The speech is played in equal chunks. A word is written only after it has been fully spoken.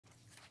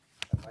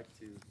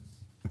to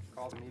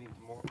call the meeting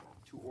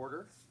to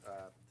order.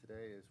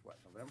 Today is what,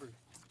 November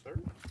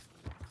 3rd?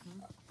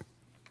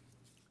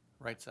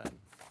 Right side.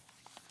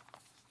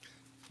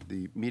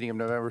 The meeting of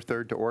November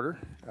 3rd to order.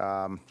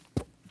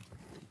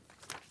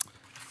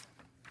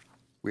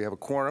 We have a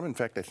quorum. In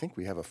fact, I think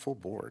we have a full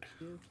board.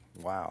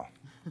 Wow.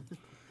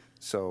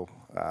 So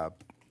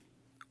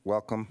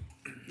welcome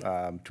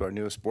to our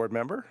newest board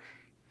member.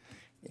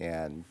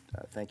 And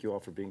thank you all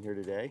for being here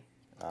today.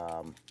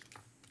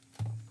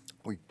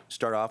 We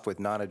start off with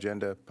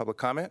non-agenda public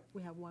comment.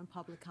 We have one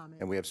public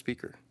comment. And we have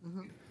speaker.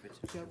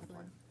 Joe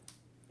Flynn.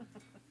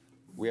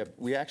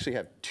 We actually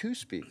have two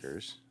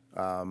speakers.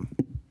 One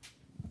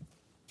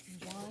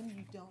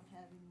you don't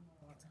have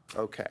anymore.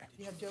 Okay.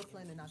 You have Joe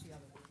Flynn and not the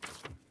other one.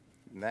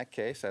 In that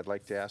case, I'd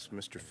like to ask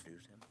Mr.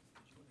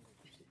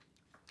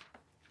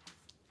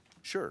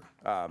 Sure.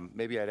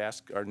 Maybe I'd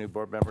ask our new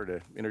board member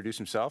to introduce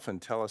himself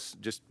and tell us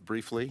just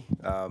briefly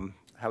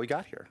how he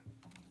got here.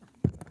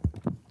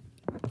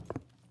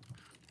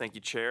 Thank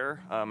you,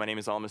 Chair. My name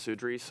is Almas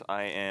Udris.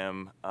 I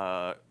am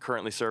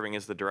currently serving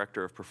as the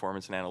Director of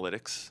Performance and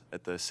Analytics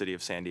at the City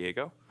of San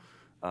Diego.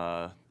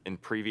 In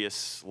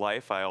previous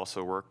life, I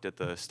also worked at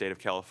the State of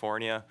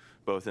California,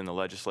 both in the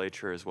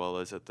legislature as well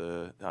as at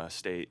the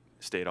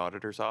State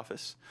Auditor's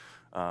Office.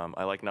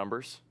 I like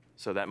numbers,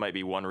 so that might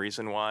be one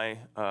reason why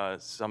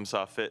some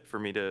saw fit for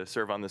me to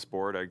serve on this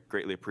board. I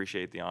greatly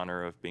appreciate the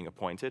honor of being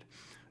appointed.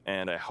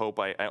 And I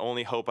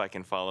only hope I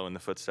can follow in the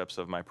footsteps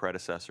of my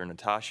predecessor,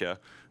 Natasha,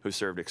 who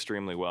served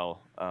extremely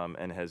well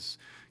and has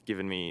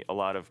given me a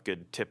lot of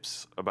good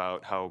tips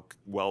about how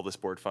well this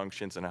board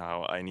functions and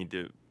how I need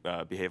to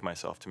behave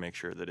myself to make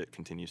sure that it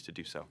continues to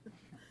do so.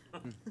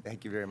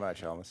 Thank you very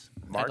much, Almas.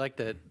 Mark? I'd like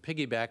to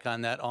piggyback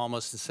on that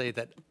almost to say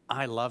that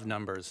I love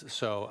numbers.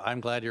 So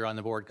I'm glad you're on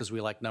the board because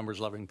we like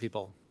numbers-loving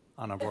people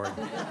on our board.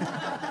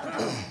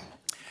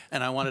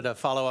 And I wanted to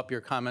follow up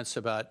your comments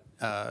about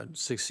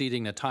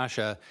succeeding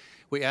Natasha.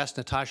 We asked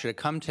Natasha to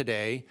come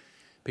today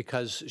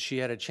because she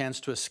had a chance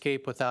to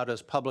escape without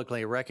us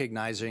publicly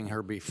recognizing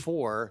her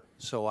before.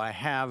 So I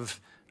have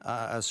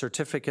a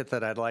certificate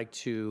that I'd like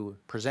to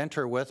present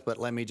her with, but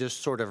let me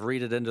just sort of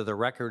read it into the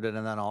record and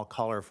then I'll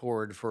call her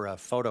forward for a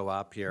photo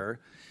op here.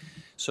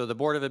 So the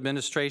Board of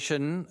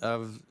Administration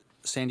of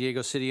San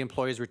Diego City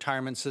Employees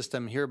Retirement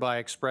System hereby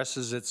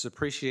expresses its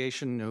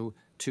appreciation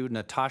to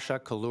Natasha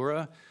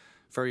Kalura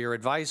for your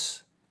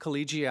advice,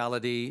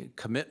 collegiality,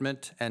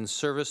 commitment, and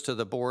service to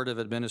the Board of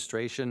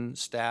Administration,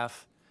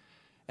 staff,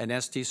 and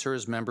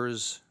SDCERS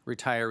members,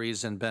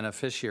 retirees, and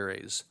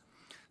beneficiaries.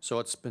 So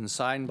it's been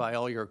signed by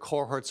all your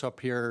cohorts up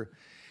here.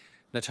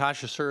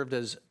 Natasha served,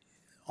 as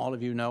all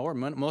of you know, or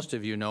most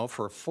of you know,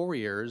 for 4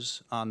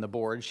 years on the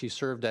board. She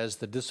served as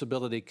the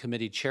Disability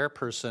Committee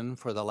chairperson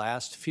for the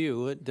last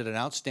few, did an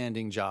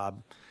outstanding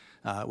job.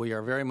 We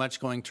are very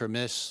much going to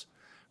miss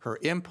her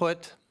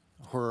input,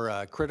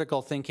 her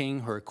critical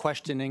thinking, her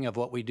questioning of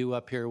what we do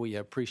up here. We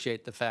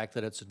appreciate the fact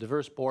that it's a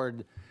diverse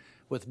board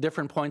with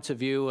different points of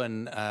view,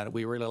 and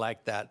we really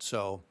like that.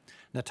 So,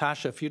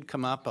 Natasha, if you'd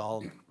come up,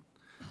 I'll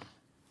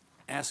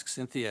ask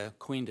Cynthia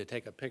Queen to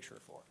take a picture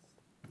for us.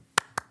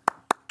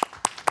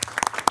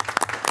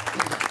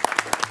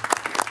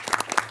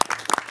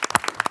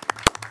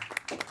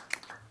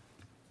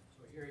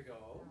 So here you go.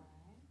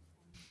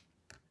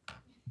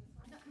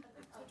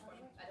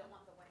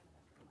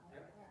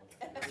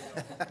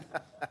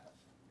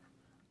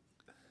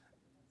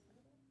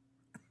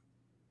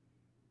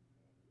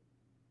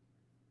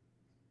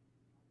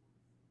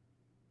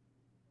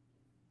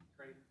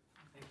 Great.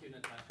 Thank you,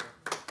 Natasha.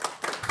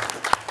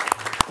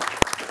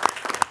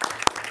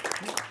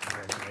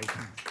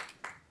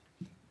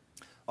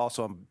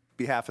 Also, on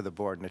behalf of the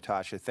board,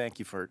 Natasha, thank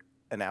you for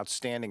an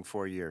outstanding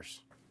 4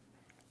 years.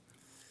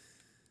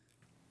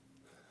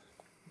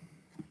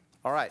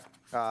 All right,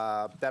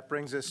 that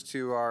brings us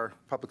to our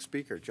public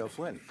speaker, Joe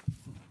Flynn.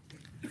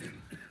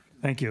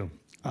 Thank you,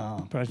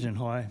 President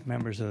Hoy,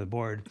 members of the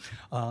board.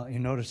 You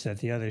notice that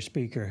the other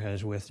speaker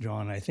has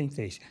withdrawn. I think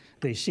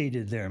they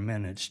ceded their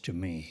minutes to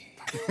me.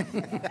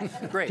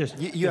 Great.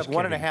 You have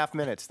 1.5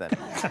 minutes then.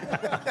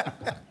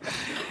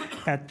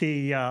 At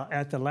the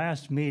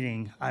last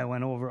meeting, I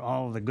went over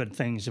all of the good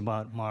things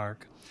about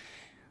Mark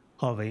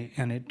Hovey,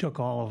 and it took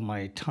all of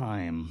my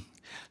time.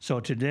 So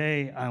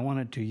today, I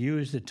wanted to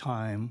use the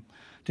time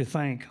to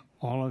thank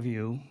all of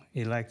you,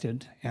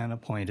 elected and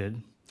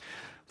appointed,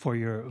 for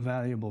your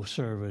valuable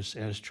service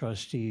as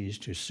trustees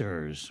to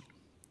SDCERS.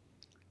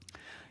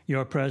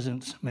 Your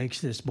presence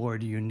makes this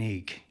board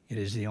unique. It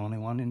is the only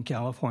one in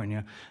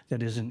California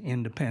that is an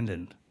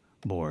independent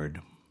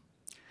board.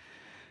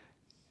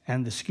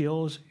 And the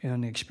skills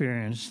and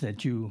experience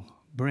that you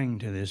bring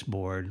to this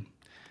board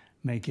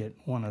make it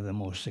one of the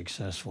most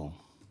successful.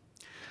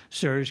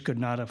 SDCERS could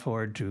not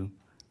afford to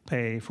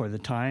pay for the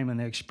time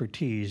and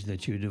expertise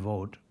that you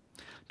devote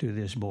to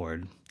this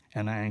board.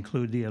 And I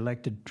include the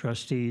elected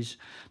trustees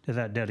to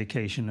that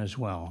dedication as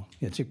well.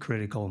 It's a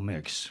critical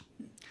mix.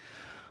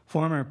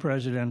 Former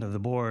president of the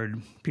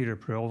board, Peter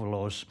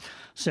Provolos,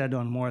 said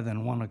on more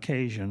than one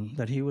occasion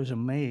that he was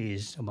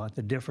amazed about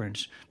the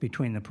difference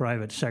between the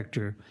private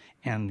sector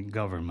and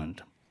government.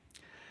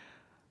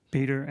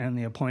 Peter and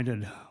the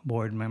appointed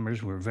board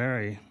members were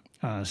very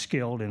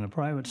skilled in the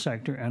private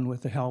sector, and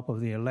with the help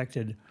of the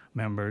elected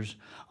members,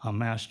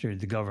 mastered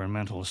the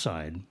governmental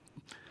side.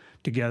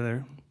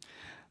 Together,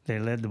 they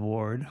led the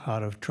board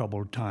out of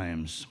troubled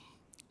times.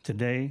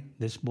 Today,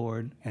 this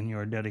board and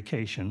your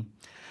dedication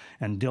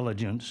and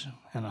diligence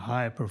and a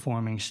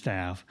high-performing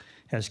staff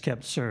has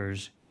kept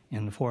SDCERS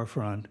in the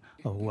forefront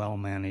of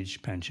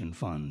well-managed pension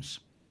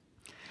funds.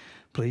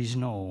 Please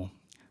know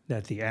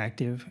that the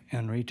active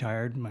and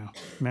retired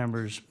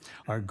members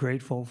are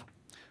grateful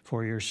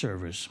for your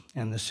service,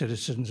 and the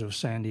citizens of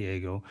San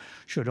Diego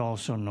should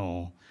also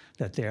know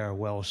that they are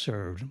well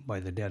served by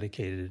the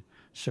dedicated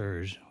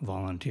SDCERS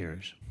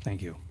volunteers.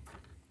 Thank you.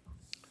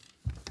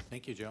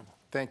 Thank you, Joe.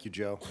 Thank you,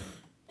 Joe.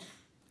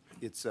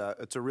 It's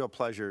a real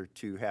pleasure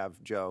to have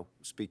Joe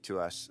speak to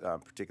us,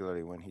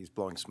 particularly when he's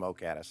blowing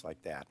smoke at us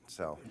like that.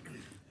 So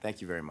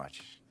thank you very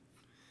much.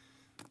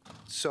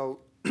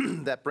 So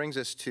that brings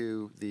us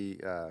to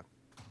the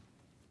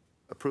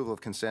approval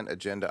of consent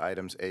agenda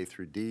items A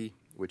through D,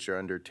 which are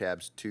under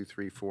tabs 2,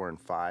 3, 4,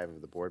 and 5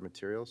 of the board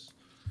materials.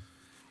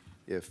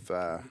 If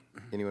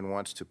anyone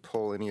wants to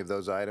pull any of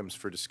those items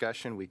for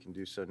discussion, we can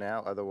do so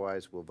now.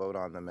 Otherwise, we'll vote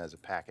on them as a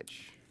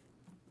package.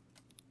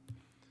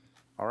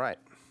 All right.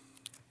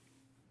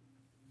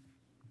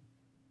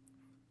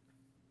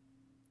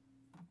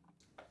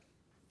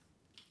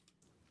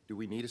 Do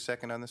we need a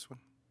second on this one?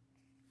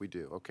 We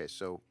do. Okay,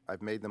 so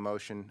I've made the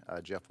motion.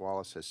 Jeff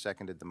Wallace has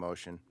seconded the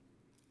motion.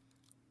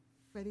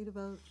 Ready to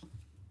vote?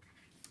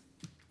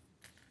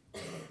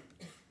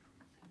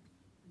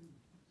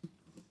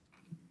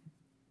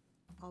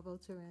 All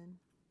votes are in.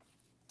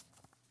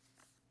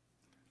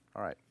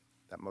 All right,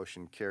 that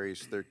motion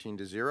carries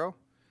 13-0.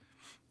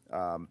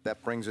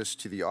 That brings us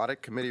to the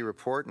Audit Committee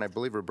report, and I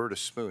believe Roberta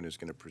Spoon is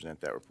going to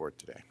present that report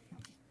today.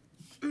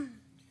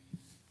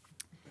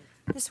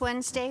 This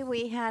Wednesday,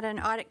 we had an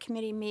audit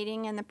committee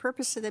meeting, and the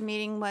purpose of the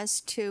meeting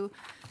was to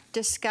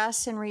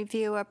discuss and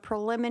review a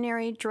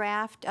preliminary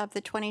draft of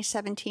the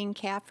 2017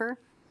 CAFR.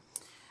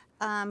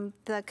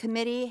 The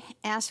committee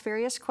asked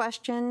various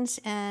questions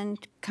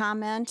and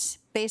comments.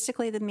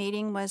 Basically, the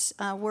meeting was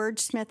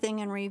wordsmithing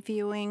and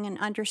reviewing and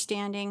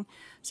understanding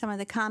some of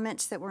the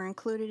comments that were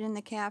included in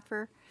the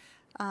CAFR.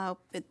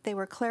 They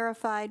were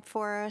clarified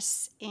for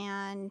us,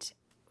 and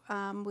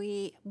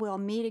we will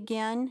meet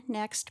again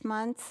next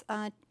month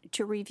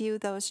to review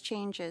those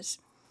changes.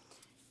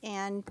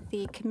 And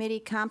the committee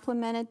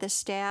complimented the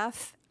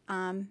staff.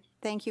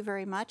 Thank you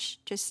very much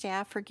to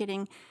staff for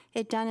getting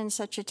it done in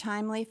such a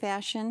timely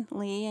fashion.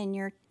 Lee and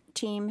your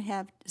team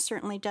have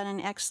certainly done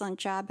an excellent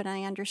job, and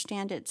I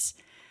understand it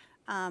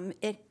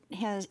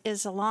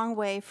is a long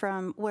way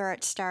from where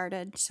it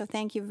started. So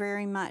thank you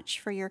very much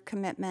for your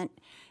commitment,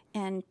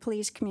 and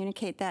please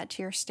communicate that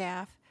to your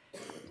staff.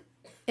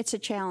 It's a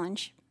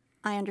challenge,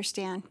 I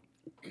understand.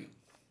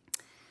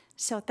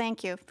 So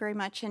thank you very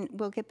much, and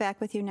we'll get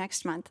back with you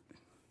next month.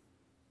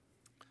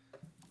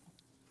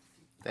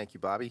 Thank you,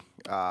 Bobby.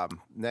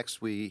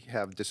 Next, we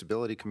have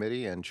Disability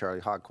Committee and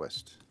Charlie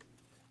Hogquist.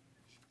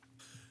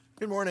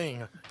 Good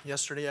morning.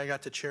 Yesterday, I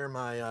got to chair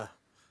my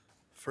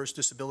first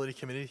Disability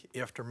Committee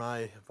after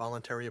my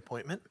voluntary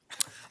appointment.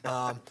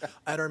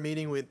 At our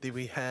meeting,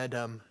 we had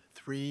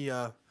 3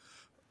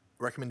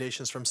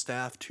 recommendations from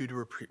staff, 2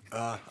 to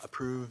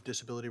approve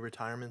disability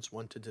retirements,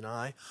 1 to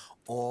deny.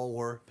 All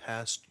were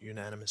passed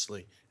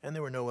unanimously, and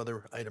there were no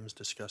other items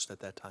discussed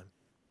at that time.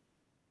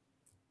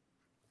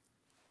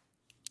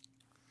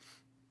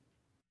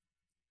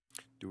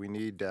 Do we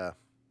need a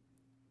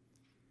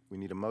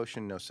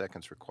motion? No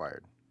seconds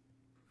required.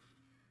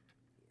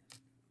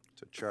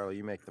 So Charlie,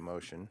 you make the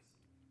motion.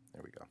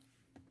 There we go.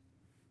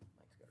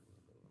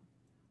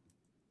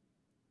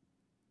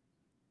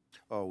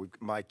 Oh,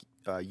 Mike,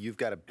 you've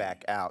got to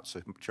back out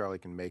so Charlie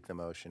can make the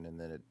motion, and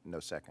then no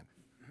second.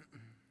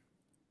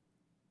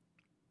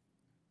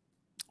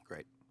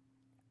 Great.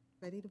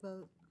 Ready to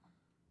vote?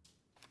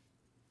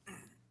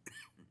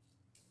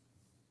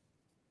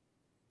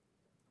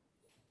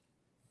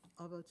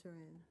 All votes are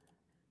in.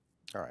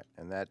 All right,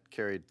 and that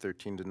carried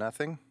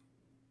 13-0.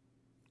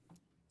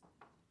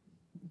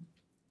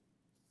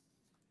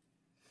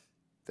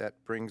 That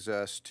brings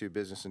us to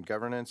Business and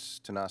Governance.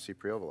 Tanasi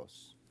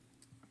Priovalos.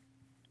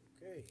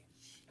 Okay.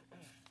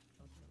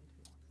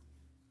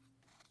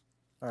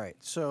 All right,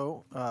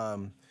 so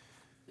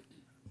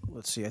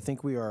let's see. I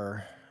think we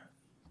are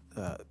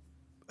going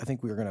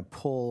to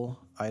pull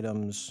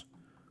items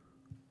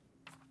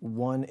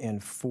 1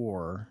 and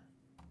 4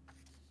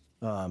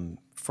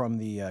 from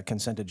the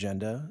consent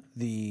agenda.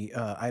 The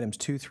items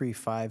 2, 3,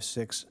 5,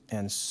 6,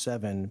 and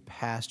 7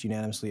 passed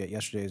unanimously at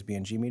yesterday's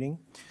B&G meeting.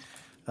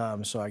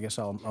 So I guess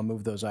I'll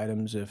move those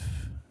items if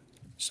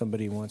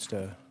somebody wants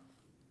to.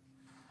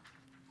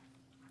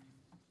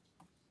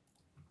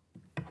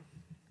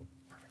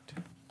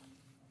 Perfect.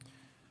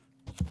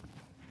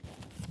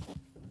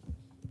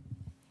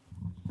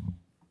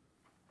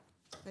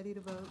 Ready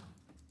to vote?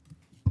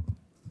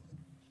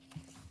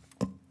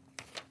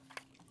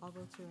 All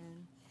votes are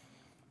in.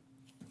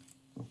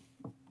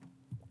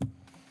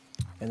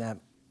 And that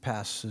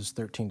passes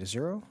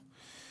 13-0.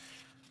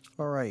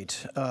 All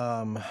right.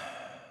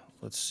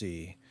 Let's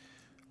see.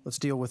 Let's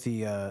deal with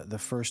the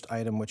first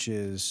item, which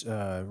is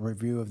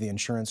review of the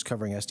insurance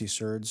covering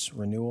SDCERS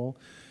renewal.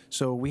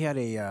 So we had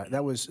a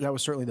that was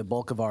certainly the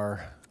bulk of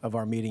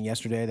our meeting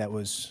yesterday. That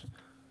was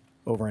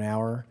over an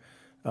hour.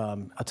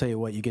 I'll tell you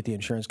what, you get the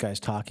insurance guys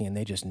talking, and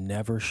they just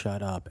never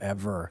shut up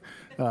ever.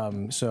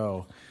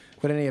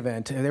 But in any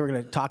event, they were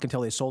going to talk until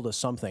they sold us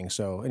something.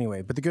 So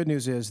anyway, but the good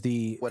news is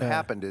What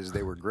happened is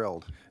they were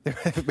grilled.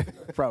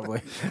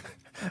 probably.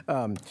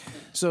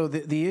 So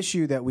the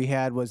issue that we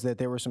had was that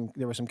there were some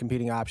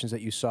competing options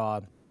that you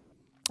saw.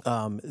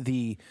 I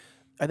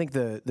think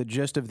the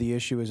gist of the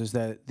issue is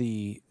that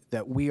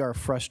that we are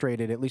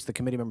frustrated. At least the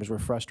committee members were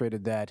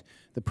frustrated that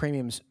the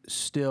premiums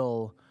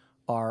still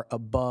are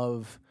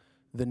above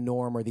the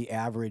norm or the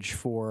average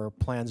for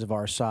plans of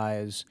our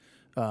size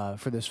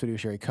for this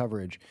fiduciary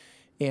coverage.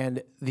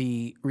 And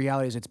the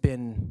reality is it's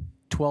been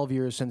 12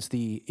 years since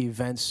the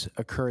events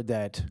occurred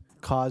that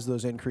caused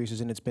those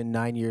increases, and it's been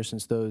 9 years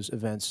since those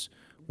events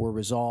were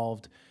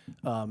resolved,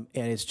 and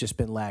it's just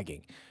been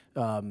lagging.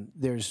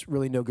 There's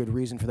really no good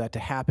reason for that to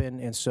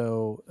happen, and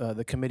so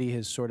the committee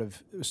is sort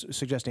of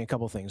suggesting a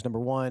couple things. Number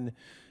one,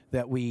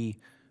 that we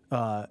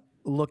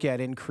look at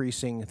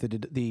increasing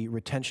the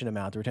retention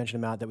amount. The retention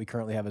amount that we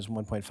currently have is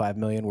 $1.5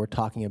 million. We're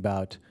talking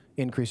about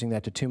increasing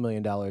that to $2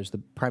 million.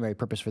 The primary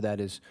purpose for that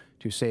is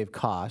to save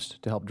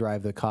cost, to help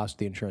drive the cost of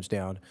the insurance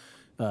down,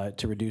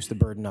 to reduce the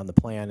burden on the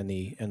plan and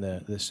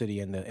the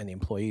city and the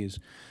employees.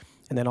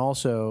 And then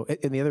also,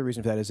 and the other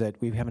reason for that is that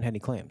we haven't had any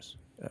claims.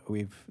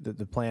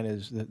 The plan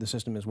is, the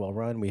system is well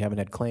run. We haven't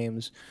had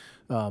claims.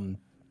 So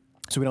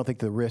we don't think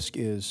the risk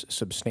is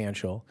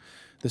substantial.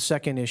 The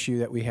second issue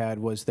that we had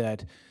was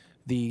that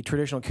the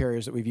traditional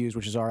carriers that we've used,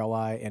 which is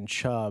RLI and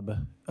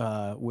Chubb,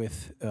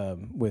 with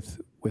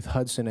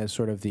Hudson as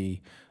sort of the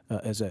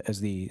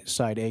as the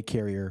side A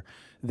carrier,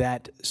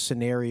 that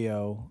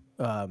scenario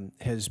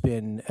has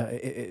been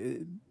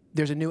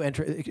there's a new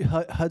entrant.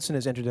 Hudson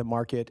has entered the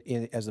market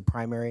as the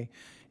primary,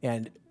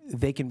 and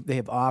they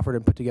have offered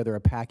and put together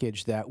a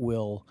package that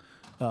will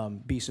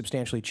be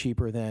substantially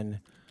cheaper than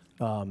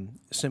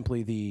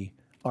simply the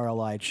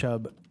RLI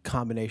Chubb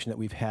combination that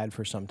we've had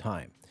for some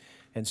time,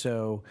 and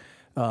so.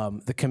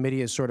 The committee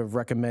has sort of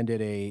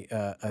recommended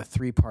a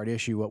three-part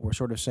issue. What we're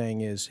sort of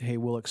saying is, hey,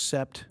 we'll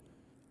accept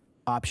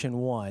option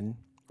one,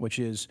 which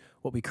is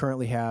what we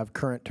currently have,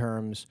 current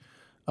terms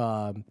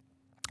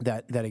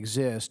that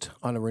exist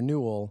on a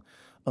renewal,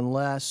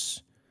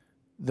 unless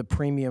the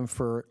premium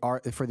for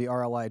the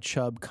RLI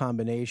Chubb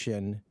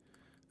combination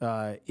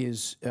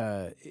is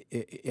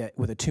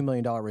with a $2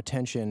 million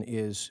retention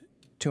is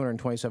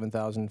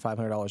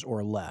 $227,500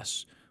 or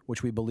less,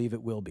 which we believe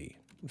it will be.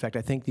 In fact,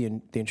 I think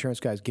the insurance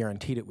guys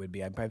guaranteed it would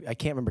be. I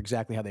can't remember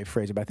exactly how they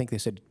phrased it, but I think they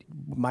said,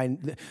 my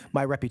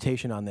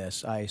reputation on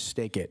this, I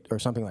stake it, or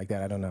something like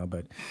that. I don't know,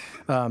 but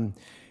and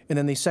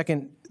then the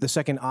second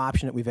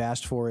option that we've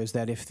asked for is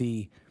that if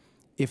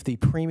the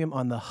premium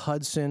on the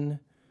Hudson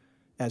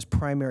as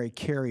primary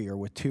carrier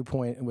with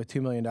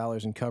 $2 million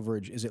in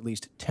coverage is at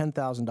least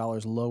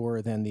 $10,000 lower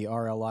than the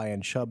RLI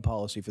and Chubb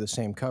policy for the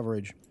same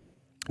coverage,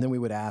 then we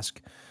would ask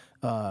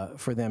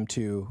for them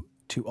to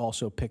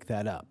also pick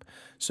that up.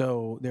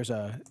 So I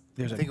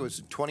think it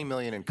was $20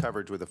 million in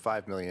coverage with a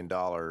 $5 million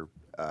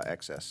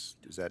excess.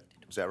 Is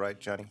that right,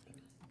 Johnny?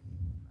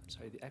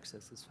 Sorry, the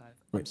excess is 5.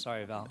 I'm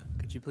sorry, Val.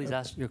 Could you please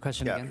ask your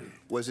question again?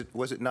 Was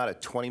it not a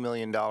 $20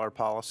 million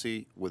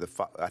policy with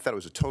I thought it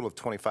was a total of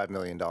 $25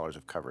 million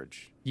of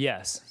coverage.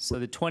 Yes. So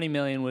the $20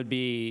 million would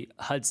be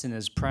Hudson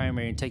as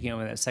primary and taking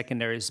over that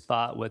secondary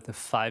spot with the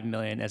 $5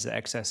 million as an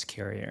excess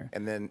carrier.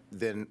 And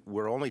then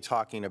we're only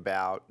talking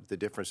about the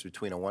difference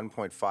between a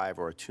 1.5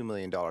 or a $2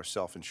 million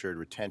self-insured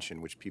retention,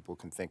 which people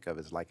can think of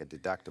as like a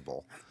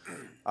deductible.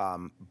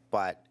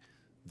 But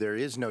there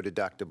is no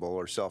deductible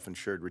or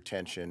self-insured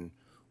retention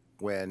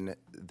when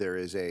there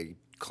is a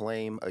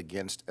claim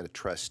against a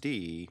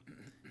trustee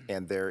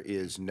and there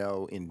is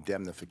no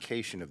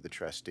indemnification of the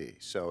trustee.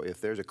 So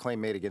if there's a claim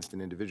made against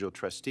an individual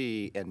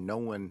trustee and no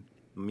one,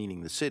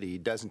 meaning the city,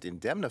 doesn't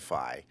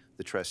indemnify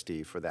the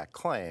trustee for that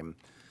claim,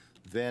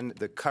 then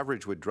the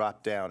coverage would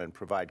drop down and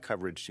provide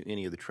coverage to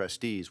any of the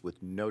trustees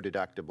with no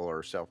deductible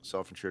or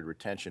self-insured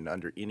retention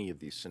under any of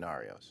these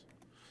scenarios.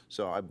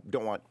 So I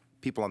don't want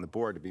people on the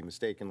board to be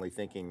mistakenly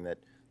thinking that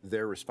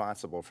they're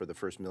responsible for the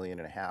first $1.5 million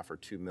or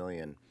 $2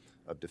 million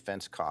of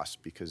defense costs,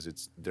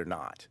 because they're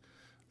not.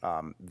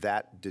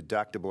 That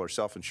deductible or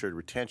self-insured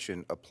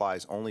retention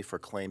applies only for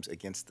claims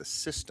against the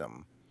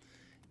system,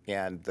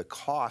 and the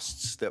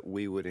costs that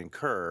we would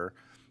incur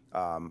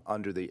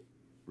under the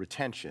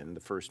retention, the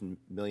first $1.5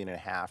 million or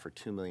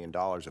 $2 million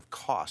of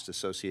cost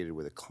associated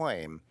with a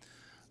claim,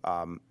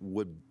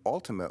 would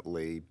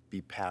ultimately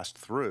be passed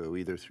through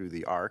either through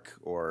the ARC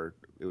or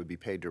it would be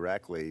paid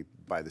directly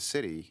by the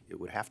city. It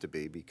would have to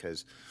be,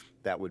 because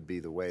that would be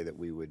the way that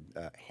we would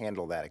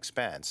handle that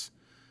expense.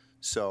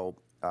 So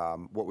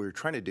what we were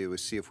trying to do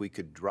is see if we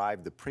could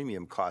drive the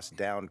premium cost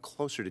down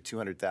closer to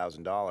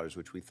 $200,000,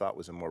 which we thought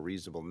was a more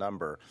reasonable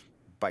number,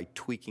 by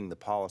tweaking the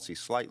policy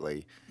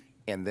slightly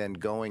and then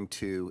going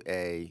to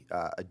a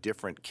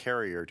different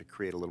carrier to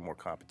create a little more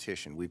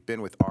competition. We've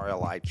been with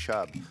RLI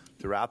Chubb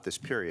throughout this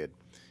period,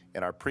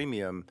 and our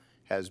premium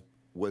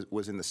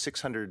was in the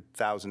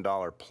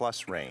 $600,000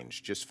 plus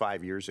range just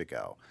 5 years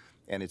ago,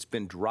 and it's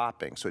been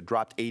dropping. So it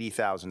dropped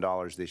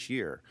 $80,000 this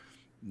year.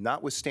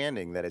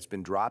 Notwithstanding that it's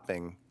been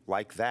dropping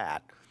like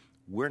that,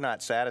 we're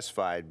not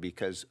satisfied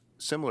because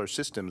similar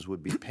systems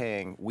would be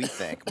paying, we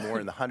think, more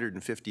in the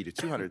 $150,000 to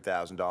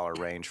 $200,000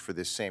 range for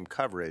this same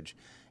coverage,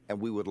 and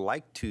we would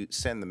like to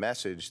send the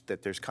message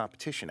that there's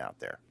competition out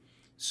there.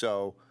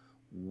 So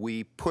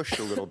we pushed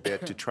a little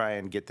bit to try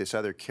and get this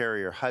other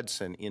carrier,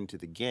 Hudson, into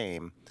the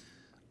game.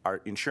 Our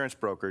insurance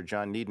broker,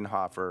 John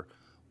Niedenhofer,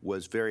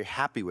 was very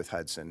happy with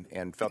Hudson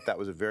and felt that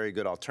was a very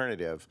good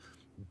alternative,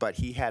 but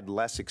he had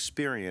less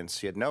experience.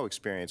 He had no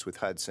experience with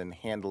Hudson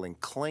handling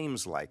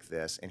claims like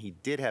this, and he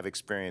did have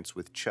experience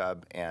with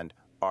Chubb and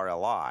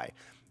RLI.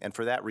 And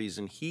for that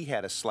reason, he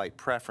had a slight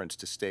preference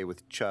to stay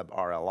with Chubb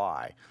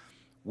RLI.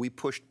 We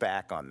pushed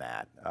back on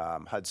that.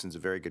 Hudson's a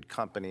very good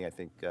company. I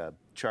think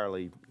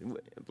Charlie,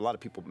 a lot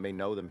of people may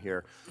know them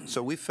here.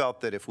 So we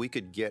felt that if we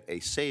could get a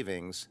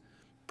savings,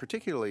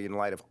 particularly in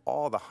light of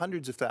all the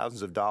hundreds of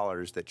thousands of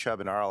dollars that Chubb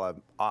and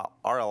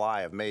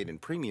RLI have made in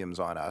premiums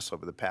on us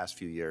over the past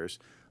few years,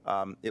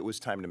 it was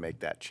time to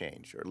make that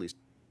change, or at least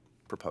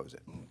propose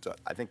it. So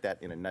I think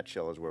that, in a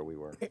nutshell, is where we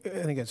were. I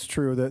think that's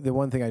true. The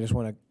one thing I just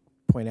want to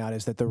point out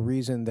is that the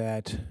reason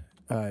that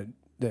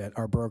that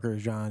our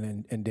brokers,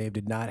 John and Dave,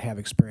 did not have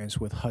experience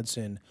with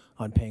Hudson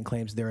on paying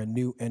claims. They're a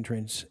new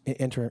entrance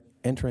into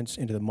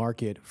the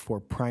market for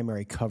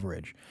primary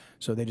coverage.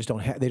 So they just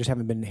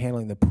haven't been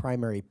handling the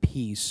primary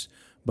piece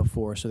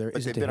before. So there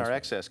But they've been our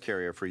excess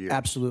carrier for years.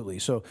 Absolutely.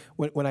 So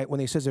when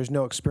he says there's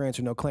no experience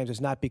or no claims, it's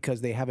not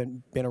because they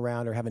haven't been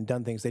around or haven't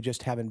done things. They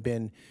just haven't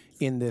been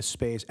in this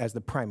space as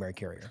the primary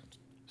carrier.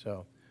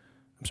 So,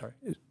 I'm sorry.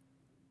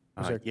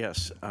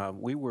 Yes,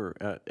 we were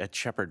at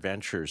Shepherd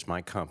Ventures,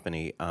 my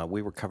company.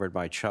 We were covered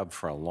by Chubb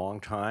for a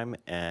long time,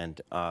 and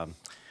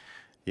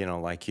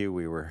like you,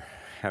 we were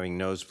having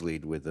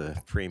nosebleed with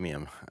the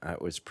premium.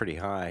 It was pretty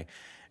high,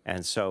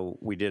 and so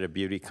we did a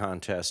beauty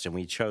contest, and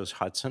we chose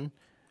Hudson,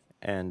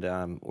 and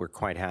we're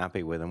quite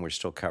happy with them. We're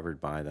still covered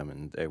by them,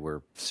 and they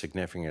were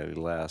significantly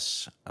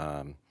less,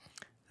 and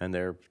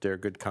they're a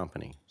good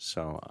company.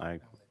 So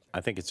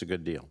I think it's a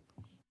good deal.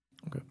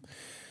 Okay.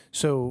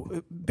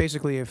 So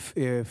basically,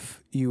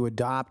 if you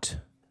adopt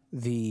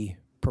the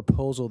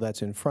proposal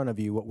that's in front of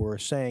you, what we're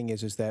saying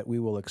is that we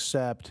will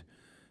accept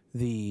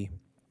the.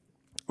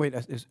 Wait,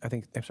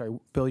 I'm sorry,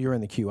 Bill, you're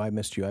in the queue. I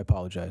missed you. I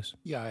apologize.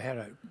 Yeah, I had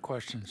a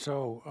question.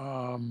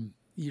 So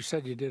you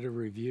said you did a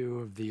review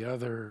of the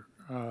other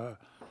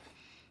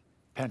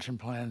pension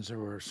plans that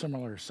were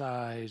similar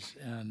size,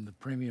 and the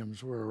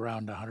premiums were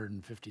around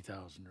 $150,000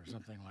 or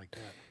something like that.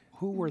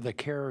 Who were the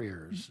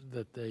carriers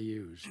that they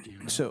used? Do you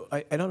know? So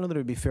I don't know that it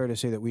would be fair to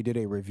say that we did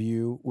a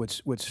review.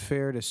 What's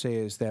fair to say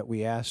is that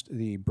we asked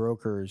the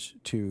brokers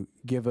to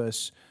give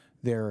us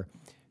their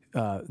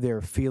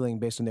feeling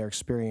based on their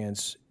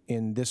experience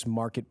in this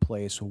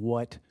marketplace,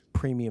 what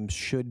premiums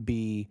should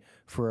be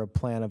for a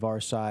plan of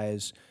our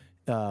size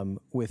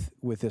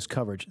with this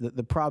coverage.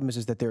 The problem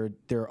is that there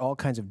are all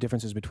kinds of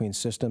differences between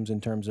systems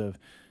in terms of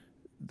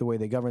the way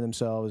they govern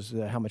themselves,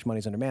 how much money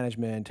is under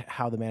management,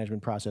 how the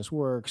management process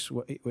works,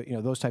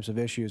 those types of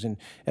issues. And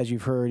as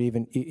you've heard,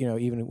 even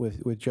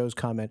with Joe's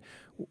comment,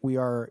 we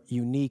are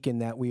unique in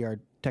that we are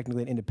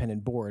technically an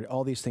independent board.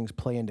 All these things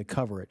play into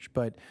coverage.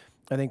 But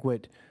I think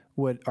what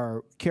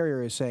our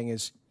carrier is saying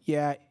is,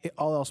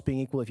 all else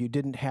being equal, if you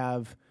didn't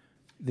have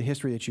the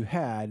history that you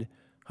had,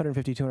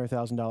 $150,000,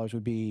 $200,000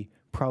 would be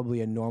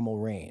probably a normal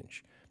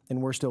range.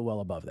 And we're still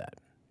well above that.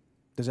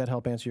 Does that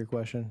help answer your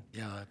question?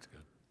 Yeah, that's good.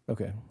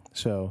 Okay,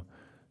 so,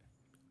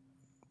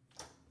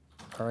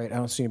 all right, I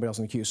don't see anybody else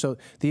in the queue. So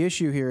the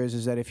issue here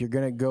is that if you're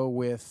going to go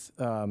with,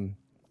 the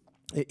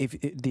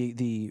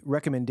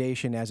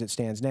recommendation as it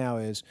stands now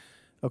is,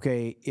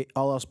 okay,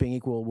 all else being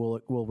equal,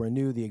 we'll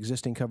renew the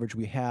existing coverage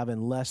we have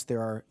unless there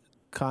are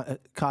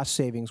cost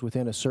savings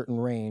within a certain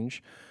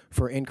range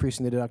for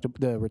increasing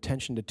the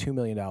retention to $2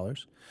 million.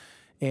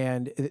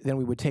 And then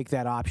we would take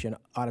that option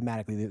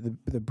automatically.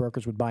 The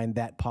brokers would bind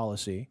that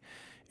policy,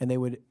 and they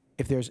would,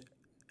 if there's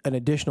an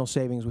additional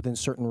savings within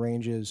certain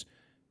ranges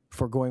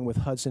for going with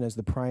Hudson as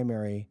the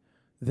primary,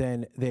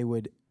 then they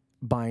would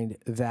bind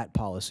that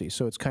policy.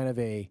 So it's kind of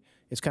a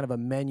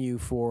menu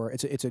for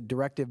it's a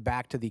directive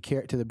back to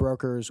the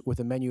brokers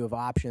with a menu of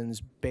options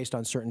based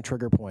on certain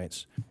trigger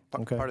points.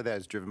 Okay? Part of that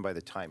is driven by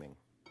the timing.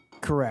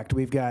 Correct.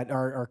 We've got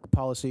our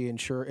policy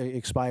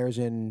expires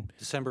in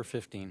December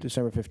 15th.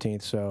 December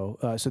 15th. So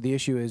the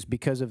issue is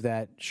because of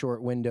that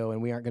short window,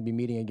 and we aren't going to be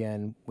meeting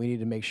again. We need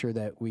to make sure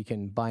that we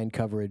can bind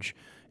coverage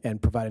and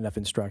provide enough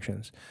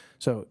instructions.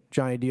 So,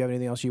 Johnny, do you have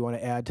anything else you want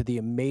to add to the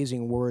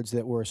amazing words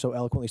that were so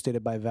eloquently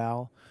stated by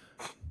Val?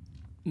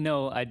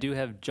 No, I do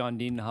have John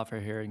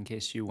Dienhofer here in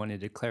case you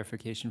wanted a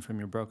clarification from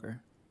your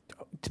broker.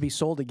 To be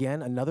sold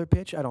again, another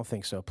pitch? I don't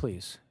think so,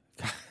 please.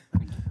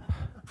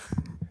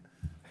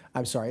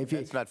 I'm sorry. If you,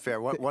 It's not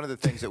fair. One of the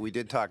things that we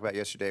did talk about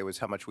yesterday was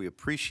how much we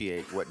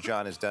appreciate what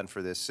John has done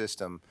for this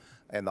system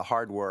and the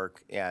hard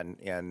work and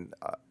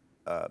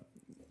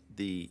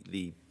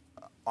the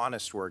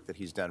honest work that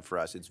he's done for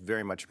us. It's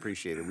very much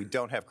appreciated. We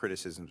don't have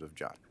criticisms of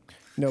John.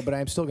 no, but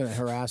I'm still going to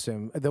harass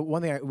him. The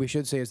one thing we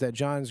should say is that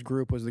John's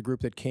group was the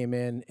group that came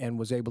in and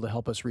was able to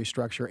help us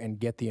restructure and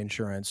get the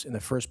insurance in the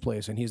first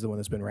place, and he's the one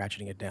that's been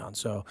ratcheting it down.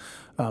 So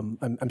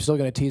I'm still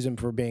going to tease him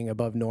for being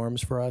above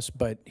norms for us,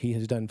 but he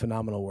has done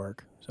phenomenal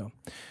work. So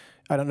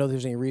I don't know if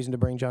there's any reason to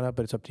bring John up,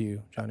 but it's up to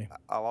you, Johnny.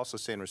 I'll also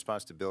say in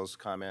response to Bill's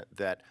comment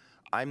that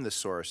I'm the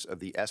source of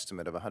the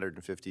estimate of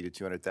 $150,000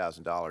 to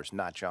 $200,000,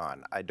 not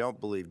John. I don't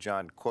believe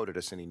John quoted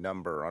us any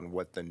number on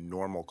what the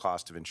normal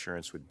cost of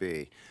insurance would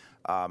be.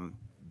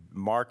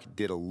 Mark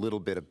did a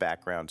little bit of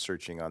background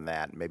searching on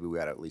that. Maybe we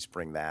ought to at least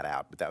bring that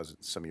out, but that was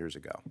some years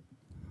ago.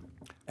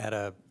 At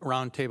a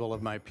round table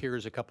of my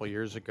peers a couple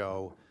years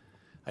ago,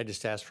 I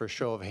just asked for a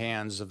show of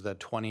hands of the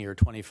 20 or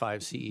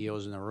 25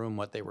 CEOs in the room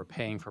what they were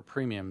paying for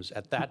premiums.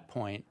 At that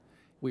point,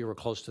 we were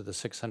close to the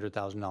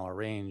 $600,000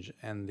 range,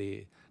 and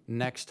the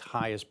next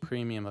highest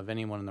premium of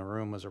anyone in the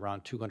room was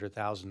around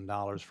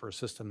 $200,000 for a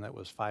system that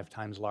was 5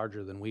 times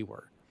larger than we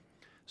were.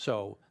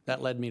 So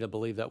that led me to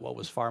believe that what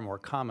was far more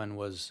common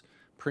was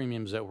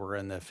premiums that were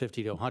in the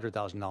 $50,000 to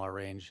 $100,000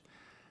 range.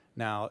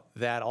 Now,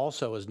 that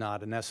also is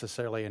not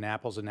necessarily an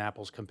apples and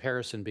apples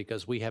comparison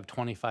because we have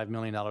 $25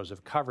 million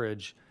of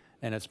coverage,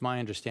 and it's my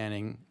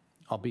understanding,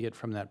 albeit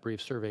from that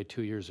brief survey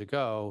 2 years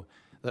ago,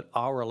 that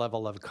our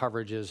level of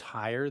coverage is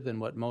higher than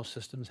what most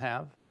systems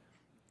have,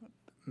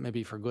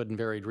 maybe for good and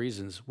varied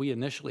reasons. We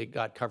initially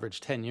got coverage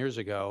 10 years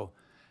ago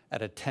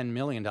at a $10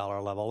 million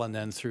level, and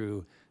then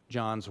through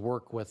John's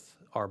work with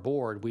our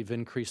board, we've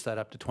increased that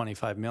up to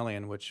 $25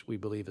 million, which we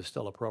believe is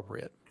still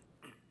appropriate.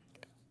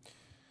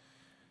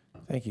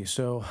 Thank you.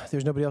 So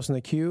there's nobody else in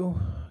the queue.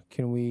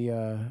 Can we?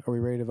 Are we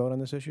ready to vote on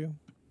this issue?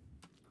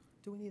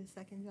 Do we need a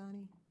second,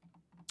 Johnny?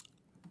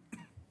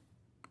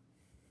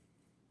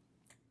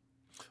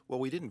 Well,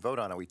 we didn't vote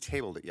on it. We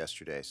tabled it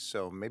yesterday,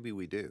 so maybe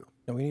we do.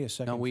 No, we need a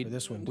second No, we, for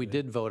this one. we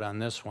today. did vote on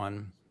this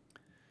one.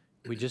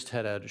 We just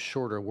had a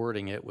shorter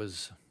wording. It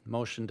was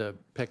motion to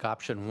pick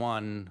option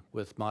 1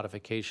 with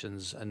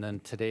modifications, and then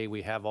today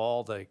we have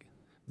all the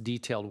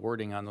detailed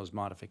wording on those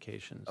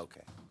modifications.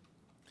 Okay.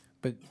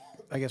 But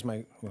I guess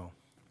well.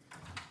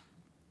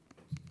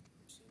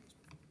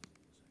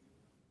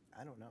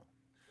 I don't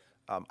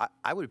know.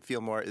 I would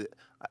feel more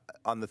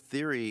on the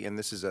theory, and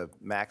this is a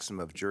maxim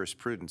of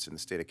jurisprudence in the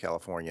state of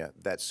California,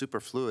 that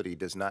superfluity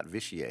does not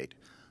vitiate.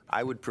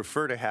 I would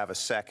prefer to have a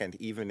second,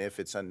 even if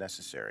it's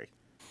unnecessary.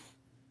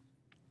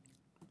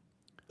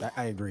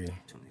 I agree.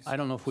 I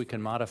don't know if we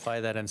can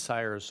modify that in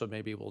SDCERS, so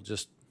maybe we'll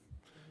just,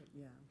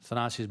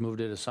 Thanasi's moved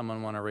it. Does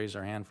someone want to raise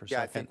their hand for a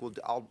Yeah, second? I think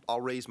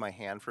I'll raise my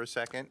hand for a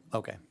second.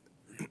 Okay.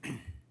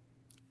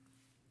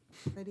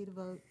 Ready to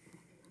vote?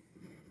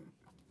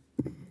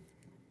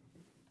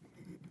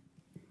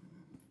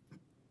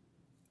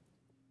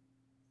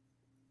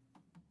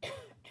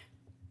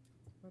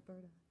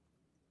 Roberta?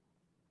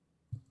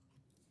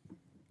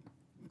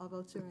 All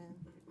votes are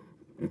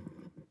in.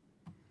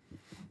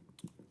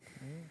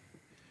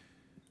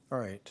 All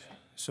right.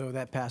 So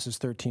that passes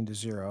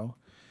 13-0.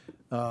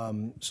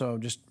 So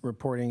just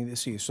reporting.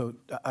 Let's see. So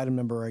item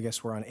number, I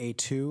guess we're on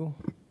A2.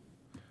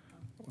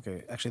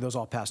 Okay. Actually, those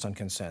all passed on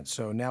consent.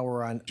 So now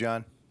we're on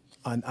John?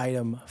 On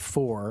item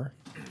 4.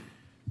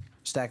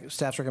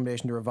 Staff's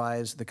recommendation to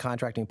revise the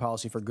contracting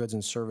policy for goods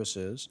and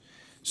services.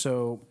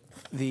 So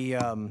the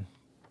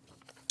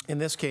in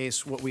this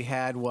case, what we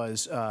had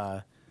was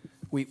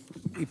we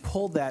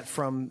pulled that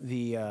from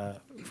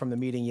the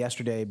meeting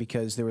yesterday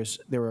because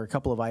there were a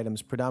couple of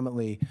items.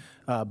 Predominantly,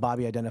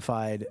 Bobby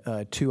identified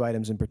 2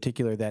 items in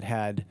particular that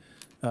had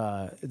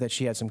that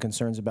she had some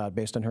concerns about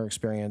based on her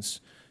experience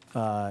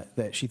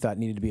that she thought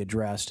needed to be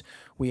addressed.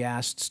 We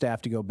asked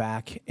staff to go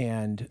back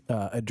and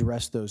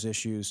address those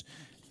issues,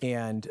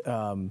 and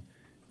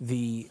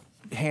the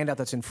handout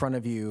that's in front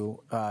of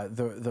you,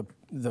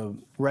 the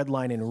red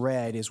line in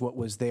red is what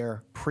was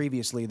there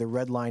previously. The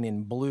red line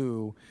in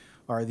blue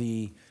are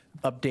the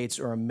updates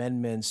or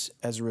amendments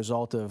as a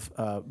result of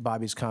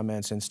Bobby's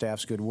comments and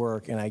staff's good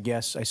work. And I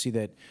guess I see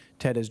that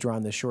Ted has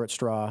drawn the short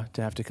straw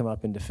to have to come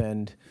up and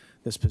defend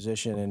this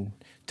position and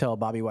tell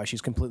Bobby why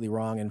she's completely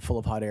wrong and full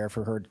of hot air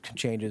for her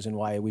changes and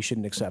why we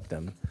shouldn't accept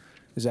them.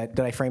 Did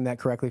I frame that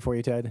correctly for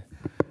you, Ted?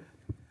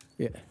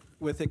 Yeah.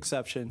 With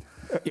exception.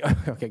 Yeah,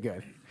 okay,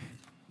 good.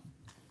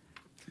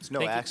 It's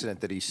no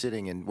accident that he's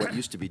sitting in what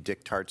used to be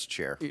Dick Tart's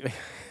chair.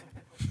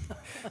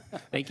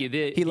 Thank you.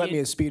 He lent me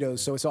his Speedos,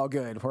 so it's all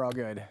good. We're all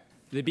good.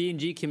 The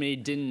B&G committee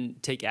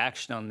didn't take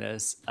action on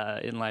this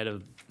in light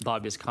of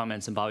Bobby's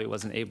comments, and Bobby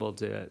wasn't able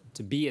to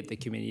be at the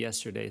committee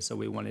yesterday, so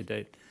we wanted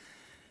to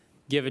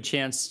give a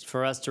chance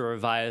for us to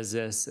revise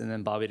this and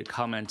then Bobby to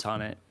comment on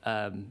it.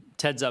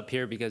 Ted's up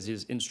here because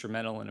he's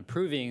instrumental in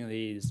approving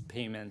these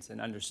payments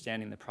and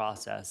understanding the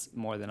process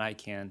more than I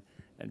can,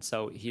 and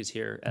so he's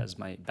here as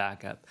my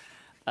backup.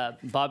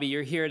 Bobby,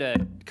 you're here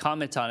to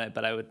comment on it,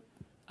 but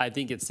I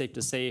think it's safe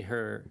to say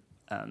her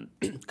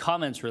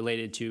comments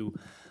related to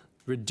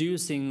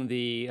reducing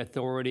the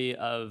authority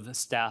of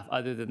staff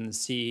other than the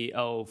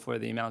CEO for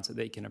the amounts that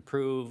they can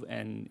approve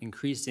and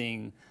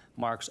increasing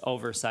Mark's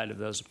oversight of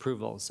those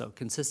approvals. So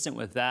consistent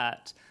with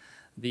that,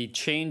 the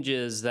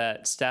changes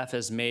that staff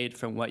has made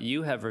from what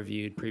you have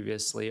reviewed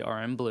previously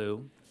are in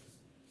blue,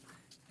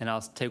 and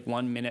I'll take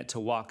 1 minute to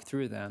walk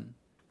through them.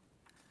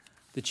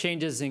 The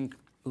changes in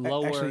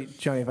lower... Actually,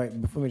 Johnny,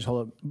 before we just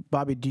hold up,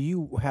 Bobby, do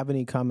you have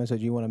any comments that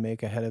you want to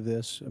make ahead of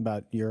this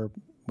about your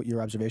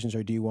observations, or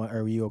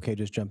are you okay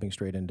just jumping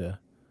straight into?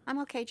 I'm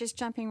okay just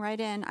jumping right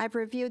in. I've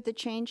reviewed the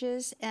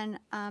changes and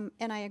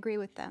I agree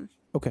with them.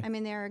 Okay. I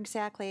mean, they're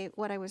exactly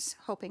what I was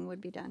hoping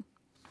would be done.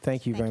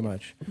 Thank you very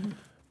much.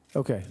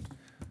 Okay.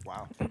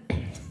 Wow.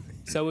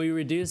 So we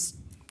reduced...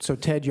 So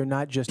Ted, you're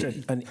not just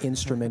an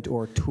instrument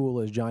or tool,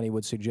 as Johnny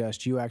would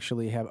suggest. You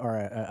actually are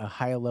a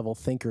higher level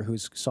thinker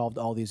who's solved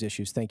all these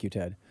issues. Thank you,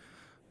 Ted.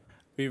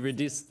 We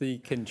reduced the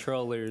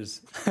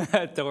controller's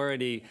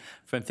authority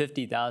from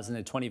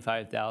 $50,000 to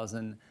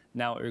 $25,000.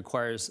 Now it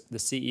requires the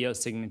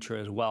CEO's signature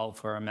as well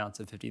for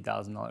amounts of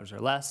 $50,000 or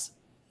less.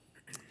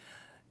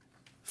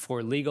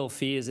 For legal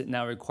fees, it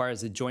now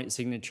requires the joint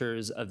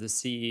signatures of the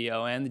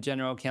CEO and the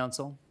general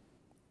counsel.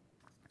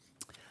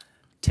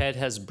 Ted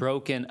has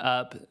broken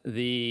up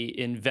the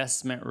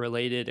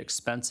investment-related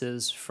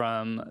expenses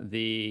from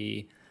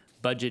the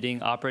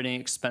budgeting operating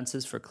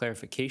expenses for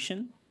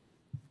clarification.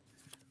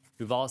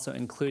 We've also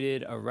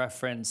included a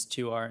reference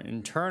to our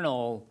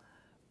internal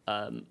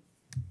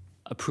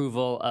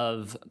approval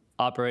of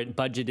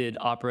budgeted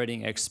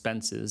operating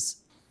expenses.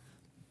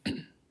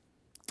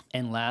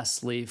 And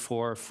lastly,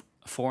 for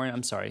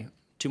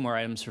two more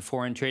items for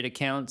foreign trade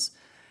accounts.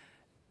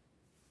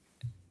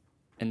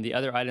 And the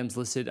other items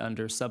listed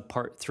under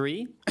subpart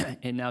 3,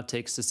 it now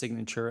takes the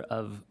signature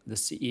of the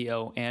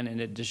CEO and an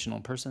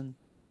additional person.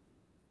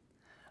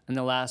 And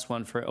the last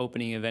one, for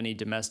opening of any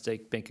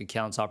domestic bank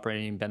accounts,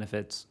 operating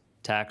benefits,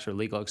 tax, or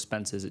legal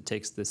expenses, it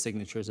takes the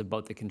signatures of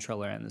both the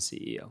controller and the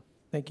CEO.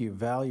 Thank you.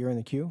 Val, you're in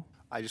the queue.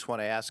 I just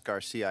want to ask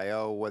our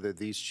CIO whether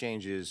these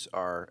changes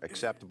are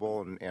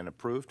acceptable and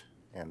approved,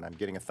 and I'm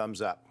getting a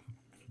thumbs up.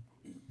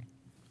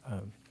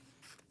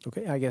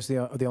 Okay, I guess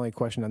the only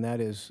question on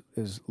that is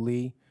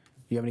Lee,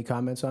 do you have any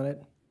comments on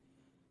it?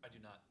 I do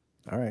not.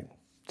 All right.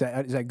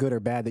 Is that good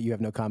or bad that you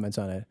have no comments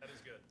on it? That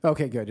is good.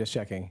 Okay, good. Just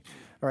checking.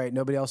 All right,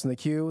 nobody else in the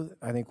queue.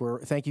 I think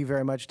thank you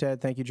very much,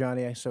 Ted. Thank you,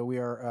 Johnny. So we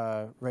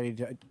are ready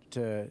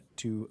to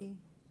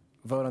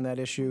vote on that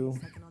issue.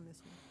 Second on this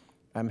one.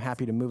 I'm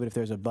happy to move it if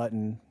there's a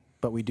button,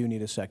 but we do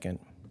need a second.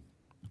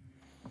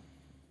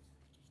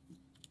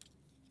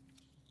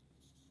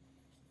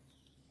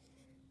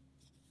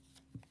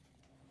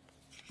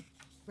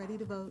 Ready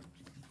to vote?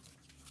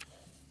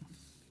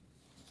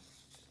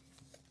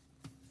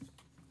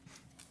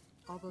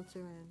 All votes are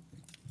in.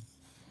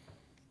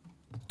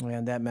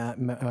 And that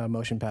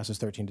motion passes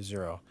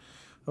 13-0.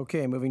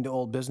 Okay, moving to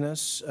old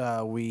business.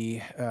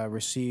 We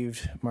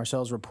received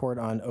Marcel's report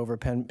on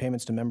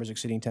overpayments to members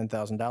exceeding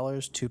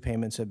 $10,000. 2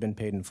 payments have been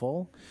paid in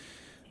full.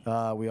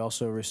 We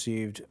also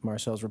received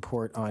Marcel's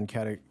report on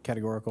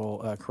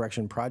categorical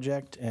correction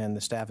project, and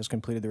the staff has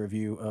completed the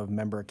review of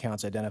member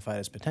accounts identified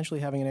as potentially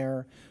having an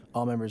error.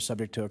 All members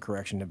subject to a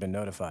correction have been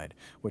notified,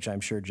 which I'm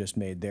sure just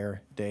made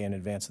their day in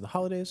advance of the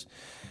holidays.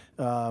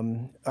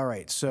 All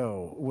right,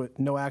 so with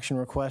no action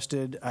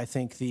requested, I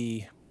think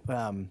you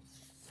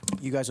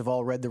guys have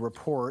all read the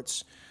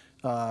reports,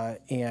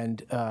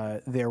 and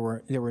there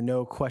were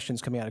no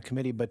questions coming out of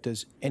committee. But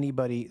does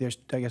anybody?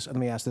 Let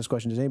me ask this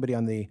question: does anybody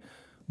on the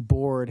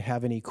board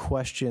have any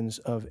questions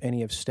of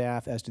any of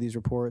staff as to these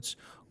reports,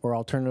 or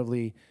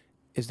alternatively,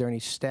 is there any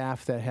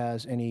staff that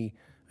has any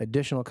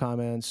additional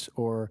comments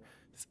or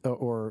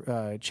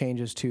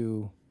changes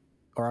to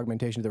or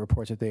augmentation of the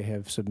reports that they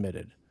have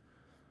submitted?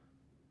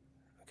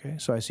 Okay,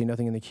 so I see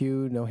nothing in the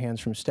queue, no hands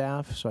from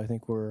staff, so I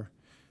think we're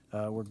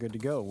good to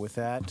go. With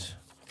that,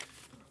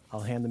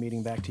 I'll hand the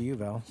meeting back to you,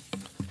 Val.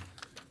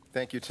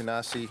 Thank you,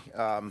 Tanasi.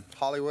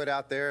 Hollywood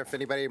out there, if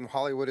anybody in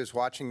Hollywood is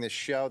watching this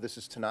show, this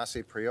is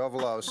Tanasi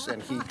Priovalos,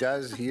 and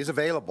he is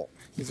available.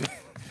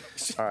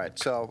 All right,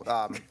 so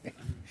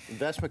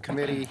Investment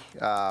Committee,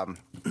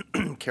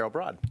 Carol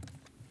Broad.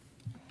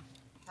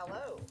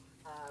 Hello.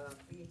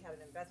 We had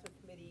an investment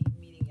committee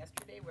meeting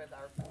yesterday with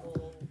our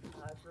full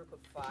group of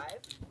 5.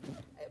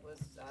 It was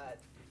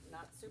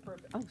not super.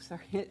 Oh,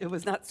 sorry. It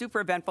was not super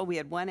eventful. We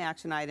had one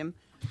action item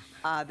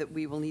that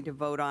we will need to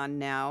vote on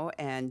now,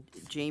 and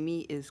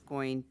Jamie is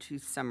going to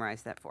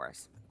summarize that for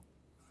us.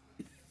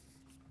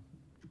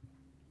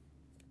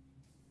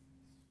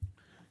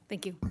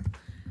 Thank you.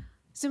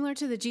 Similar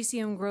to the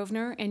GCM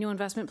Grosvenor annual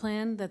investment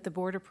plan that the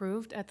board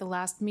approved at the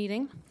last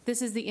meeting,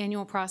 this is the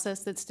annual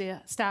process that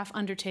staff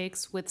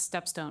undertakes with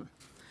Stepstone.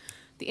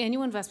 The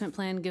annual investment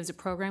plan gives a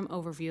program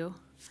overview,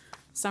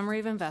 summary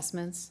of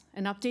investments,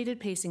 an updated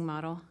pacing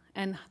model,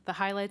 and the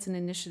highlights and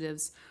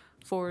initiatives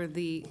for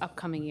the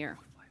upcoming year.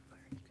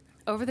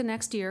 Over the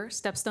next year,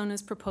 StepStone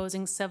is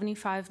proposing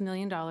 $75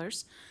 million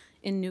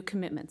in new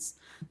commitments.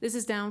 This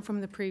is down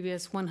from the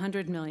previous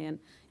 $100 million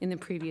in the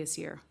previous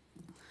year.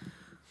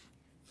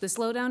 The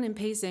slowdown in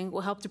pacing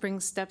will help to bring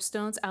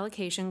StepStone's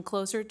allocation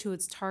closer to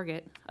its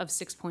target of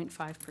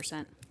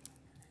 6.5%.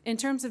 In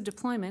terms of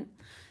deployment,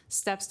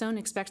 StepStone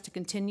expects to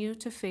continue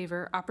to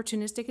favor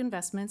opportunistic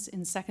investments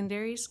in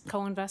secondaries,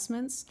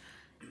 co-investments,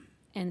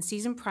 and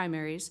season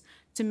primaries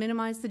to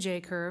minimize the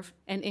J-curve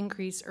and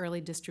increase early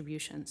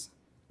distributions.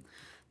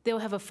 They'll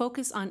have a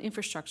focus on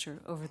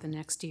infrastructure over the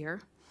next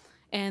year,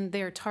 and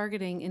they are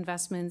targeting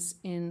investments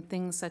in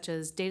things such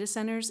as data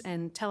centers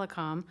and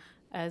telecom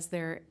as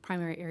their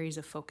primary areas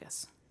of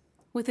focus.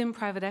 Within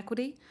private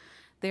equity,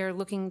 they are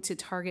looking to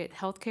target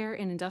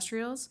healthcare and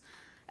industrials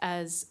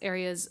as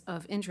areas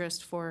of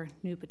interest for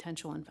new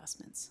potential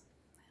investments.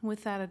 And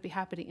with that, I'd be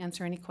happy to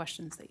answer any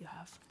questions that you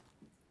have.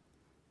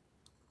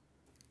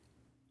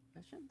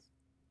 Questions?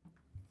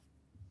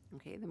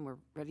 Okay, then we're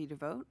ready to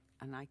vote,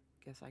 and I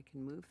guess I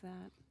can move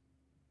that.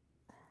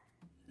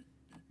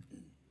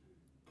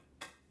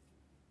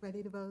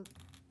 Ready to vote?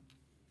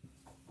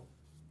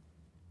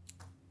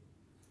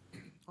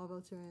 All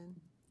votes are in.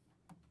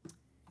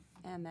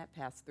 And that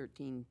passed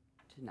 13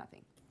 to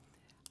nothing.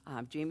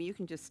 Jamie, you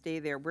can just stay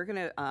there. We're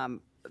going to,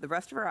 the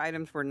rest of our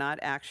items were not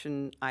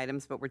action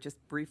items, but we're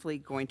just briefly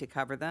going to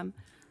cover them.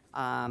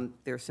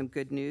 There's some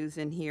good news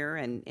in here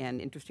and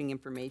interesting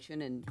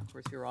information, and of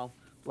course you're all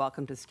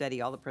welcome to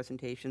study all the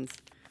presentations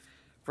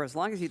for as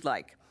long as you'd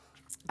like.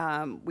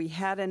 We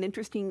had an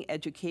interesting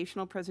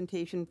educational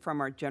presentation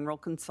from our general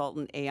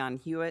consultant, Aon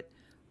Hewitt,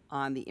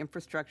 on the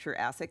infrastructure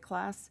asset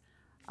class.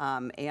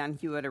 Aon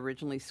Hewitt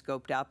originally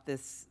scoped out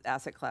this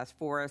asset class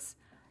for us,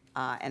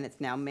 and it's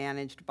now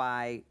managed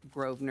by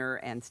Grosvenor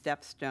and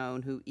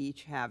StepStone, who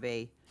each have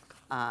a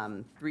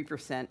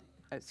 3%,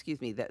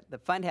 the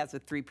fund has a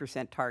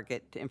 3%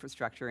 target to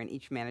infrastructure, and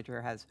each manager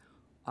has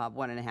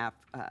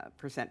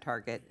 1.5%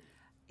 target.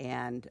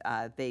 And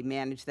they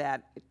manage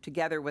that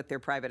together with their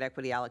private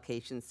equity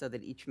allocations so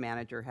that each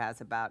manager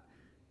has about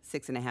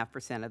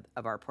 6.5%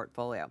 of our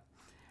portfolio.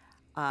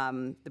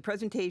 The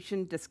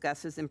presentation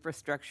discusses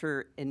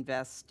infrastructure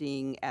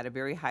investing at a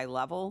very high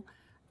level.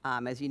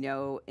 As you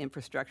know,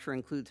 infrastructure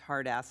includes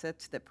hard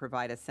assets that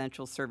provide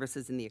essential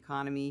services in the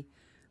economy,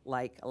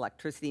 like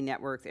electricity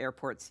networks,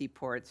 airports,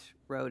 seaports,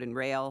 road and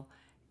rail,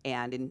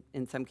 and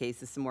in some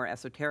cases, some more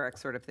esoteric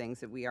sort of things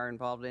that we are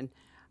involved in.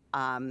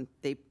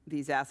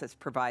 These assets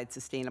provide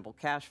sustainable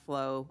cash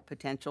flow,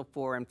 potential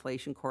for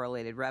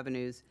inflation-correlated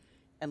revenues,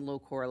 and low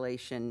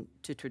correlation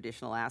to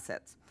traditional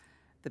assets.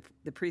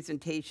 The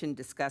presentation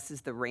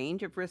discusses the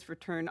range of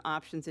risk-return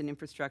options in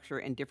infrastructure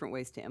and different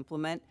ways to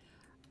implement.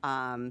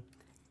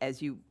 As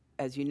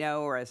you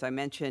know, or as I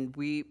mentioned,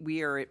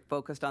 we are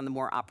focused on the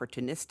more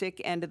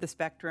opportunistic end of the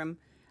spectrum,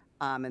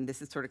 and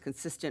this is sort of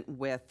consistent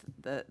with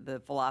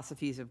the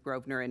philosophies of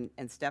Grosvenor and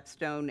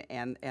StepStone,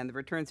 and the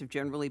returns have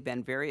generally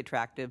been very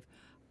attractive,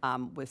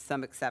 with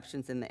some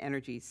exceptions in the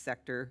energy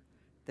sector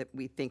that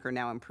we think are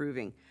now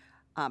improving.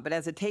 But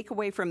as a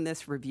takeaway from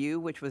this review,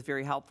 which was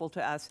very helpful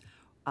to us,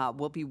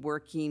 we'll be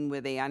working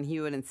with Aon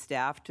Hewitt and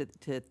staff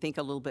to think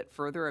a little bit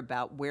further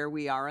about where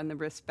we are on the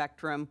risk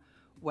spectrum,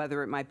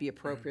 whether it might be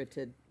appropriate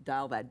to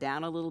dial that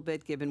down a little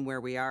bit given where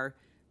we are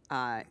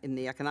in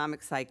the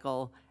economic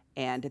cycle,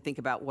 and to think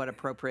about what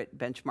appropriate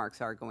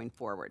benchmarks are going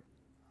forward.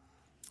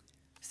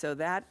 So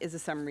that is a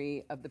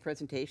summary of the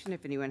presentation.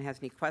 If anyone has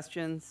any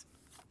questions.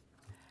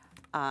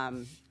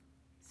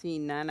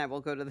 Seeing none, I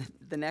will go to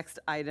the next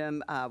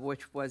item,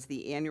 which was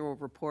the annual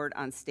report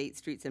on State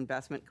Street's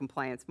investment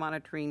compliance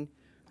monitoring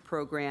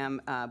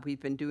program.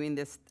 We've been doing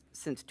this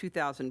since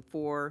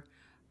 2004.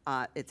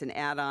 It's an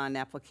add-on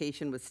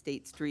application with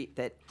State Street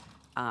that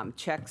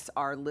checks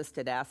our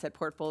listed asset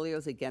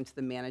portfolios against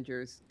the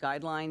manager's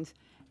guidelines.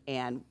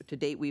 And to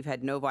date, we've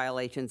had no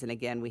violations, and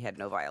again, we had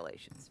no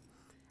violations.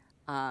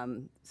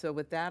 So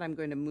with that, I'm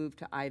going to move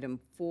to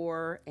item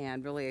 4,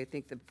 and really, I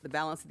think the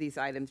balance of these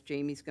items,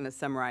 Jamie's going to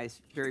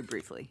summarize very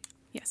briefly.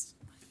 Yes.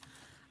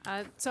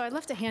 So I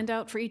left a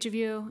handout for each of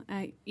you,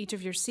 each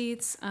of your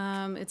seats.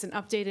 It's an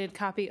updated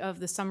copy of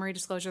the summary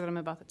disclosure that I'm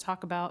about to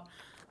talk about.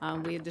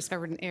 We had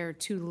discovered an error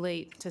too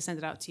late to send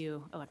it out to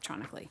you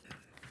electronically.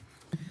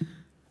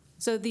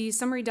 So the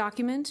summary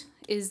document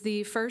is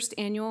the first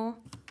annual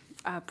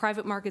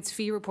private markets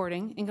fee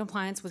reporting in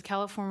compliance with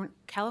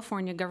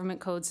California Government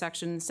Code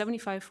Section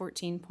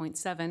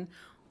 7514.7,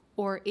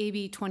 or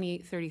AB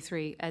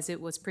 2833, as it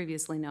was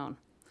previously known.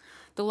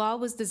 The law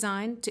was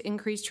designed to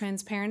increase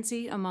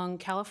transparency among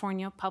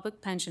California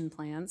public pension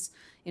plans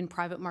in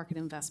private market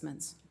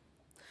investments.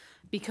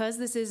 Because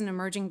this is an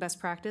emerging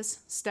best practice,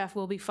 staff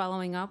will be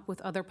following up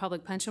with other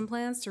public pension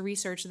plans to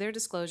research their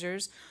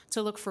disclosures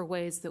to look for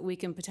ways that we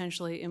can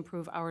potentially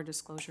improve our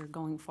disclosure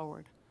going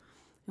forward.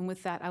 And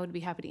with that, I would be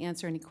happy to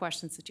answer any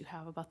questions that you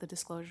have about the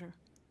disclosure.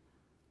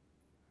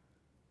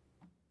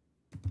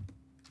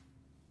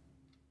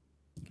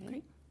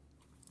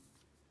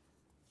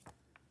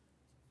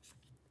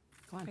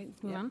 Go on. Right,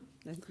 move on.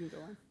 I think you can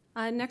go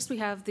on. Next, we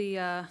have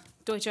the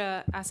Deutsche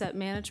Asset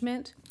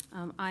Management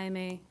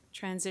IMA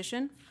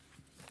transition.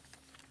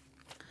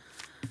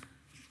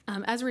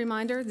 As a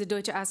reminder, the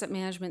Deutsche Asset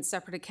Management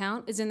separate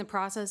account is in the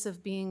process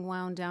of being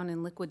wound down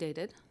and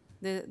liquidated.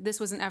 This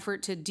was an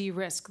effort to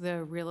de-risk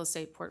the real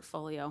estate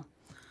portfolio.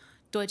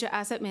 Deutsche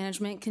Asset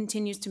Management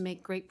continues to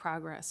make great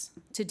progress.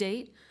 To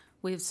date,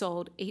 we have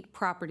sold 8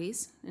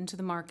 properties into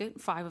the market.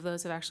 5 of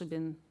those have actually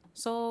been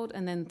sold,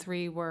 and then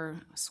 3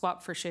 were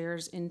swapped for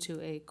shares into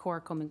a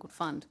core commingled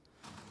fund.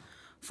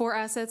 4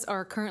 assets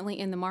are currently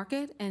in the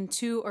market, and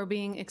 2 are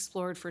being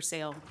explored for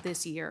sale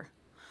this year.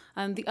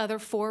 The other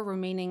 4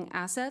 remaining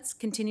assets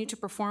continue to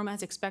perform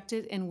as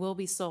expected and will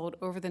be sold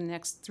over the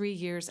next 3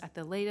 years at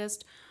the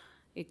latest.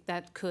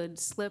 That could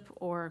slip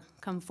or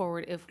come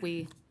forward if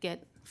we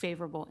get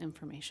favorable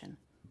information.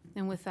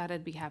 And with that,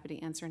 I'd be happy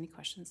to answer any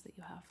questions that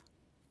you have.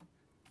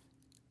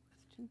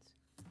 Questions?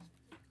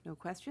 No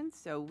questions?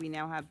 So we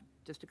now have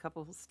just a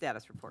couple of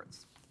status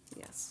reports.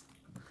 Yes.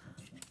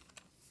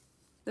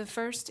 The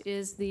first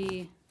is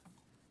the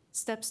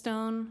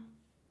Stepstone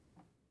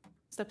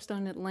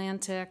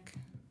Atlantic,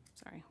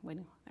 sorry,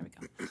 waiting, there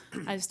we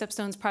go.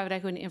 Stepstone's Private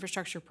Equity and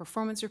Infrastructure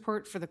Performance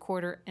Report for the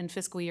quarter and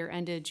fiscal year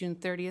ended June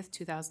 30th,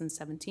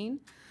 2017.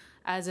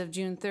 As of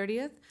June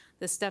 30th,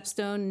 the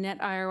Stepstone net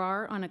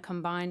IRR on a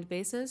combined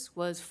basis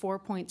was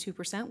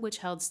 4.2%, which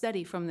held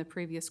steady from the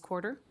previous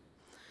quarter.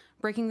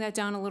 Breaking that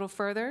down a little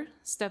further,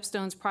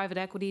 Stepstone's private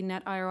equity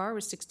net IRR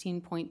was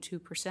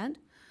 16.2%,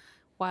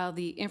 while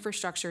the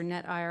infrastructure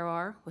net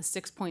IRR was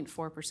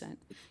 6.4%.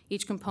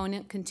 Each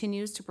component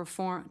continues to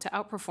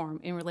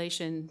outperform in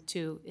relation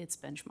to its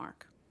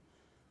benchmark.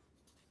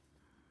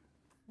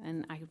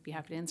 And I would be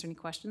happy to answer any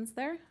questions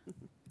there.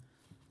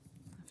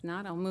 If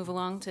not, I'll move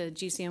along to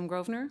GCM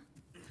Grosvenor.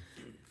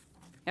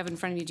 You have in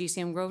front of you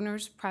GCM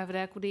Grosvenor's Private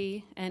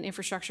Equity and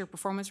Infrastructure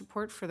Performance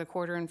Report for the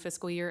quarter and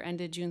fiscal year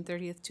ended June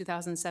 30th,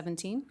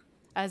 2017.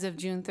 As of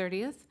June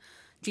 30th,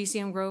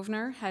 GCM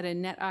Grosvenor had a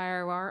net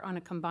IRR on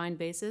a combined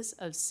basis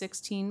of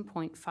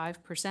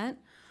 16.5%,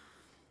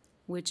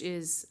 which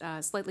is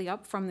slightly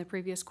up from the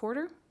previous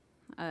quarter,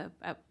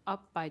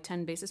 up by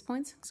 10 basis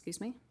points, excuse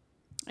me.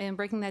 And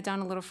breaking that down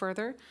a little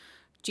further,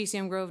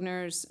 GCM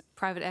Grosvenor's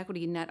private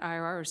equity net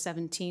IRR was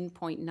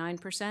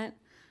 17.9%,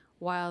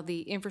 while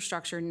the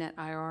infrastructure net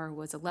IRR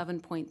was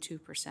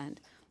 11.2%.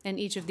 And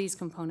each of these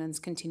components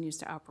continues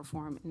to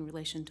outperform in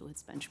relation to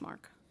its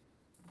benchmark.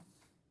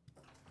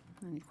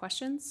 Any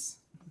questions?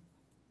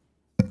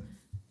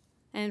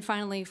 And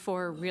finally,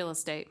 for real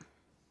estate.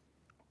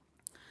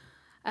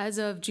 As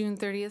of June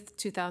 30th,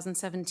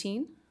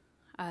 2017,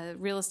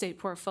 real estate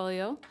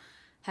portfolio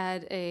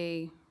had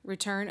a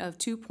return of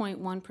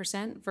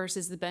 2.1%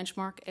 versus the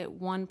benchmark at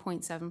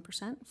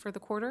 1.7% for the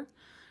quarter.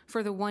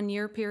 For the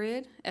 1-year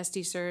period,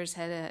 SDCERS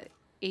had a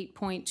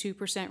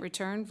 8.2%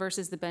 return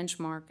versus the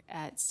benchmark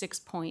at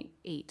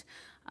 6.8%.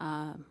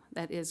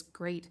 That is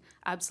great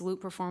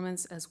absolute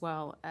performance as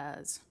well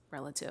as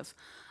relative.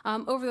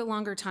 Over the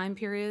longer time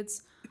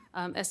periods,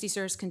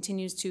 SDCERS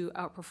continues to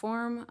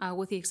outperform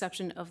with the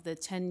exception of the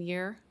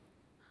 10-year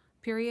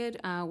period,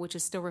 which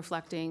is still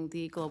reflecting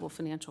the global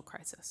financial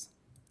crisis.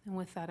 And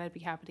with that, I'd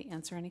be happy to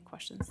answer any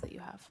questions that you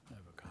have. I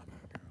have a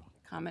comment, Carol.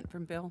 Comment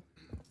from Bill?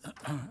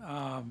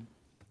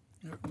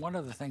 One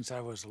of the things I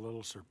was a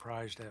little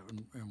surprised at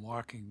in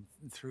walking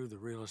through the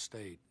real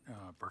estate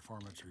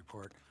performance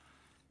report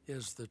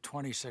is the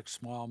 26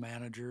 small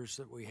managers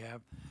that we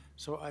have.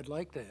 So I'd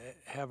like to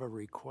have a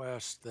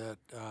request that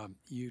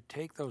you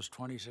take those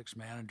 26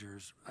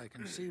 managers. I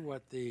can see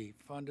what the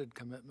funded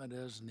commitment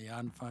is and the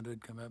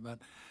unfunded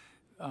commitment,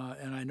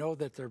 and I know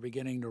that they're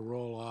beginning to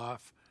roll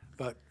off,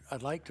 but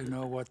I'd like to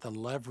know what the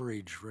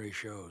leverage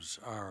ratios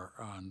are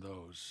on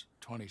those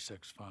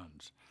 26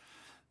 funds.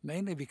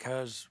 Mainly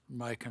because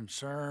my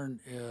concern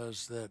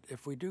is that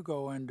if we do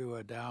go into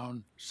a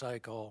down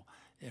cycle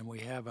and we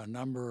have a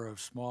number of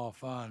small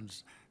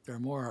funds, they're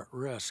more at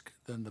risk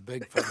than the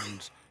big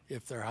funds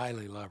if they're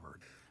highly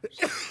levered.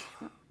 That's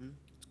a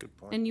good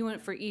point. And you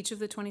went for each of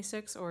the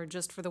 26 or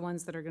just for the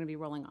ones that are going to be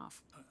rolling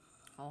off?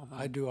 All of them.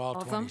 I do all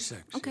All of them?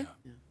 26. Okay.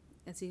 Yeah.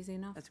 That's easy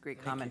enough. That's a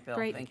great comment, Bill.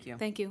 Great. Thank you.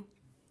 Thank you.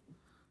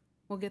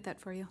 We'll get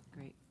that for you.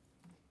 Great.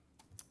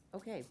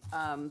 Okay.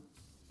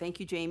 Thank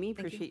you, Jamie.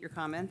 Appreciate your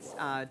comments.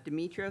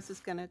 Demetrios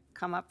is going to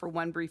come up for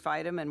one brief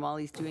item, and while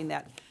he's doing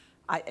that,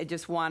 I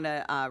just want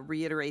to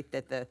reiterate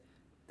that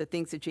the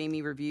things that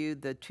Jamie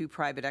reviewed, the 2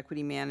 private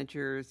equity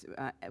managers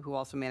who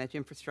also manage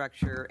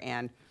infrastructure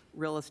and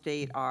real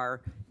estate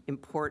are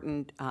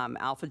important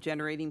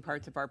alpha-generating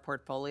parts of our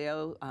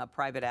portfolio,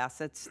 private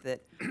assets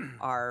that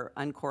are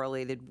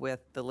uncorrelated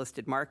with the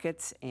listed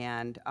markets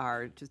and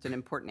are just an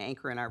important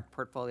anchor in our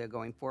portfolio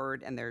going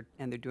forward, and they're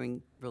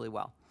doing really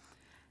well.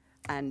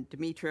 And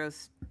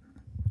Demetrios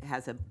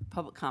has a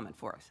public comment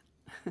for us.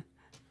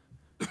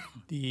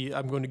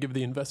 I'm going to give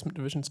the investment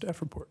division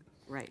staff report.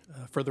 Right.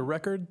 For the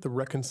record, the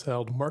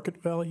reconciled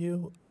market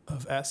value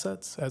of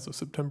assets as of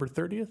September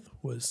 30th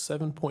was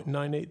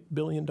 $7.98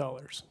 billion.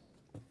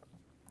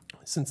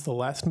 Since the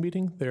last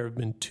meeting, there have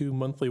been 2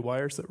 monthly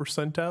wires that were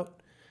sent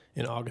out,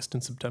 in August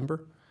and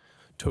September,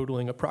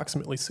 totaling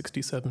approximately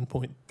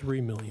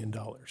 $67.3 million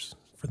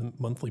for the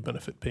monthly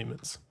benefit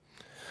payments.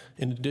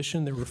 In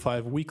addition, there were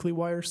 5 weekly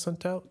wires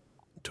sent out,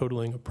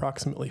 totaling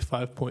approximately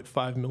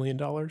 $5.5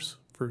 million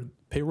for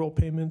payroll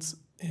payments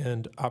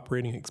and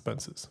operating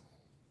expenses.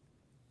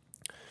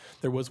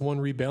 There was one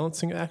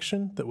rebalancing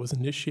action that was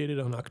initiated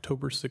on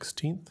October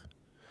 16th.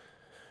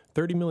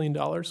 $30 million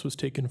was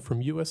taken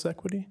from U.S.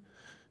 equity,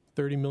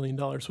 $30 million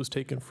was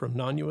taken from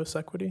non-U.S.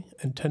 equity,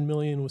 and $10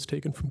 million was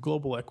taken from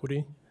global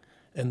equity,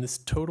 and this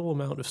total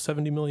amount of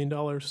 $70 million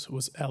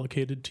was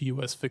allocated to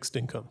U.S. fixed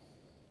income.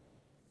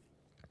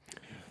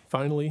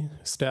 Finally,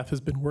 staff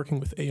has been working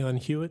with Aon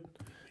Hewitt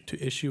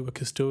to issue a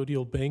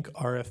custodial bank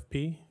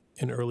RFP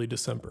in early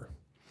December.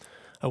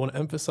 I want to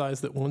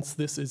emphasize that once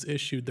this is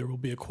issued, there will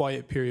be a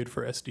quiet period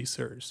for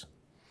SDCERS,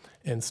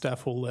 and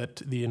staff will let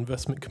the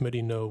investment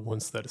committee know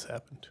once that has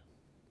happened.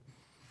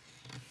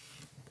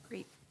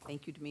 Great.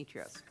 Thank you,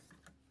 Demetrios.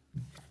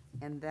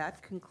 And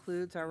that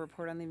concludes our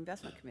report on the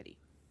investment committee.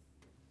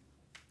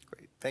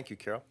 Great. Thank you,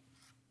 Carol.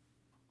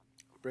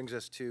 Brings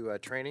us to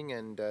training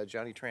and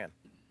Johnny Tran.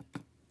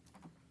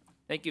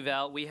 Thank you,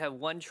 Val. We have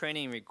one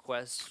training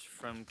request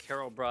from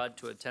Carol Broad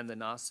to attend the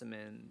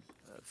NOSSAMIN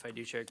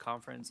Fiduciary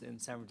Conference in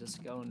San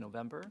Francisco in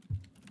November.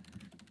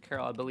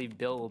 Carol, I believe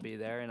Bill will be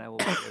there, and I will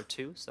be there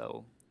too,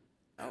 so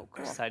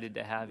excited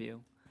to have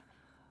you.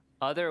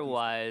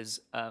 Otherwise,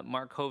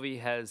 Mark Hovey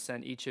has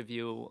sent each of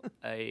you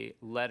a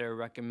letter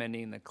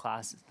recommending the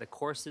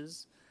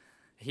courses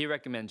he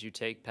recommends you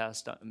take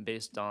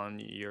based on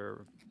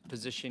your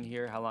position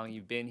here, how long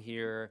you've been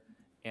here,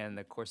 and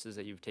the courses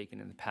that you've taken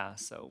in the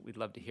past. So we'd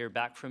love to hear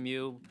back from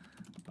you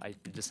by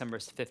December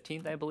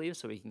 15th, I believe,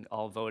 so we can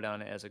all vote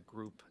on it as a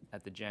group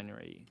at the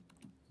January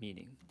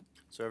meeting.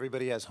 So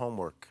everybody has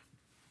homework.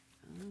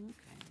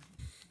 Okay.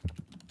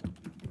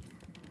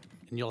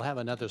 And you'll have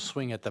another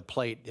swing at the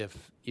plate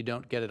if you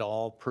don't get it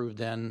all approved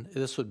then.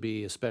 This would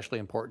be especially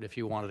important if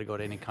you wanted to go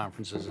to any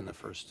conferences in the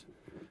first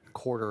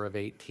quarter of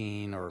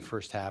 18 or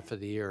first half of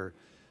the year.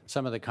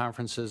 Some of the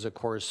conferences, of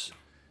course,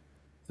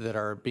 that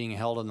are being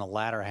held in the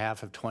latter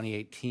half of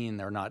 2018,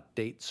 they're not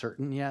date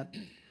certain yet.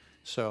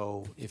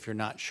 So if you're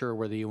not sure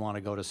whether you want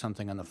to go to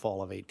something in the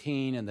fall of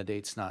 18 and the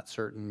date's not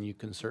certain, you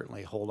can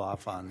certainly hold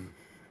off on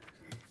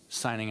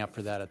signing up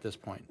for that at this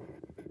point.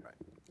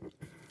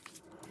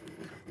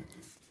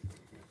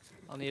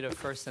 I'll need a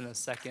first and a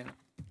second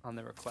on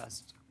the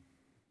request.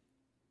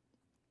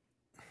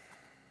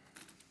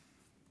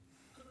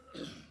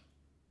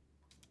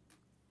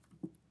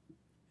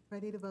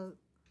 Ready to vote?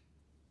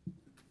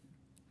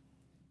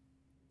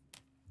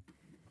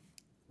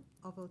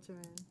 All votes are in.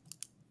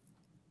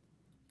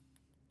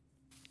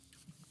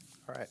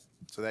 All right,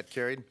 so that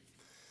carried.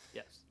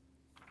 Yes.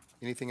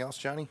 Anything else,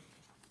 Johnny?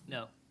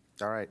 No.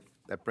 All right,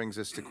 that brings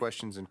us to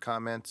questions and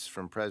comments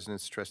from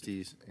president,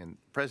 trustees, and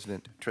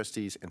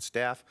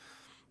staff.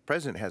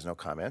 President has no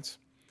comments.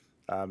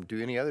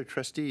 Do any other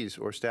trustees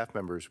or staff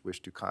members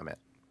wish to comment?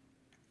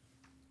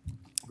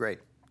 Great.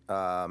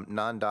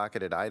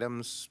 Non-docketed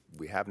items,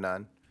 we have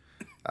none.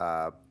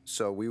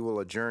 So we will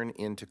adjourn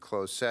into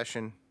closed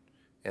session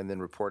and then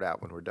report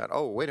out when we're done.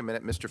 Oh, wait a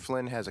minute, Mr.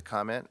 Flynn has a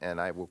comment, and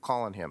I will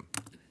call on him.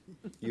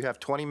 You have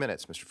 20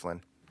 minutes, Mr.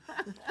 Flynn.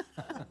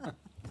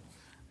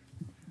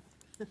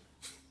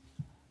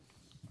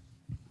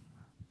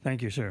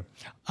 Thank you, sir.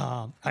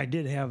 I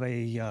did have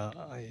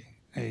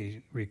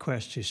a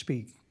request to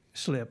speak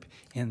slip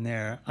in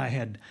there. I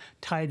had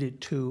tied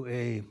it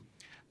to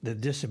the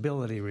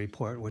disability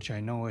report, which I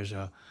know is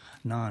a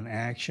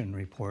non-action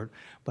report,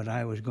 but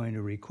I was going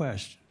to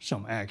request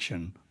some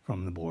action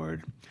from the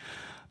board.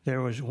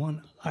 There was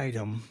one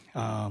item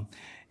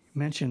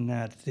mentioned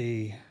that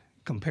the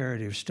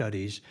comparative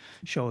studies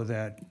show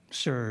that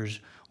SERS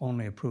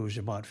only approves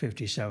about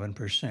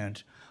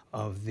 57%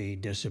 of the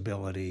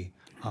disability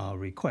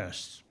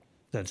requests.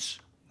 That's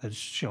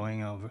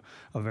showing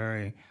a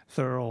very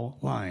thorough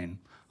line.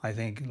 I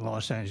think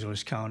Los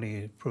Angeles County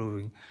is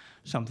approving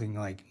something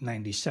like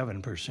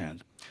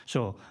 97%.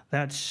 So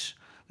that's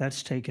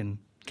taken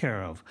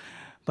care of.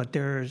 But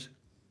there's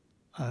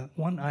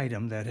one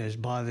item that has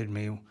bothered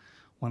me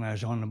when I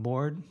was on the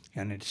board,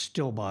 and it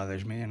still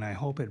bothers me, and I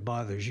hope it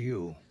bothers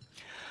you.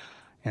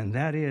 And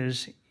that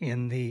is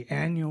in the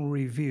annual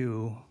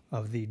review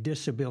of the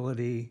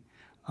disability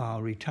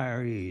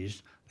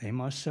retirees, they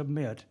must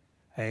submit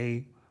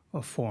a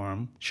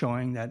form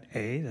showing that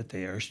that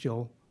they are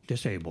still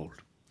disabled.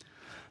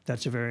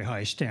 That's a very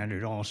high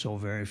standard. Also,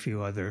 very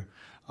few other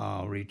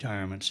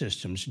retirement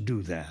systems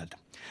do that.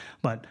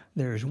 But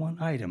there's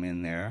one item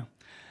in there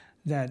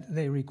that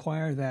they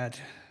require that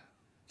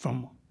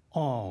from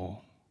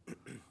all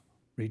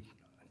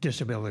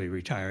disability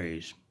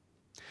retirees.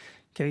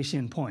 Case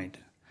in point,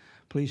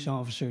 police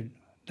officer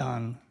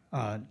Dan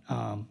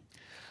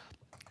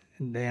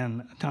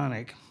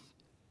Tonic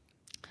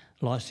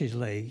lost his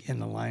leg in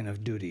the line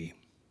of duty.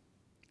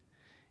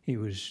 He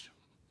was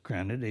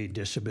granted a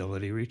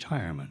disability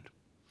retirement.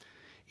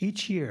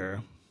 Each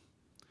year,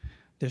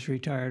 this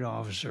retired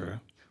officer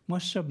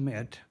must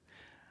submit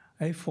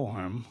a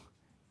form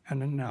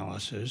an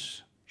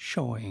analysis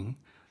showing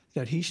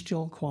that he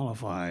still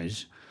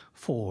qualifies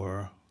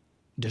for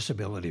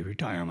disability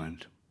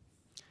retirement.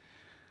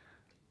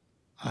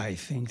 I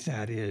think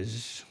that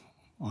is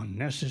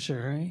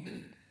unnecessary,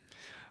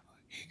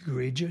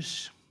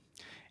 egregious,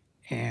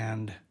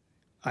 and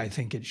I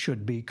think it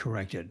should be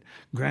corrected.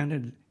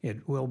 Granted,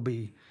 it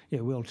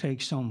will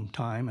take some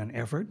time and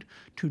effort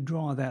to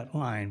draw that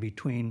line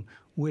between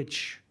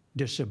which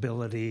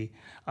disability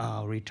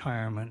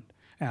retirement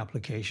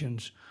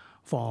applications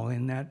fall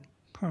in that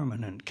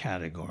permanent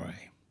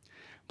category.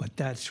 But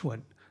that's what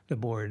the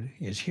board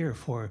is here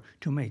for,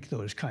 to make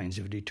those kinds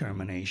of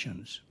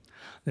determinations.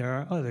 There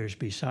are others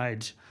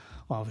besides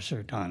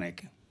Officer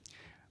Tonic,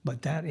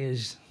 but that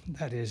is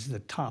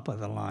the top of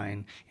the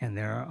line, and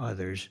there are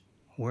others.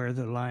 Where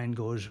the line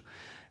goes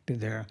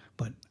there,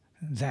 but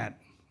that,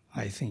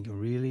 I think,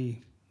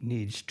 really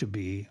needs to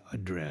be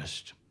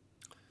addressed.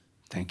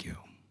 Thank you.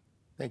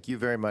 Thank you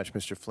very much,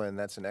 Mr. Flynn.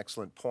 That's an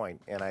excellent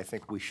point, and I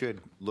think we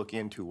should look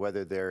into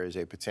whether there is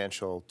a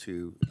potential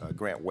to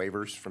grant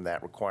waivers from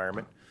that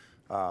requirement,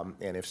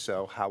 and if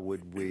so, how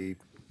would we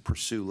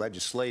pursue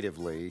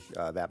legislatively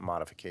that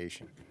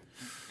modification?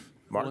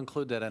 Mark? We'll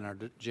include that in our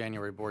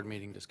January board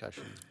meeting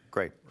discussion.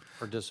 Great.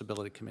 For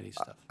disability committee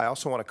stuff. I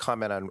also want to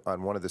comment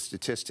on one of the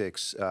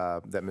statistics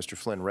that Mr.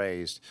 Flynn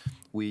raised.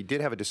 We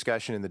did have a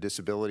discussion in the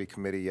disability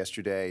committee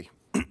yesterday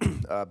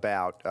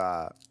about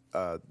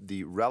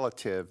the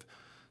relative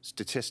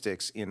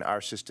statistics in our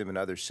system and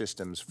other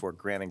systems for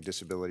granting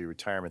disability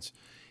retirements.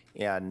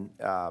 And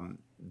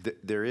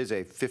there is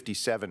a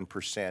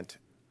 57%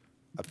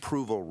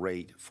 approval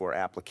rate for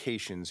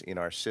applications in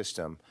our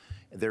system.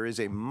 There is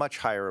a much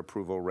higher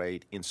approval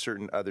rate in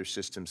certain other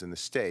systems in the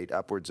state,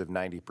 upwards of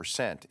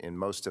 90% in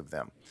most of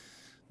them.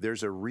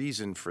 There's a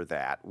reason for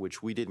that,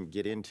 which we didn't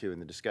get into in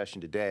the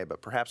discussion today,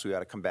 but perhaps we ought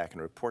to come back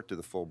and report to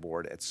the full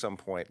board at some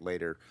point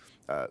later,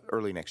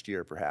 early next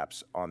year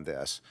perhaps, on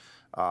this.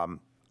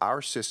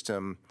 Our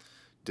system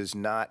does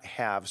not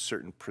have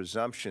certain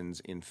presumptions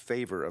in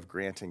favor of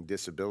granting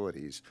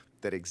disabilities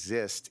that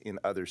exist in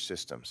other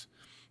systems.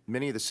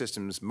 Many of the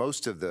systems,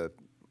 most of the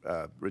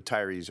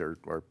retirees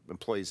or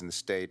employees in the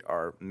state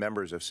are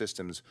members of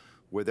systems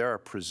where there are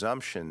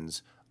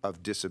presumptions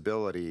of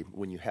disability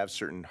when you have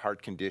certain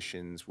heart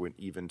conditions, when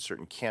even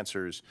certain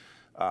cancers,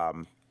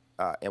 and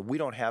we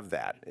don't have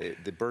that.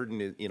 The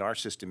burden in our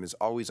system is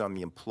always on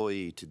the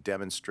employee to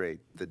demonstrate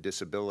the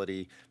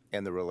disability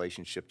and the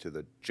relationship to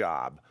the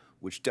job,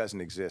 which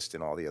doesn't exist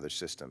in all the other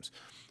systems.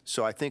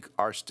 So I think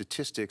our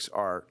statistics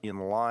are in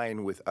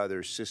line with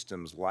other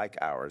systems like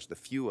ours, the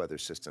few other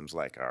systems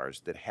like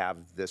ours that have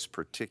this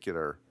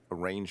particular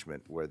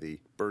arrangement where the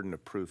burden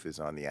of proof is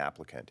on the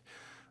applicant.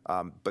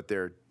 But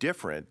they're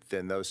different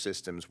than those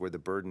systems where the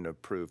burden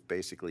of proof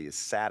basically is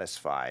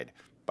satisfied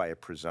by a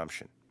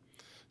presumption.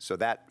 So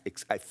that,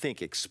 I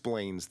think,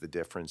 explains the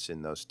difference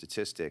in those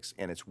statistics,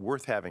 and it's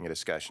worth having a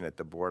discussion at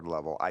the board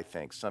level, I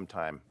think,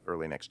 sometime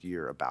early next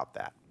year about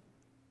that.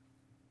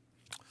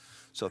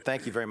 So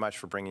thank you very much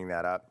for bringing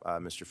that up,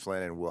 Mr.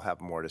 Flynn, and we'll have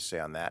more to say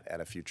on that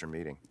at a future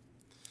meeting.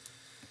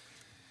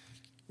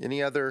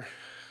 Any other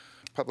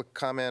public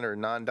comment or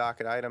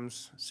non-docket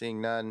items?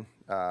 Seeing none,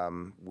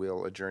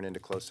 we'll adjourn into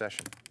closed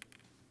session.